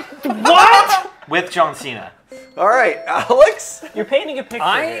 What? With John Cena. All right, Alex. You're painting a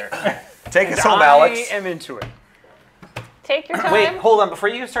picture here. Take us home, Alex. I am into it. Take your time. Wait, hold on. Before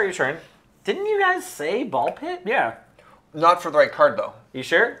you start your turn, didn't you guys say ball pit? Yeah. Not for the right card, though. You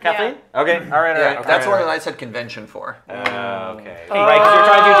sure, Kathleen? Okay, all right, all Yeah, right. that's all what right. I said convention for. Okay. Right, 'cause you're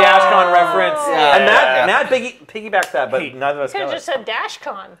trying to do DashCon reference. Yeah, And yeah, Matt piggybacked that, but Hey, neither of us Could got have it. just said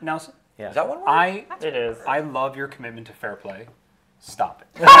DashCon. Nelson, Yeah. Is that one? It is. I love your commitment to fair play. Stop it.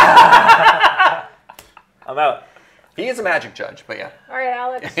 I'm out. He is a magic judge, but yeah. All right,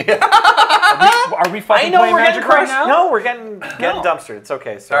 Alex. Are we I fucking know playing we're getting Magic right crushed. now? No, we're getting dumpstered. It's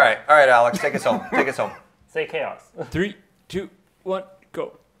okay. All Sorry. right, Alex, take us home. Take us home. Say chaos. 3, 2, 1,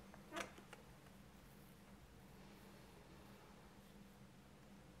 go.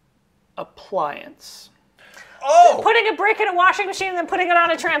 Appliance. Oh, Putting a brick in a washing machine and then putting it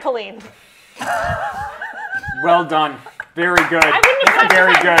on a trampoline. Well done. Very good. I wouldn't have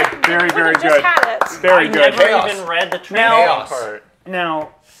Very had good. that. Very, You very could've just good. had it. Very I good. never Chaos. even read the Chaos. trampoline part. Now,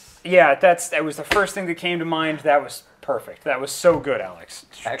 yeah, that was the first thing that came to mind. That was perfect. That was so good, Alex.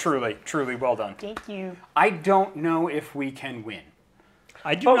 Truly, truly well done. Thank you. I don't know if we can win.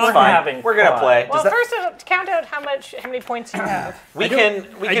 I do But not we're have, having We're gonna fun. play. Well, first count out how many points you have. We can.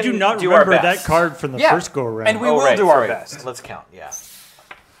 We I can do not do our remember that best. card from the Yeah, first go around. and we Oh, will right, do our sorry. best. Let's count. Yeah.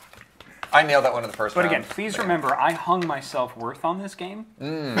 I nailed that one in the first But round. again, please remember, I hung my self-worth on this game.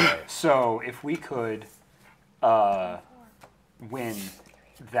 So if we could win,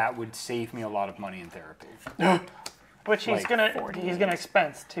 that would save me a lot of money in therapy. Which he's gonna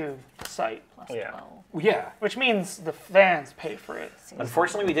expense to site. Yeah. Yeah. Which means the fans pay for it.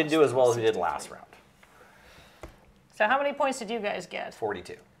 Unfortunately, we didn't do as well as we did last round. So how many points did you guys get?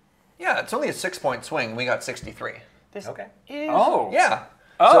 42. Yeah, it's only a 6-point swing. We got 63. This Okay. is Oh. Yeah.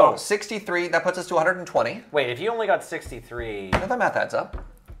 Oh. So 63, that puts us to 120. Wait, if you only got 63. No, that math adds up.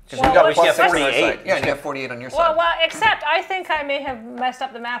 Because Well, we got let's plus get 6 on our 48. side. Yeah, and you have 48 on your Well, side. except I think I may have messed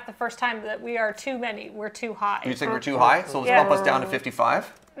up the math the first time that we are too many. We're too high. You think we're too high? So let's Yeah. bump us down to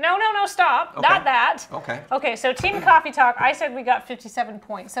 55. No, stop. Okay. Not that. Okay. Okay, so Team Coffee Talk, I said we got 57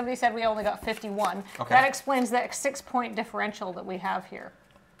 points. Somebody said we only got 51. Okay. That explains that 6-point differential that we have here.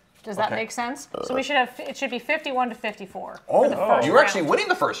 Does that Okay. make sense? So we should have, it should be 51 to 54 Oh, for the first you were actually round. winning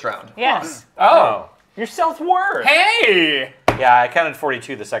the first round. Yes. Oh. Your self-worth. Hey! Yeah, I counted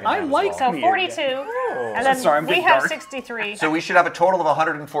 42 the second I time. like as well. So Weird. 42, and then Sorry, I'm we getting have dark. 63. So we should have a total of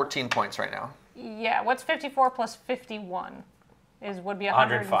 114 points right now. Yeah, what's 54 plus 51? Would be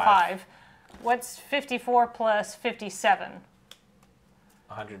 105. 105. What's 54 plus 57?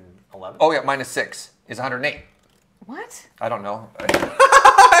 111. Oh, yeah, minus 6 is 108. What? I don't know.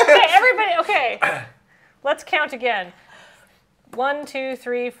 Okay, everybody, okay. Let's count again. 1, 2,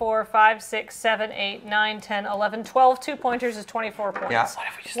 3, 4, 5, 6, 7, 8, 9, 10, 11, 12. 2 pointers is 24 points. Yeah.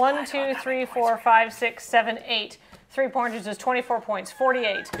 1, 2, 3, 4, 5, 6, 7, 8. 3 pointers is 24 points.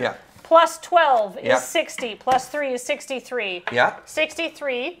 48. Yeah. Plus 12 is Yeah. 60. Plus 3 is 63. Yeah.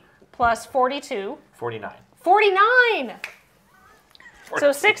 63 plus 42. 49. 49!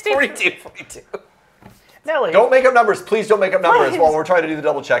 So 60. 42. Nelly. Don't make up numbers. Please don't make up numbers Please. while we're trying to do the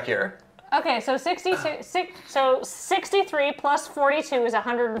double check here. Okay, so 63 plus 42 is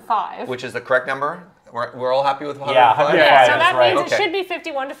 105. Which is the correct number? We're all happy with 105? Yeah, 105 Yeah, so is that right. means it Okay. should be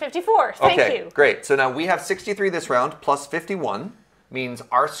 51 to 54. Thank Okay, you. great. So now we have 63 this round plus 51 means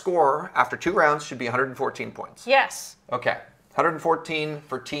our score after 2 rounds should be 114 points. Yes. Okay, 114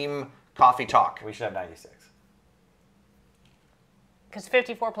 for Team Coffee Talk. We should have 96. because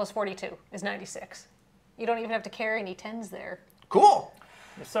 54 plus 42 is 96. You don't even have to carry any 10s there. Cool.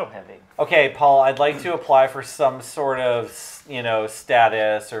 You're so heavy. Okay, Paul, I'd like to apply for some sort of,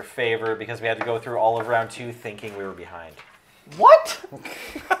 status or favor because we had to go through all of round 2 thinking we were behind. What?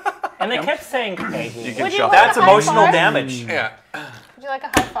 And they kept saying Peggy. You can Would you shuffle. like That's a high emotional five? damage. Yeah. Would you like a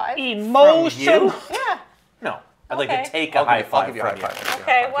high five? Emotion. Yeah. No, I'd like Okay. to take a high five I'll from give you a you. high five.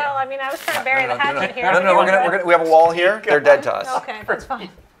 Okay, well, I mean, I was trying to bury the hatchet here. No, we're gonna, we have a wall here. They're dead to us. Okay, that's fine.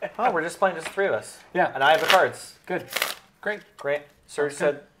 Oh, we're just playing just 3 of us. Yeah. And I have the cards. Good. Great. Great. Serge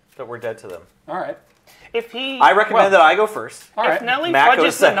said that we're dead to them. All right. If he, I recommend that I go first. All if right. Nelly Matt goes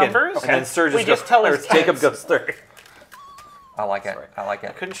fudges the second. numbers, And then Serge we goes just tell or his Jacob tens. goes third. I like it. I like I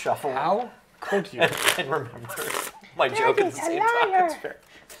it. couldn't shuffle How could you? and remember my joke at the same time. That's fair.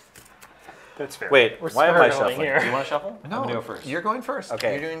 That's fair. Wait, why am I spiraling shuffling? here. Do you want to shuffle? No, I'm gonna go first. You're going first.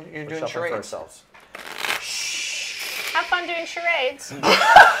 Okay. You're We're doing shuffling for charades. ourselves. Have fun doing charades.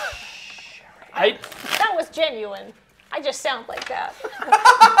 I, That was genuine. I just sound like that.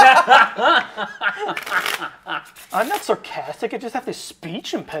 I'm not sarcastic. I just have this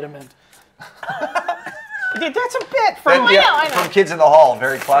speech impediment. That's a bit from. Then, I know. From Kids in the Hall,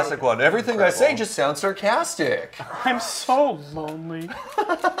 very classic one. Everything I say just sounds sarcastic. I'm so lonely.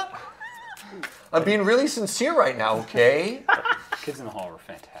 I'm being really sincere right now, okay? Kids in the Hall were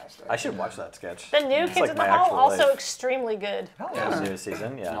fantastic. I should watch that sketch. The new Kids like in the my Hall actual also life. extremely good. Yeah, new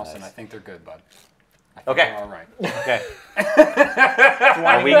season. Yeah. Nelson, nice. I think they're good, bud. Okay. They're all right. Okay.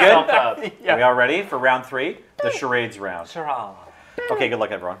 Are we good? Up. Are we all ready for round 3? The charades round. Hurrah. Okay, good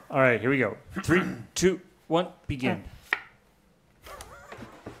luck, everyone. All right, here we go. 3, 2, 1, begin.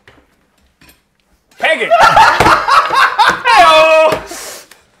 Peggy!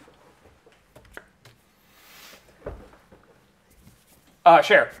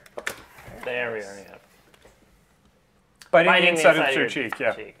 Share. There we are. Yeah. Biting the Biting inside of your your cheek,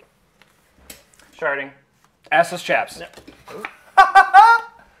 yeah. Sharding. Assless chaps.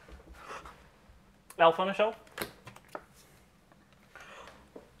 Elf on a shelf.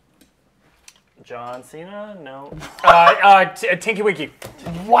 John Cena? No. Tinky Winky.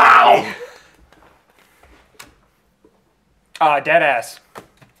 Wow! Dead ass.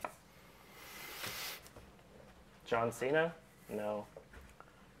 John Cena? No.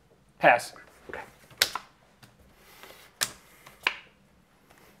 Pass.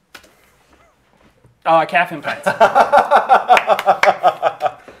 Calf implants.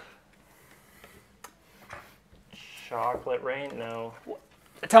 Chocolate rain? No.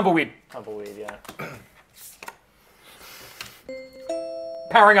 Tumbleweed. Tumbleweed, yeah.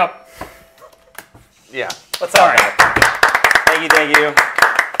 Powering up. Yeah. What's up, Thank you.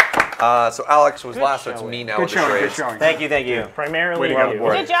 So Alex was last, so it's showing. me now Good with the showing, good charades. showing. Thank you. Primarily Way to go, you.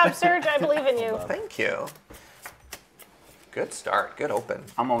 boy. Good job, Serge. I believe in you. Thank you. Good start. Good open.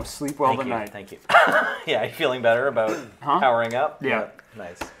 I'm gonna sleep well tonight. Thank you. Yeah, you feeling better about powering up? Yeah.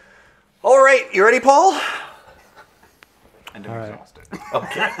 Nice. All right. You ready, Paul? And I'm All right. exhausted.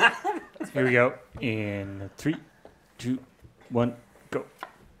 Okay. Here we go. In 3, 2, 1, go.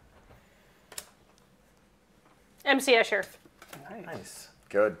 MC Escher. Nice.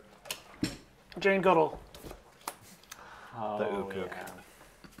 Good. Jane Goodall. The ook.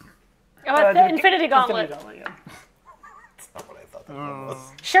 The Infinity Gauntlet. Yeah. That's not what I thought that one was.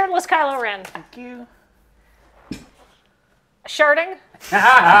 Shirtless Kylo Ren. Thank you. Sharding.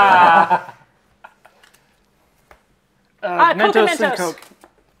 Mentos and Mentos. Coke.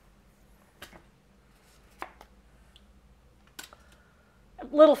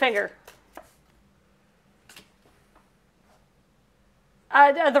 Littlefinger.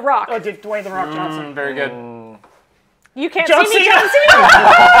 The Rock. Oh, Dwayne The Rock Johnson. Very good. You can't John see me, Cena.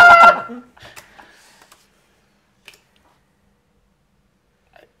 John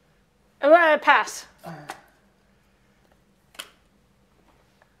Cena. Pass.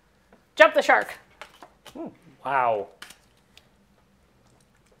 Jump the shark. Wow.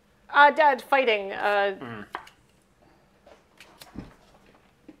 Fighting.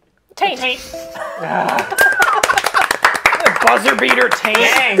 Taint. Buzzer beater taint.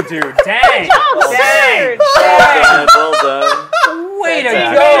 Dang, dude. Dang. Oh, Serge. Well done. Way to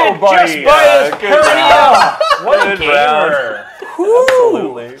Yeah. go, buddy. Just by us. Good job. What a Good gamer.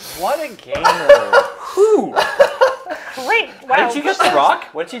 Absolutely. What a gamer. Great. Wow. How did you get the rock?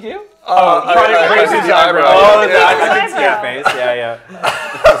 What did you do? Raise his eyebrow. Oh, Yeah. I can see your face. Yeah.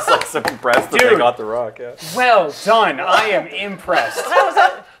 It's like so impressed that they Dude. got the rock. Yeah. Well done. I am impressed. That was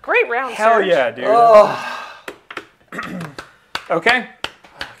a great round, Hell Serge. yeah, dude. Okay.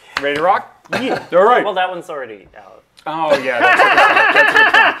 Ready to rock? Yeah. All right. Well, that one's already out. Oh, yeah. That's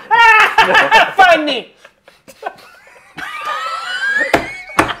a good point. Funny.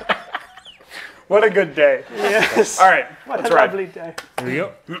 What a good day. Yes. All right, What let's a ride. lovely day. Here we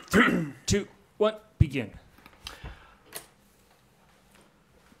go. 3, 2, 1, begin.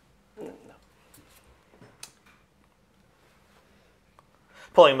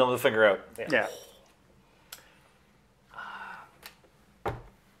 Pulling the middle finger out. Yeah.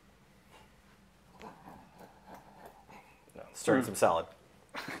 Stirring some salad.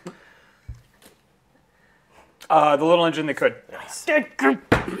 The little engine they could.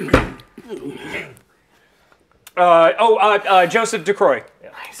 Joseph DeCroix.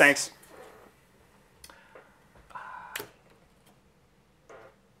 Nice. Thanks.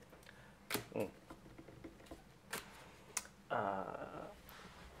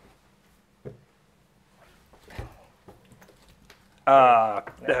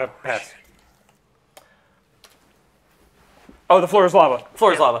 Pass. Oh, the floor is lava.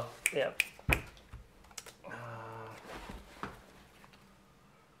 Floor is lava. Yeah.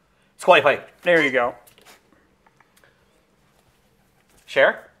 Squatty Pike. There you go.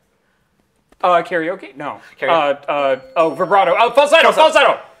 Share? Karaoke? No. Karaoke. Vibrato. Oh, falsetto.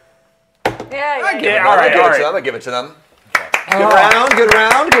 Falsetto. Yeah. Yeah, I'll give it all to right. them. I'll give it to them. Good round, good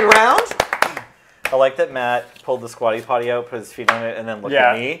round, good round. I like that Matt pulled the squatty potty out, put his feet on it, and then looked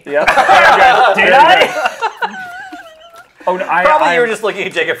at me. Yeah. Did I? Oh, no, Probably you were just looking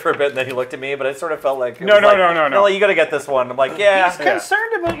at Jacob for a bit, and then he looked at me, but it sort of felt like... No. No, you got to get this one. I'm like, yeah. He's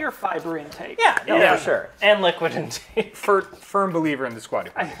concerned about your fiber intake. Yeah, no, Yeah. for sure. And liquid intake. Firm believer in the squatty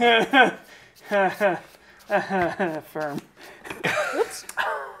potty. Firm.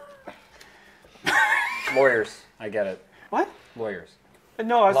 Lawyers. I get it. What? Lawyers.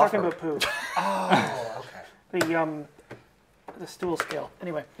 No, I was Law talking firm. about poo. Oh, okay. The stool scale.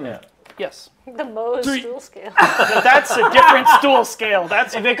 Anyway. Yeah. Yes. The Mohs stool scale. That's a different stool scale.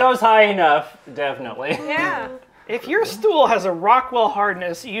 That's If it goes high enough, definitely. Yeah. if your stool has a Rockwell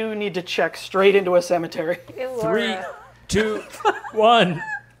hardness, you need to check straight into a cemetery. 3, 2, 1,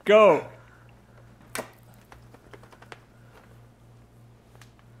 go.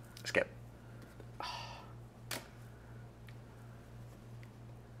 Skip.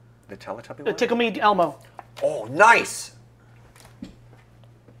 The Teletubby one? Tickle me, Elmo. Oh, nice.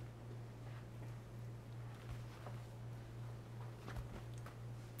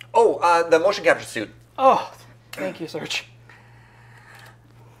 Oh, the motion capture suit. Oh, thank you, Serge.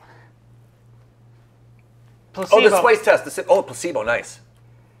 Placebo. Oh, the spice test. Placebo. Nice.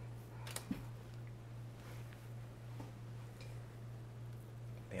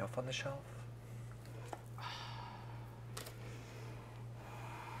 The Elf on the Shelf.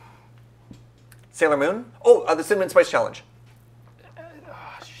 Sailor Moon. Oh, the Cinnamon Spice Challenge.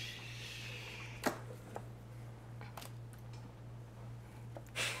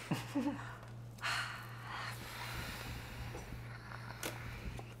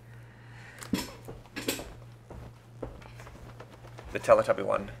 The Teletubby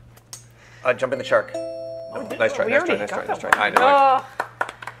one. Jump in the shark. No, nice try, we nice try, already nice try, got nice that try. I one. know. Oh,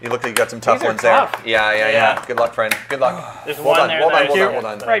 You look like you got some tough These are ones tough. there. Yeah. Good luck, friend. Good luck. There's Well one done, there well that done, I well done,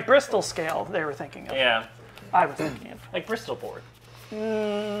 well done. Right, Bristol scale they were thinking of. Yeah. I was thinking of. Like Bristol board.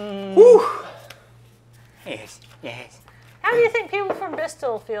 Woo! Yes. how do you think people from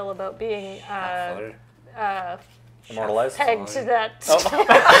Bristol feel about being Immortalized. pegged to that?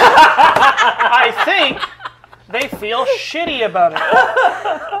 I think they feel shitty about it.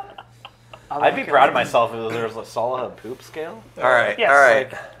 I'd be proud of myself if there was a solid poop scale. All right, Yes. all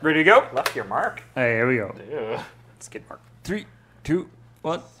right. Ready to go? Left your mark. Hey, here we go. Skid mark. 3, 2,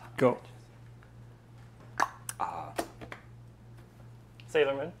 1, go.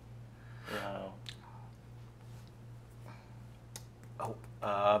 Sailor Moon? No.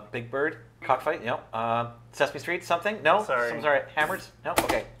 Oh, Big Bird. Cockfight. No. Sesame Street. Something. No. Sorry. I'm sorry. Hammers. No.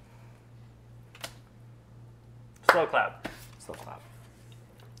 Okay. Slow clap. Slow clap.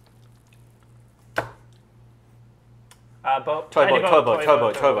 Toy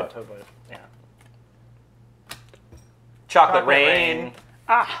boat. Yeah. Chocolate rain.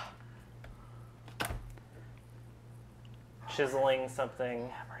 Ah, Chiseling something.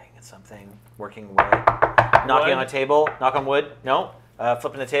 Hammering at something. Working away. Knocking on a table. Knock on wood. No.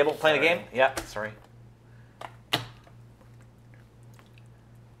 Flipping the table. Playing a game. Yeah. Sorry.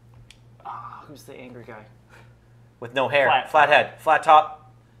 Who's the angry guy? With no hair. Flat. Flat head. Flat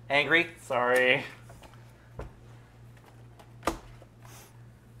top. Angry. Sorry.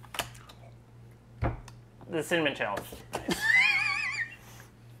 The Cinnamon Challenge.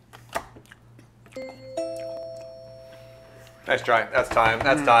 Nice try. That's time.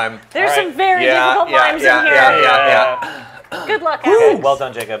 That's time. There's All some right. very difficult lines in here. Yeah. Good luck, Okay, Alex. well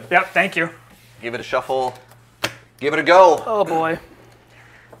done, Jacob. Yep, thank you. Give it a shuffle. Give it a go. oh boy.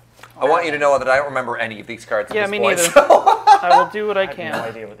 I want you to know that I don't remember any of these cards. Yeah, at this me point, neither. so- I will do what I I have no can.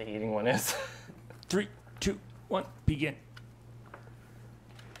 idea what the eating one is. 3, 2, 1, begin.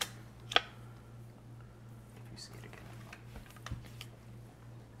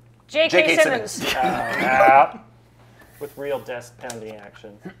 J.K. J.K. Simmons. With real desk pounding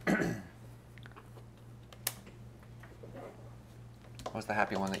action. What was the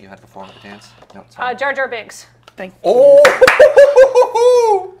happy one that you had before with the dance? No, Jar Jar Binks. Oh!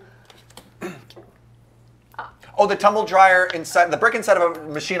 Oh, the tumble dryer inside, the brick inside of a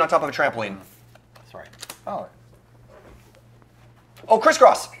machine on top of a trampoline. Sorry. Oh. Oh,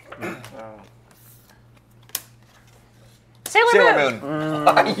 crisscross. Sailor Sailor Moon.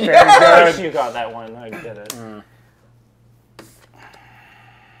 Moon. Yes! You got that one. I get it.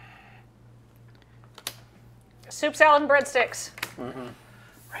 Soup, salad, and breadsticks.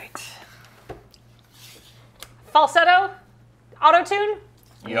 Right. Falsetto. Auto-tune.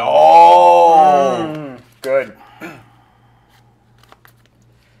 Yo! Good.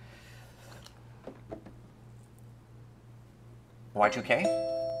 Y2K?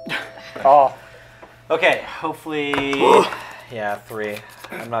 Oh. Okay, hopefully, yeah, 3.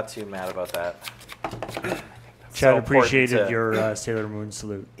 I'm not too mad about that. Chad So appreciated important to- your Sailor Moon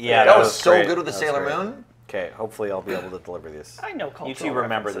salute. Yeah, That was so great. good with the That was Sailor great. Moon. Okay, hopefully I'll be able to deliver this. I know cultural You two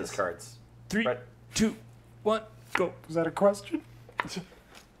remember references. these cards. 3, Right. 2, 1, go. Was that a question?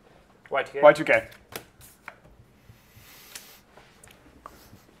 Y2K. Y2K.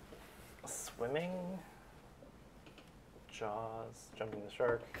 Swimming. Jaws. Jumping the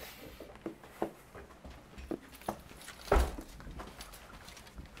shark.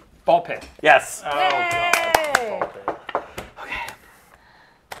 Ball pit. Yes. Oh, Yay! God. Ball pit.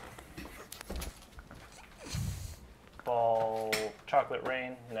 Ball. Chocolate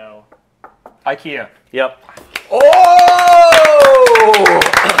rain. No. IKEA. Yep. Oh!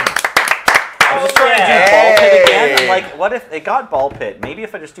 I was just trying to do ball pit again. I'm like, what if it got ball pit? Maybe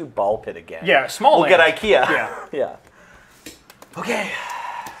if I just do ball pit again. Yeah, small We'll get land. IKEA. Yeah. Yeah. Okay.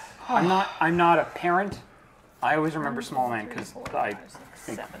 I'm not a parent. I always remember small land because I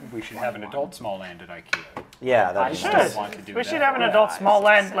think we should have an adult small land at IKEA. Yeah, I that'd be still nice. want to do We that. should have an adult small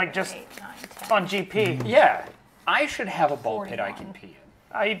land, like just on GP. Yeah, I should have a ball pit I can pee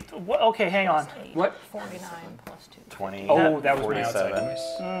in. Okay, hang on. What? 49 plus 2. 20. Oh, that was my outside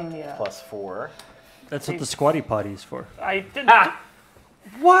 47 voice. Yeah. plus 4. That's what the squatty potty is for. I didn't.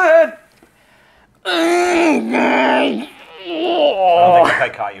 What? I don't think I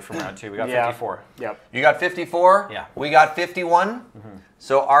caught you from round 2. We got Yeah. 54. Yep. You got 54? Yeah. We got 51.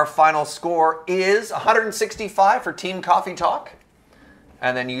 So our final score is 165 for Team Coffee Talk.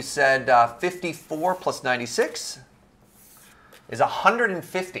 And then you said 54 plus 96 is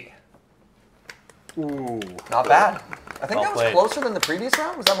 150. Ooh. Not bad. I think Well that was played. closer than the previous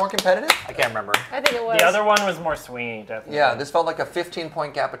round. Was that more competitive? I can't remember. I think it was. The other one was more swingy, definitely. Yeah, this felt like a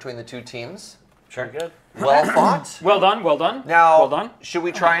 15-point gap between the two teams. Sure. Good. Well fought. Well done. Well done. Now, well done. should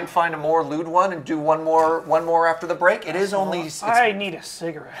we try and find a more lewd one and do one more after the break? It is only I need a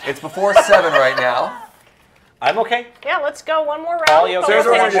cigarette. it's before 7 right now. I'm okay. Yeah, let's go one more round. Paul, you but okay we'll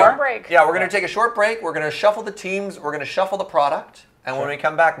with take one a short more? break. Yeah, we're going to take a short break. We're going to shuffle the teams. We're going to shuffle the product. And when we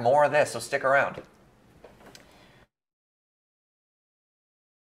come back, more of this. So stick around.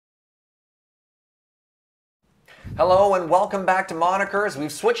 Hello and welcome back to Monikers.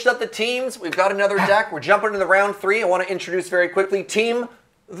 We've switched up the teams. We've got another deck. We're jumping into the round 3. I want to introduce very quickly Team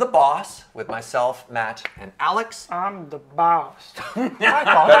The Boss with myself, Matt, and Alex. I'm the boss.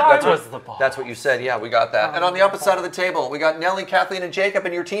 That's what you said. Yeah, we got that. And on the opposite side of the table, we got Nellie, Kathleen, and Jacob.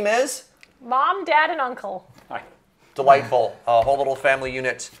 And your team is? Mom, Dad, and Uncle. Hi. Delightful. A whole little family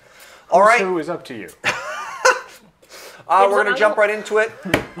unit. All right. Who is up to you? We're going to jump right into it.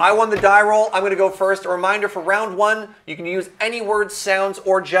 I won the die roll. I'm going to go first. A reminder for round 1, you can use any words, sounds,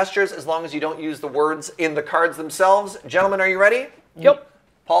 or gestures as long as you don't use the words in the cards themselves. Gentlemen, are you ready? Yep.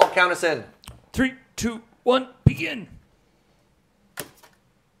 Paul, count us in. 3, 2, 1, begin.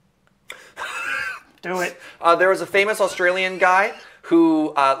 Do it. There was a famous Australian guy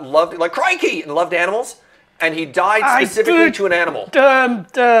who loved, like, crikey, and loved animals. And he died specifically to an animal.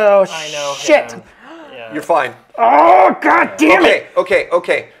 Oh, I know. shit. Yeah. You're fine. Oh, god damn it.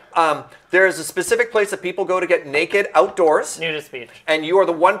 Okay. There is a specific place that people go to get naked outdoors. Nudist beach. And you are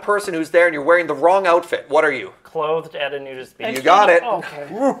the one person who's there and you're wearing the wrong outfit. What are you? Clothed at a nudist beach. You got it.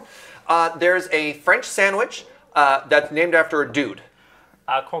 Okay. There's a French sandwich that's named after a dude.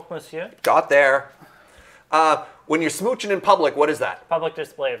 Croque monsieur. Got there. When you're smooching in public, what is that? Public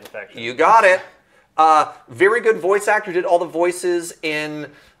display of affection. You got it. Very good voice actor, did all the voices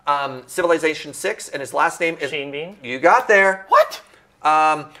in Civilization 6, and his last name is... Sheen Bean. You got there. What?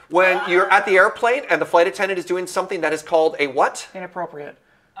 When you're at the airplane and the flight attendant is doing something that is called a what? Inappropriate.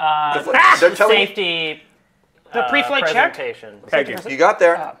 They're telling me- Safety. The pre-flight check. presentation. Pegging. You got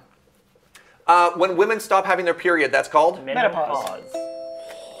there. When women stop having their period, that's called? Menopause.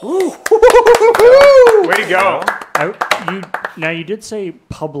 Way to go. You did say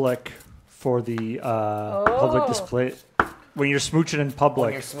public for the public display. When you're smooching in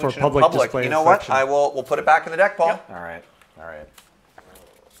public You're for smooching in public display. You know what? affection. We'll put it back in the deck, Paul. All right. All right.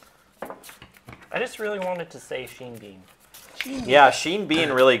 I just really wanted to say Sheen Bean. Yeah, Sheen Bean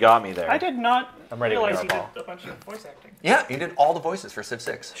really got me there. I did not I'm ready to realize go, he did Paul. a bunch of voice acting. Yeah, you did all the voices for Civ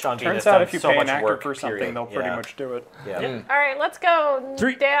 6. Sean Bean Turns has out done if you so pay much an actor work, for something, period. they'll pretty Yeah. much do it. Yeah. All right, let's go,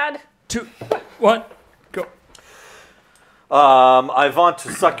 3, Dad. 2, 1, go. I want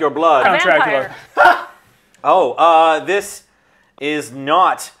to suck your blood. Count Vampire. Dracula. Oh, this is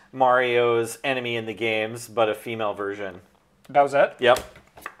not Mario's enemy in the games, but a female version. That was it? Yep.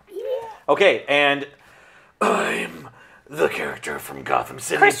 Okay, and I'm the character from Gotham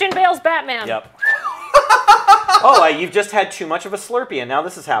City. Christian Bale's Batman. Yep. You've just had too much of a Slurpee, and now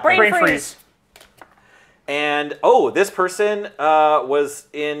this is happening. Brain Brain freeze. And this person was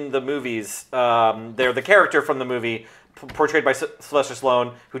in the movies. They're the character from the movie, portrayed by Sylvester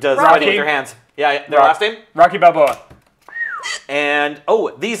Stallone, who does Rocky. everything with their hands. Yeah, their last name. Rocky Balboa. And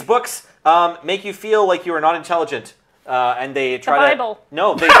these books make you feel like you are not intelligent. And they try to. Bible.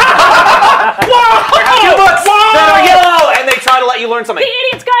 No, they. They're two books that are yellow, and they try to let you learn something. The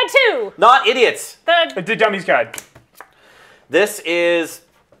Idiot's Guide 2. Not idiots. The The Dummy's Guide. This is.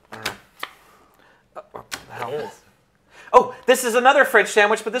 Oh, this is another French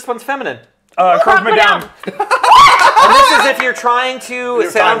sandwich, but this one's feminine. Croque Madame. And this is if you're trying to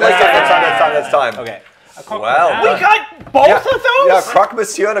sound like That's time. Okay. Wow. We got both of those? Yeah, croque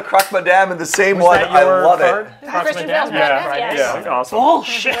monsieur and a croque madame in the same one. that I your love card? it. Christian Bale's Yeah, Batman. Yes. yeah, awesome.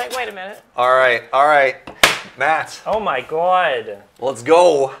 Bullshit. Wait a minute. All right. Matt, Oh my god. let's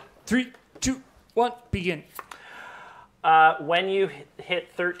go. 3, 2, 1, begin. When you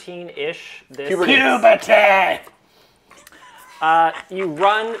hit 13-ish, this Puberty. Puberty. you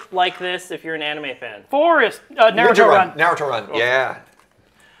run like this if you're an anime fan. Forest. Naruto Run. Naruto run. Yeah.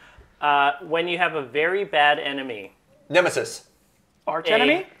 When you have a very bad enemy. Nemesis. Arch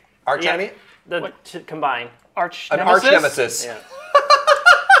enemy? Arch Yeah. enemy. To combine. Arch An nemesis? arch nemesis. Yeah.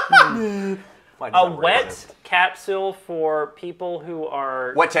 Why does A that wet racist? capsule for people who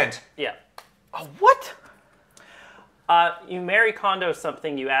are. Wet tent. Yeah. What? You marry Kondo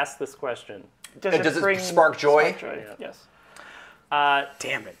something, you ask this question. Does it spark joy? Yes.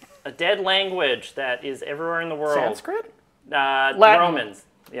 Damn it. A dead language that is everywhere in the world. Sanskrit? Latin. Romans.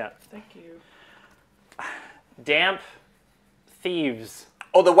 Yeah. Thank you. Damp thieves.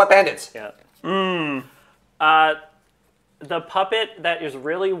 Oh, the wet bandits. Yeah. The puppet that is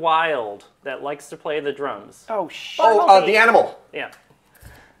really wild that likes to play the drums. Oh, shit. Oh, the animal. Yeah.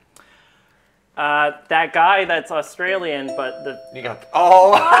 That guy that's Australian, but You got.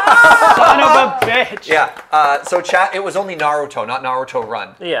 Oh. Son of a bitch. Yeah. So chat. It was only Naruto, not Naruto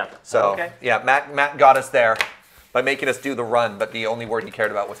run. yeah. So Okay. yeah, Matt got us there by making us do the run, but the only word he cared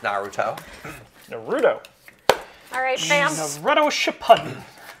about was Naruto. Naruto. All right, Sam. Naruto Shippuden.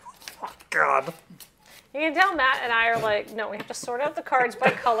 God. You can tell Matt and I are like, no, we have to sort out the cards by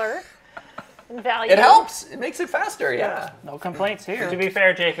color and value. It helps. It makes it faster. Yeah. No complaints To here. be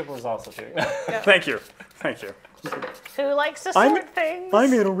fair, Jacob was also doing that. Thank you. Thank you. Who likes to sort things?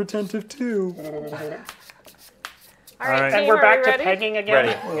 anal retentive too. All right, Alright. team, And we're are back we to ready? pegging again.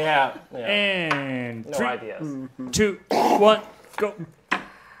 Ready. Yeah. And No 3, ideas. 2, 1, go.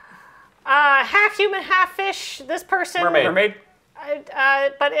 Half human, half fish. This person. Mermaid. Mermaid.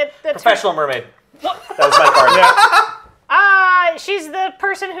 But it's Professional mermaid. That was my card. she's the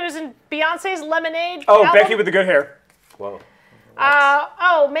person who's in Beyonce's Lemonade. Oh, album. Becky with the good hair. Whoa.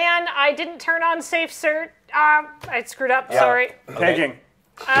 Oh man, I didn't turn on safe cert. I screwed up. Sorry. Pegging.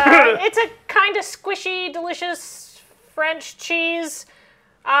 It's a kind of squishy, delicious French cheese.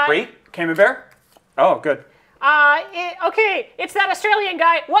 Brie? Camembert? Oh, good. Okay, it's that Australian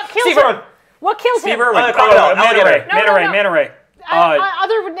guy. What kills Steve him? Irwin. What kills him? Crocodile. Manta Alligator. Ray. No, Manta Ray. no. Manta Ray.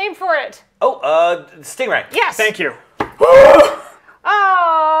 Other name for it. Stingray. Yes. Thank you.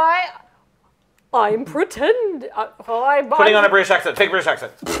 I'm pretend. Putting on a British accent. Fake British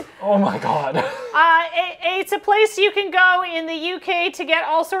accent. Oh my god. It's a place you can go in the UK to get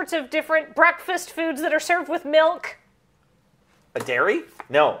all sorts of different breakfast foods that are served with milk. A dairy?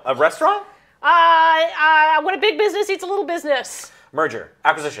 No. A restaurant? When a big business eats a little business. Merger.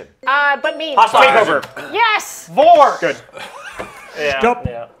 Acquisition. But mean. Hostile Takeover. acquisition. Yes. Vor. Good. Yeah. Stop.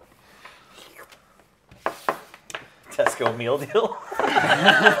 Yeah. Tesco meal deal.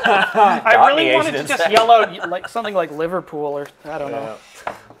 I Got really me, wanted Asian to just instead. yell out like something like Liverpool or I don't know.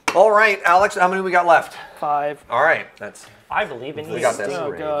 All right, Alex, how many we got left? 5. All right, that's I believe in you. we got this.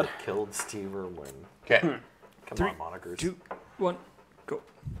 Oh, God. That killed Steve Irwin. Okay. Come on, Monikers. 2, 1, go.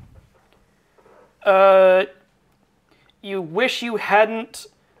 You wish you hadn't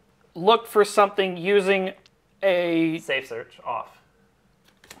looked for something using a Safe search off.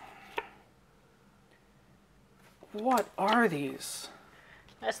 what are these?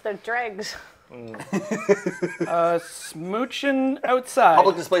 That's the dregs. Smooching outside.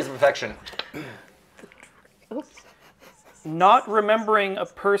 Public displays of affection. Not remembering a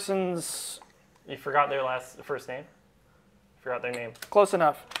person's You forgot their first name? Forgot their name. close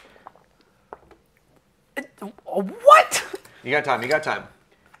enough. What? You got time. You got time.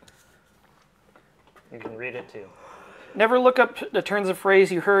 You can read it too. Never look up the turns of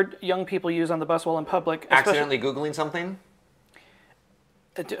phrase you heard young people use on the bus while in public. Accidentally Googling something?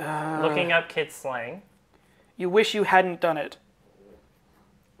 Looking up kids slang. You wish you hadn't done it.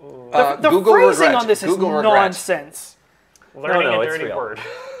 The The Google phrasing regret. on this is Google regret. nonsense. Learning no, a it's dirty real. word.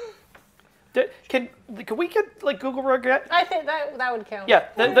 Can we get like Google regret? I think that would count. Yeah,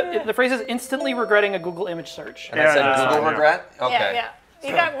 the phrase is instantly regretting a Google image search. And I said that's Google fine, yeah. regret? Okay. Yeah, yeah.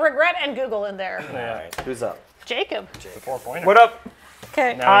 You got regret and Google in there. All right, who's up? Jacob. The 4-pointer. What up?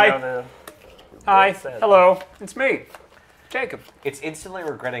 Okay. Now Hi. we know Hi. it said. Hello. It's me, Jacob. It's instantly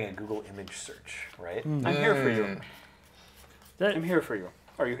regretting a Google image search, right? I'm here for you. I'm here for you.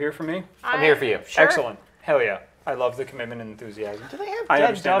 Are you here for me? I'm here for you. Sure. Excellent. Hell yeah. I love the commitment and enthusiasm. Do they have I dead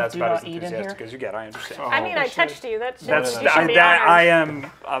understand dove that's do about not as eat in enthusiastic here? as you get. I understand. I mean, I touched you. That's That's you should be that. I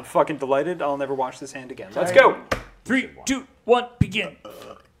honored. am fucking delighted. I'll never wash this hand again. Let's go. 3, 2, 1, begin.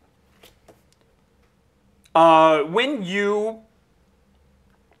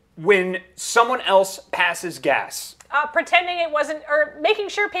 When someone else passes gas. Pretending it wasn't, or making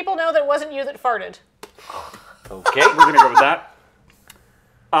sure people know that it wasn't you that farted. Okay. We're gonna go with that.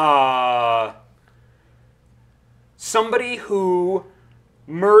 Somebody who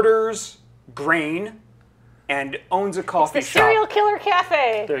murders grain and owns a coffee The shop. serial killer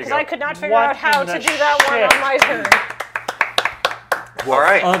cafe. There you Because go. I could not figure What out how in to the do that one shit? on my turn. All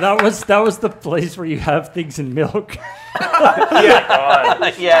right. That was the place where you have things in milk.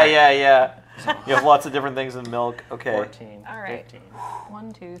 yeah, yeah. You have lots of different things in milk. Okay. 14. All right. 15.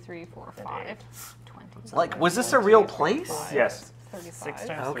 1, 2, 3, 4, 5, 20. Like, was this a real place? Yes. 35. 6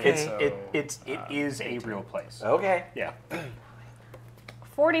 times Okay. 3. It is a real place. Okay. Yeah.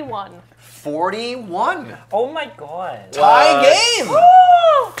 41. 41. Oh my god. Tie game.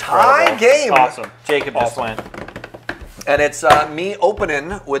 Tie game. Awesome. Jacob just went. And it's me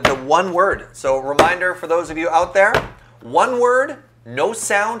opening with the one word. So reminder for those of you out there, one word, no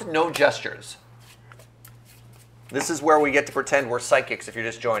sound, no gestures. This is where we get to pretend we're psychics if you're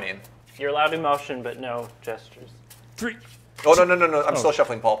just joining. You're allowed emotion, but no gestures. 3. Oh, no. I'm still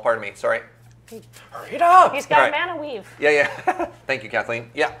shuffling, Paul. Pardon me. Sorry. Hurry it up. He's got All a right. mana weave. Yeah. Thank you, Kathleen.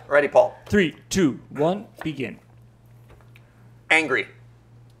 Yeah, ready, Paul. 3, 2, 1, begin. Angry.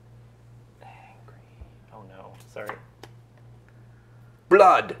 Oh no. Sorry.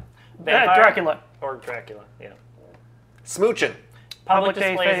 Blood. Vampire Dracula. Or Dracula, yeah. Smooching. Public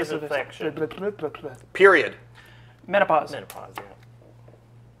day displays phase of affection. Period. Menopause. Menopause, yeah.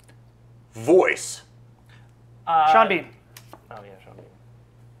 Voice. Sean Bean. Oh yeah, Sean Bean.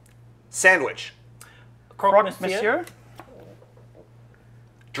 Sandwich. Croque Monsieur. Monsieur.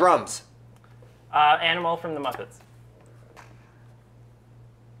 Drums. Animal from the Muppets.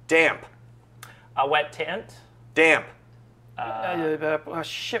 Damp. A wet tent. Damp.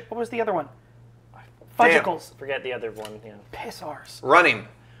 Shit, what was the other one? Damn. Fudgicles. Forget the other one, yeah. Piss arse. Running.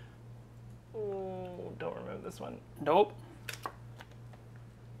 Ooh, don't remember this one. Nope.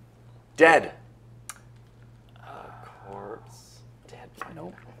 Dead. Corpse. Dead.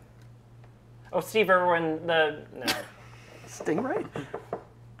 Nope. Oh, Steve Irwin, no. Stingray?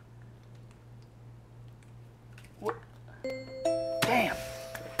 Damn.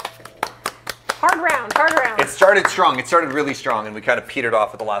 Hard round. It started strong. It started really strong, and we kind of petered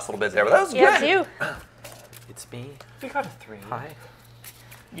off at the last little bit there. But that was Yeah, good. it's you. It's me. We got a 3. Hi.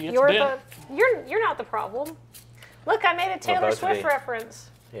 You're not the problem. Look, I made a Taylor both of Swift you. reference.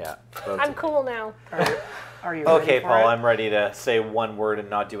 Yeah. I'm cool now. Are you Okay, ready for Paul, it? I'm ready to say one word and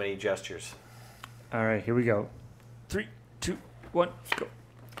not do any gestures. All right, here we go. 3, 2, 1, go.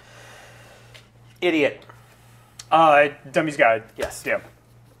 Idiot. Dummy's Guide. Yes. Yeah.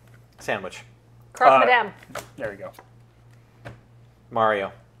 Sandwich. Croque Madame. There we go.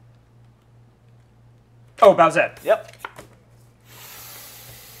 Mario. Oh, Bowsette. Yep.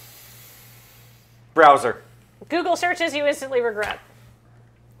 Browser. Google searches you instantly regret.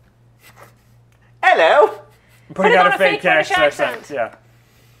 Hello. Putting on out a a fake British British accent. accent.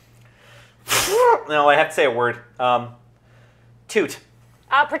 Yeah. No, I have to say a word. Toot.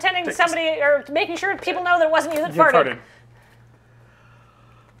 Pretending somebody, or making sure people know that it wasn't you that You farted.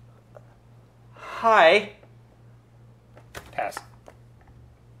 Hi. Pass.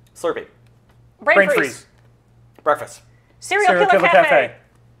 Slurpee. Brain freeze. Breakfast. Serial killer cafe.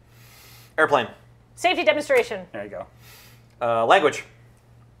 Airplane. Safety demonstration. There you go. Language.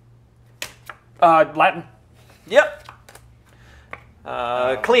 Latin. Yep.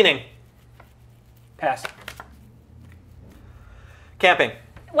 Cleaning. Pass. Camping.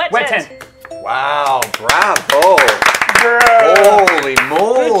 Wet Wet tent. tent. Wow, bravo. Holy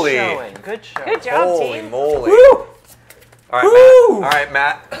moly. Good showing. Good job, Holy team. moly. Woo! All right,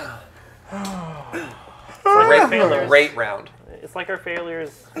 Matt. Great round. It's like our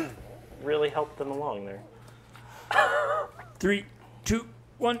failures really helped them along there. 3, 2,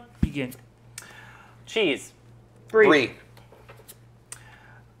 1, begin. Cheese. Brie.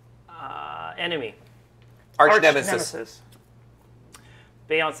 Enemy. Arch nemesis. Nemesis.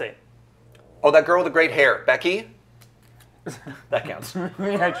 Beyonce. Oh, that girl with the great hair. Becky? That counts.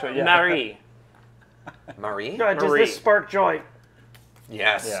 Actually, yeah. Marie. Marie? God, does Marie. this spark joy?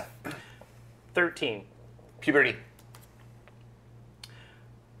 Yes. Yeah. 13. Puberty.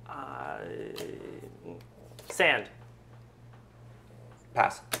 Sand.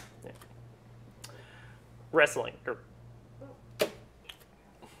 Pass. Wrestling.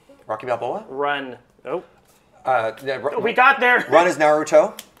 Rocky Balboa? Run. Oh. We got there. Run is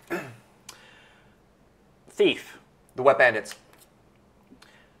Naruto. Thief. The Wet Bandits.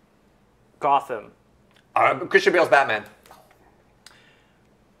 Gotham. Christian Bale's Batman.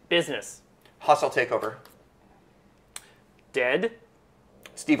 Business. Hostile Takeover. Dead.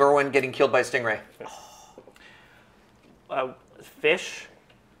 Steve Irwin getting killed by a stingray. Fish.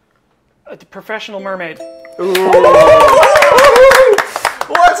 A professional mermaid.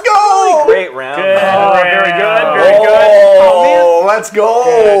 Let's go! Great round. Good. Very good. Oh, Very good. let's go!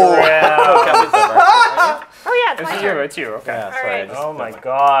 Oh yeah, it's my It's you. turn. It's you. Okay. Yeah, All sorry. right. Oh my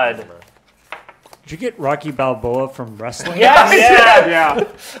God. Did you get Rocky Balboa from wrestling? Yes. Yeah.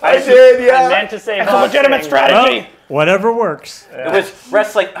 I did, I meant to say It's a legitimate boxing. strategy. Well, whatever works. It was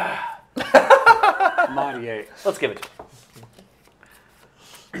wrestling. Modiate. Let's give it.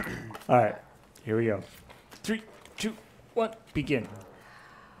 All right, here we go. 3, 2, 1, begin.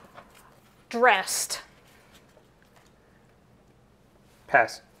 Dressed.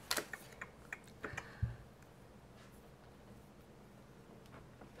 Pass.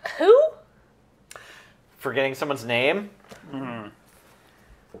 Who? Forgetting someone's name.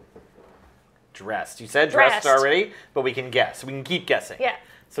 Dressed. You said dressed Dressed. already, but we can guess. We can keep guessing. Yeah.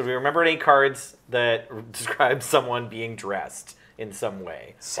 So do we remember any cards that describe someone being dressed in some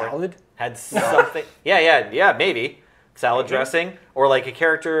way? Salad. Had something. Yeah, maybe. Salad dressing. Or like a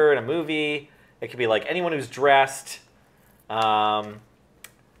character in a movie. It could be like anyone who's dressed. Or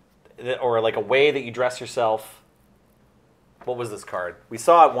like a way that you dress yourself. What was this card? We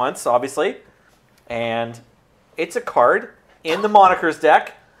saw it once, obviously. And it's a card in the Monikers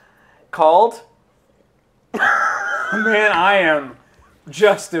deck called... Man, I am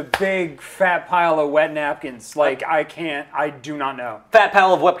just a big fat pile of wet napkins. Like, I do not know. Fat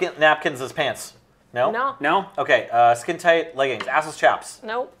pile of wet napkins as pants. No? No. No? Okay, skin tight leggings, assless chaps.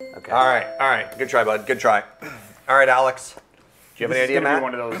 Nope. Okay. All right. Good try, bud. Good try. All right, Alex. Do you have any This is idea, gonna be Matt?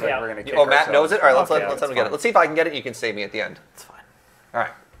 one of those that Yeah. we're gonna kick Oh, Matt ourselves. knows it? All right, let's Okay, let him that's get it. fine. Let's see if I can get it. You can save me at the end. It's fine. All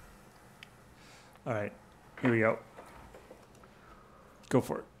right. All right, here we go. Go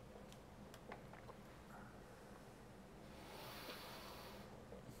for it.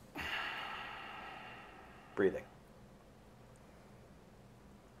 Breathing.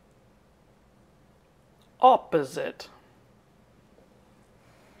 Opposite.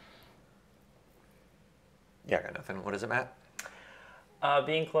 Yeah, I got nothing. What is it, Matt?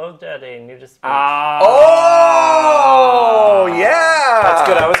 Being clothed at a nudist beach. Oh, yeah! That's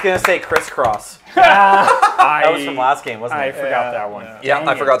good. I was going to say crisscross. That was from last game, wasn't I it? forgot that one. Yeah, Dang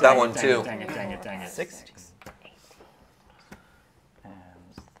I it, forgot that dang it, one, dang too. it, Dang it, dang it, dang it. 6, and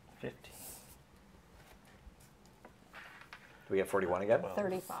 15. Do we get 41 again?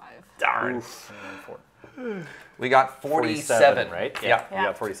 35. Darn. We got 47. right? Yeah. We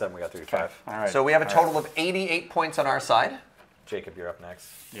got 47, we got 35. All right. So we have a total of 88 points on our side. Jacob, you're up next.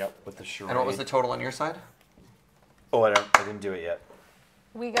 Yep. With the charade. And what was the total on your side? Oh, I didn't do it yet.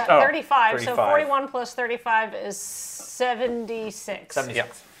 We got Oh, 35, so 35. 41 plus 35 is 76.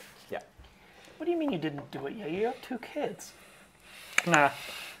 76. Yeah. What do you mean you didn't do it yet? You have 2 kids. Nah.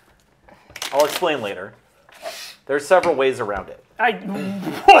 I'll explain later. There's several ways around it.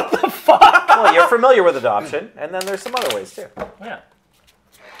 What the fuck? Well, you're familiar with adoption, and then there's some other ways too. Yeah.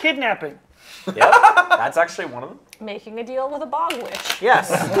 Kidnapping. Yep, that's actually one of them. Making a deal with a bog witch. Yes,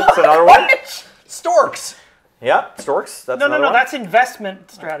 that's another one. Storks. Yep, storks. That's No, another one. that's investment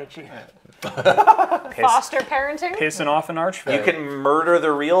strategy. Foster parenting. Pissing off an archfey. You can murder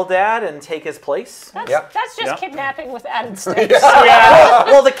the real dad and take his place. That's just Yep. kidnapping with added stakes.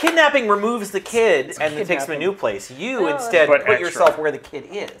 Well, the kidnapping removes the kid and it takes him a new place. You instead But put extra. yourself where the kid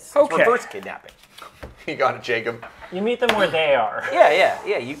is. It's Okay. reverse kidnapping. You got it, Jacob. You meet them where they are. Yeah.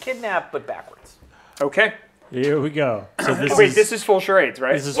 You kidnap, but backwards. Okay. Here we go. So this Wait, is this is full charades,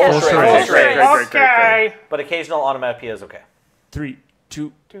 right? this is Yes. full Full charades. charades. Great. Okay. But occasional onomatopoeia is okay. 3,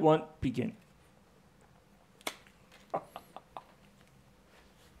 2, 1, begin.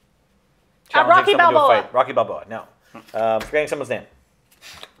 Challenging Rocky someone to a Balboa. fight. Rocky Balboa. No. Forgetting someone's name.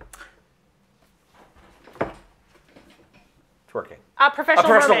 Twerking. Professional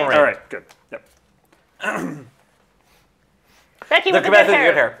professional mermaid. mermaid. All right, good. Yep. Becky with the Beth good with the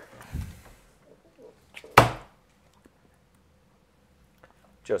hair. good hair.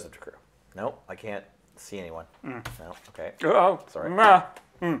 Joseph DeCrew. No, I can't see anyone. No, okay. Oh, Sorry. Meh.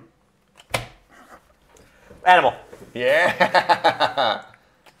 Animal. Yeah.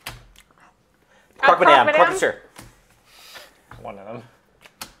 Croc Madame. Croc Croc Madame? Monsieur. One of them.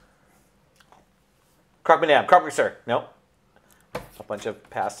 Croc Madame. Croc Monsieur. No. A bunch of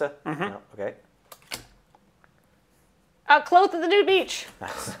pasta. No, okay. Clothed at the nude beach.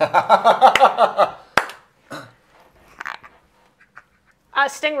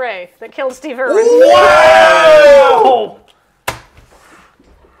 Stingray that killed Steve Irwin. Wow!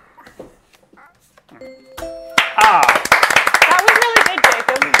 That was really good,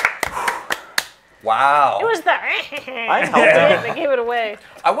 Jacob. Wow. It was the I'm helping. that gave it away.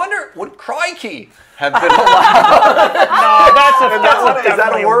 I wonder, would crikey have been allowed? That's is that a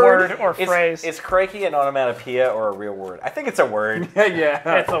definitely word? or phrase. Is crikey an onomatopoeia or a real word? I think it's a word. Yeah.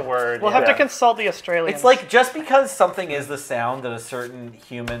 It's a word. We'll have to consult the Australians. It's like just because something is the sound that a certain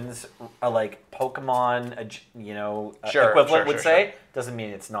human's like Pokemon, Sure, equivalent sure, would sure, say, doesn't mean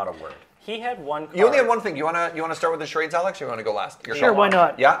it's not a word. He had one card. You only had one thing. You wanna start with the charades, Alex, or you wanna go last? Your Sure, call. why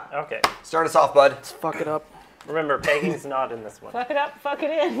not? Yeah. Okay. Start us off, bud. Fuck it up. Remember, pegging's not in this one. Fuck it up, fuck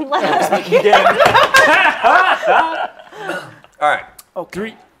it in. Let us begin. All right.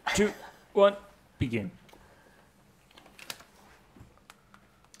 3, 2, 1, begin.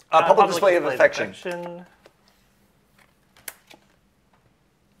 Public display of affection.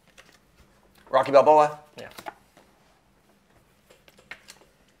 Rocky Balboa. Yeah.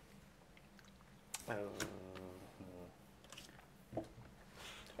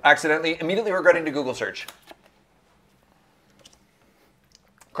 Accidentally, immediately regretting to Google search.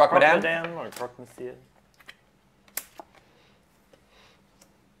 Croc Croc Madame. Madame or Croc Monsieur.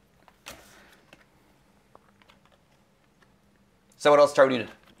 Someone else start you.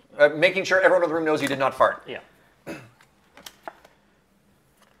 Making sure everyone in the room knows you did not fart. Yeah.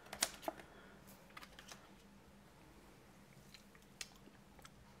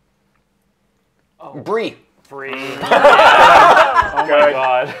 Brie. Free. Oh my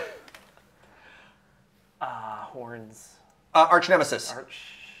god. Horns. Arch nemesis.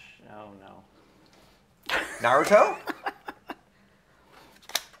 Oh no. Naruto.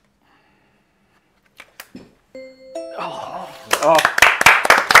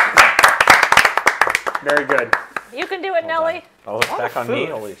 Very good. You can do it, Nelly. Oh, it's back on me?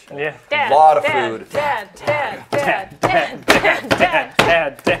 Holy shit. Yeah. Dad. Lot of Dad, food. Dad, Dad, Dad, Dad, Dad,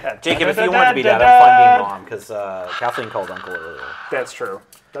 Dad. Dad. Jacob, if you want to be dad, I'm fine being mom, because Kathleen called uncle earlier. That's true.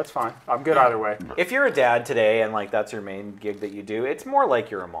 That's fine. I'm good either way. If you're a dad today and like that's your main gig that you do, it's more like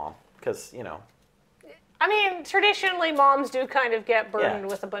you're a mom, because, I mean, traditionally, moms do kind of get burdened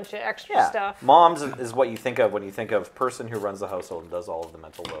Yeah. with a bunch of extra yeah, stuff. moms is what you think of when you think of person who runs the household and does all of the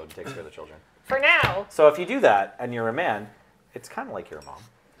mental load and takes care of the children. For now. So if you do that and you're a man, it's kind of like you're a mom.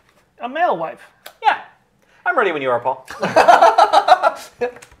 A male wife. Yeah. I'm ready when you are, Paul.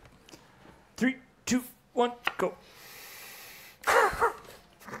 3, 2, 1, go.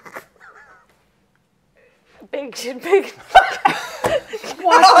 Big.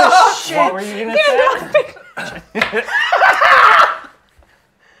 What were you gonna say?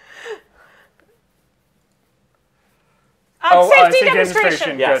 Safety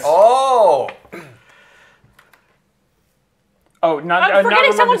demonstration. Yes. Oh. Oh, not I'm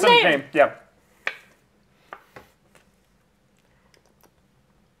forgetting remembering someone's someone's name. name. Yeah.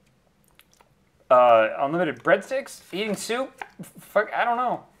 Unlimited breadsticks? Eating soup? Fuck, I don't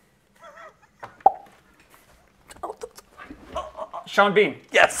know. Sean Bean.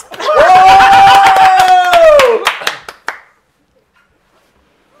 Yes.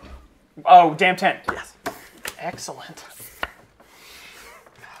 Oh, damn 10. Yes. Excellent.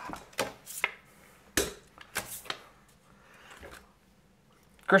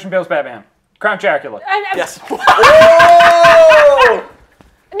 Christian Bale's Batman. Crown Dracula. Yes. Oh!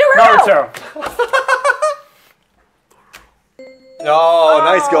 Naruto. Oh,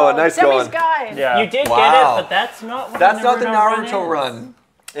 nice going, nice Debbie's going. Guide. Yeah. You did Wow. get it, but that's not what That's not the Naruto Naruto run. run.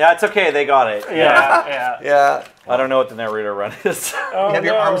 Yeah, it's okay. They got it. Yeah, yeah. Yeah. I don't know what the Naruto run is. Oh, You have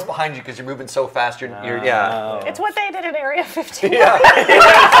your no. arms behind you because you're moving so fast. You're yeah. It's what they did in Area 51. Yeah. They ran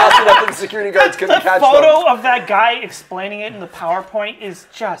fast enough that the security guards couldn't The catch photo them. of that guy explaining it in the PowerPoint is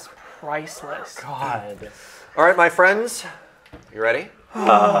just priceless. God. All right, my friends. You ready? Who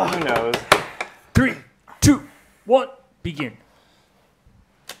knows? 3, 2, 1, begin.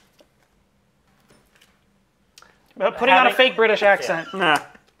 But putting on a Having- fake British accent. Nah.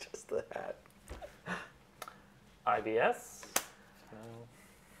 Just the hat. IBS. No.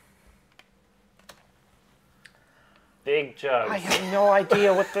 Big jugs. I have no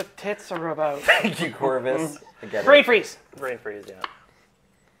idea what the tits are about. Thank you, Corvus. I get Brain it. freeze. Brain freeze, yeah.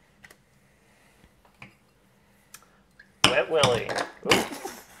 Wet Willy. A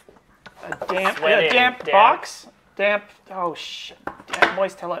damp Sweating. damp Damp. box. Damp. Oh shit. Damp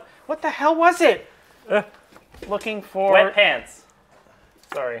moist toilet. What the hell was it? Looking for Wet pants.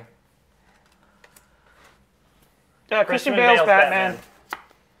 Sorry. Christian Bale's Batman.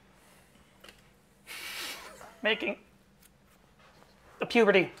 Making the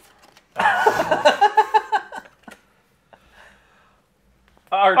puberty.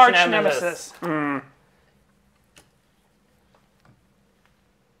 Arch nemesis.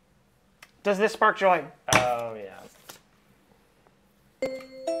 Does this spark joy? Oh, yeah. Nice.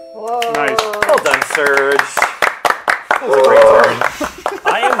 Well done, Serge. That was a great turn.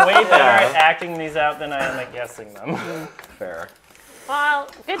 I am way better at acting these out than I am at guessing them. Fair. Well,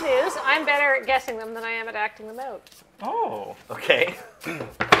 good news. I'm better at guessing them than I am at acting them out. Oh. Okay. You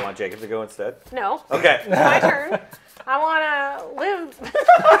want Jacob to go instead? No. Okay. My turn. I want to live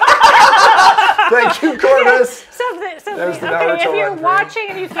Thank you, Corvus. something. There's the Okay, Naruto if you're one for you. watching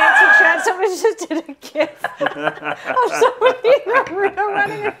and you can't see chat, someone just did a gif of somebody Naruto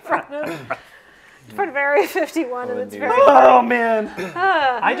running in front of Area 51, and it's very Oh man.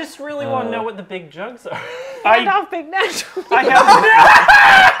 I just really want to know what the big jugs are. hand off Big Natural. I have.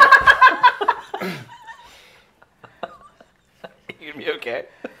 You gonna be okay?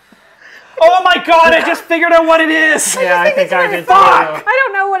 Oh my god! I just figured out what it is. Yeah, I think I did too. I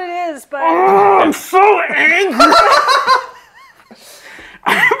don't know what it is, but I'm so angry.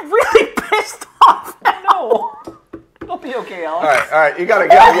 I'm really pissed off. No. You'll be okay, Alex. All right. You got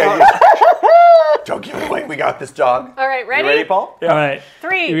it. Yeah. Don't give it away. We got this, dog. all right, ready? You ready, Paul? All right.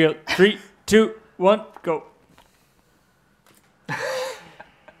 Three. Here we go. 3, 2, 1, go.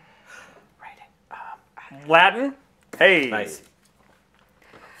 Latin. Hey. Nice.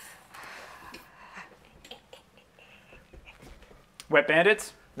 Wet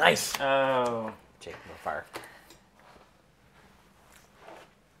bandits. Nice. Oh. Jacob on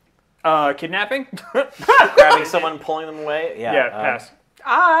fire. Kidnapping. Grabbing someone, pulling them away. Yeah. Yeah, pass.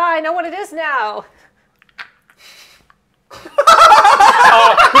 Ah, I know what it is now.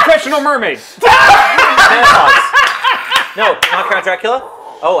 Professional mermaid. Menopause. No, not Count Dracula.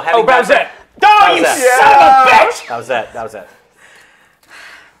 Oh, having Bowsette. Oh, you that? son of a bitch! That was that. That was that.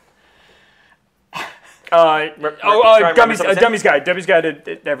 Try and remember Dummies. something. Dummies guide. Dummies guide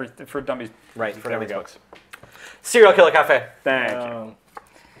to everything for dummies. Right, for There we Dummies go. books. Serial Killer Cafe. Thank you.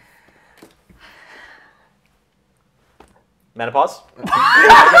 Menopause.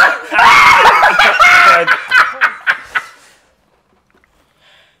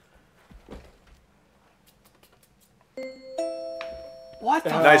 What the?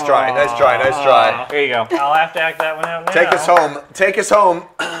 Nice try. Nice try. There you go. I'll have to act that one out now. Take us home. Take us home.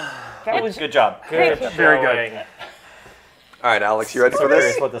 That was Good job. Good Very good. showing. All right, Alex, you ready for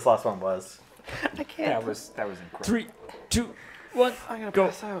Curious this? what this last one was. I can't. That was incredible. 3, 2, 1, I'm gonna go.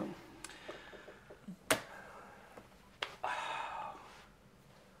 pass out.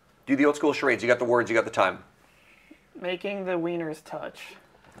 Do the old school charades. You got the words. You got the time. Making the wieners touch.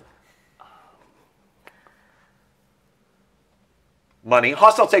 Money.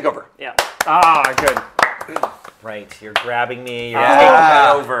 Hostile takeover. Yeah. Ah, good. Right, you're grabbing me, you're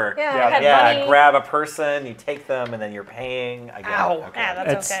Yeah. taking me over. Yeah, Yeah, I had Yeah, money. grab a person, you take them, and then you're paying. I get Ow. it. Okay. Yeah,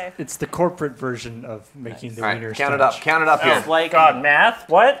 that's okay. It's the corporate version of making the All right, wieners count it up. touch. Count it up here. It's like God, math?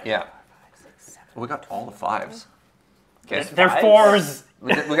 What? Yeah. We got all the fives. Okay. They're Fives? fours.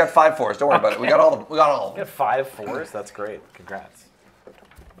 We got 5 fours. Don't worry about it. We got all of them. We got all of you them. got 5 fours. That's great. Congrats.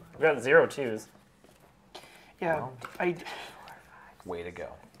 We got 0 twos. Yeah. I. Way to go.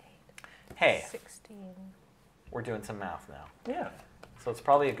 Hey, 16. we're doing some math now. Yeah. So it's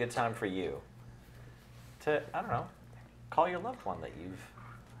probably a good time for you to, I don't know, call your loved one that you've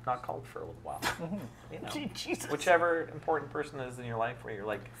not called for a little while. You know, Jesus. whichever important person is in your life where you're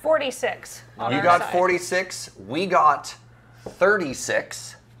like, 46. on You our got side. 46. We got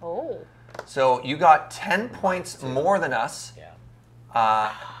 36. Oh. So you got 10 points more than us.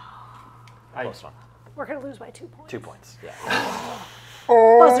 yeah, close one. We're going to lose by 2 points. 2 points. Yeah.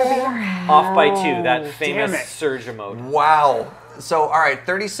 Buzzer beater. Off by 2. That famous it. surge mode. Wow. So, all right,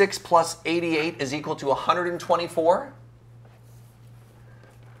 36 plus 88 is equal to 124.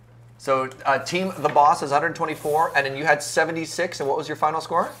 So, Team The Boss is 124, and then you had 76, and what was your final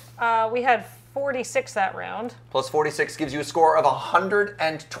score? We had 46 that round. Plus 46 gives you a score of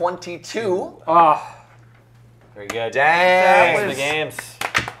 122. Oh, Very good. Dang. Thanks for the games.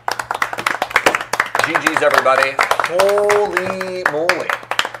 GG's, everybody. Holy moly.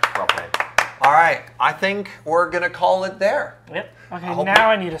 Well played. All right, I think we're going to call it there. Yep. Okay, now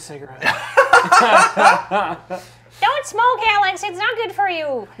I need a cigarette. Don't smoke, Alex. It's not good for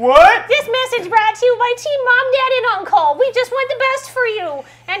you. what? This message brought to you by Team Mom, Dad, and Uncle. We just want the best for you.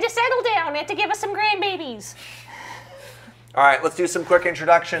 And to settle down and to give us some grandbabies. All right, let's do some quick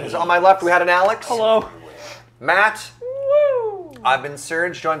introductions. On my left, we had an Alex. Hello. Matt. Woo! I've been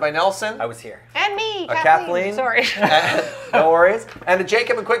Serge, joined by Nelson. I was here. And me, Kathleen. Sorry. No worries. And to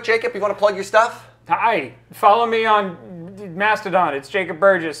Jacob, and quick, Jacob, you want to plug your stuff? Hi. Follow me on Mastodon. It's Jacob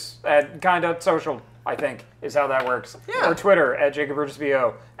Burgess at kind.social, I think, is how that works. Yeah. Or Twitter at Jacob Burgess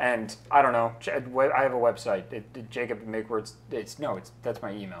BO. And I don't know. I have a website. Jacob Makewords. That's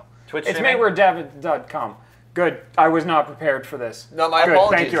my email. Twitch It's streaming? makewordavid.com. Good. I was not prepared for this. No, my Good.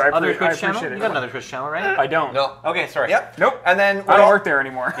 apologies. Thank you. I Other appreciate Twitch channel? it. You got another Twitch channel, right? I don't. No. Okay, sorry. Yep. Nope. And then I don't work there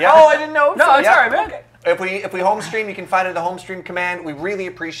anymore. Yeah. Oh, I didn't know. No, it's Yeah. all right, man. Okay. If we home stream, you can find it in the home stream command. We really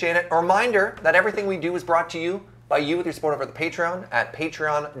appreciate it. A reminder that everything we do is brought to you by you with your support over the Patreon at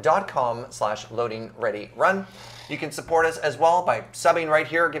patreon.com/loadingreadyrun. You can support us as well by subbing right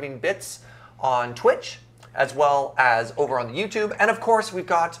here, giving bits on Twitch, as well as over on the YouTube. And of course, we've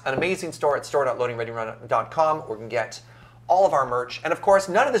got an amazing store at store.loadingreadyrun.com where you can get all of our merch. And of course,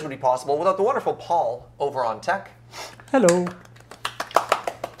 none of this would be possible without the wonderful Paul over on Tech. Hello.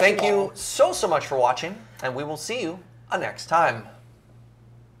 Thank you so much for watching, and we will see you next time.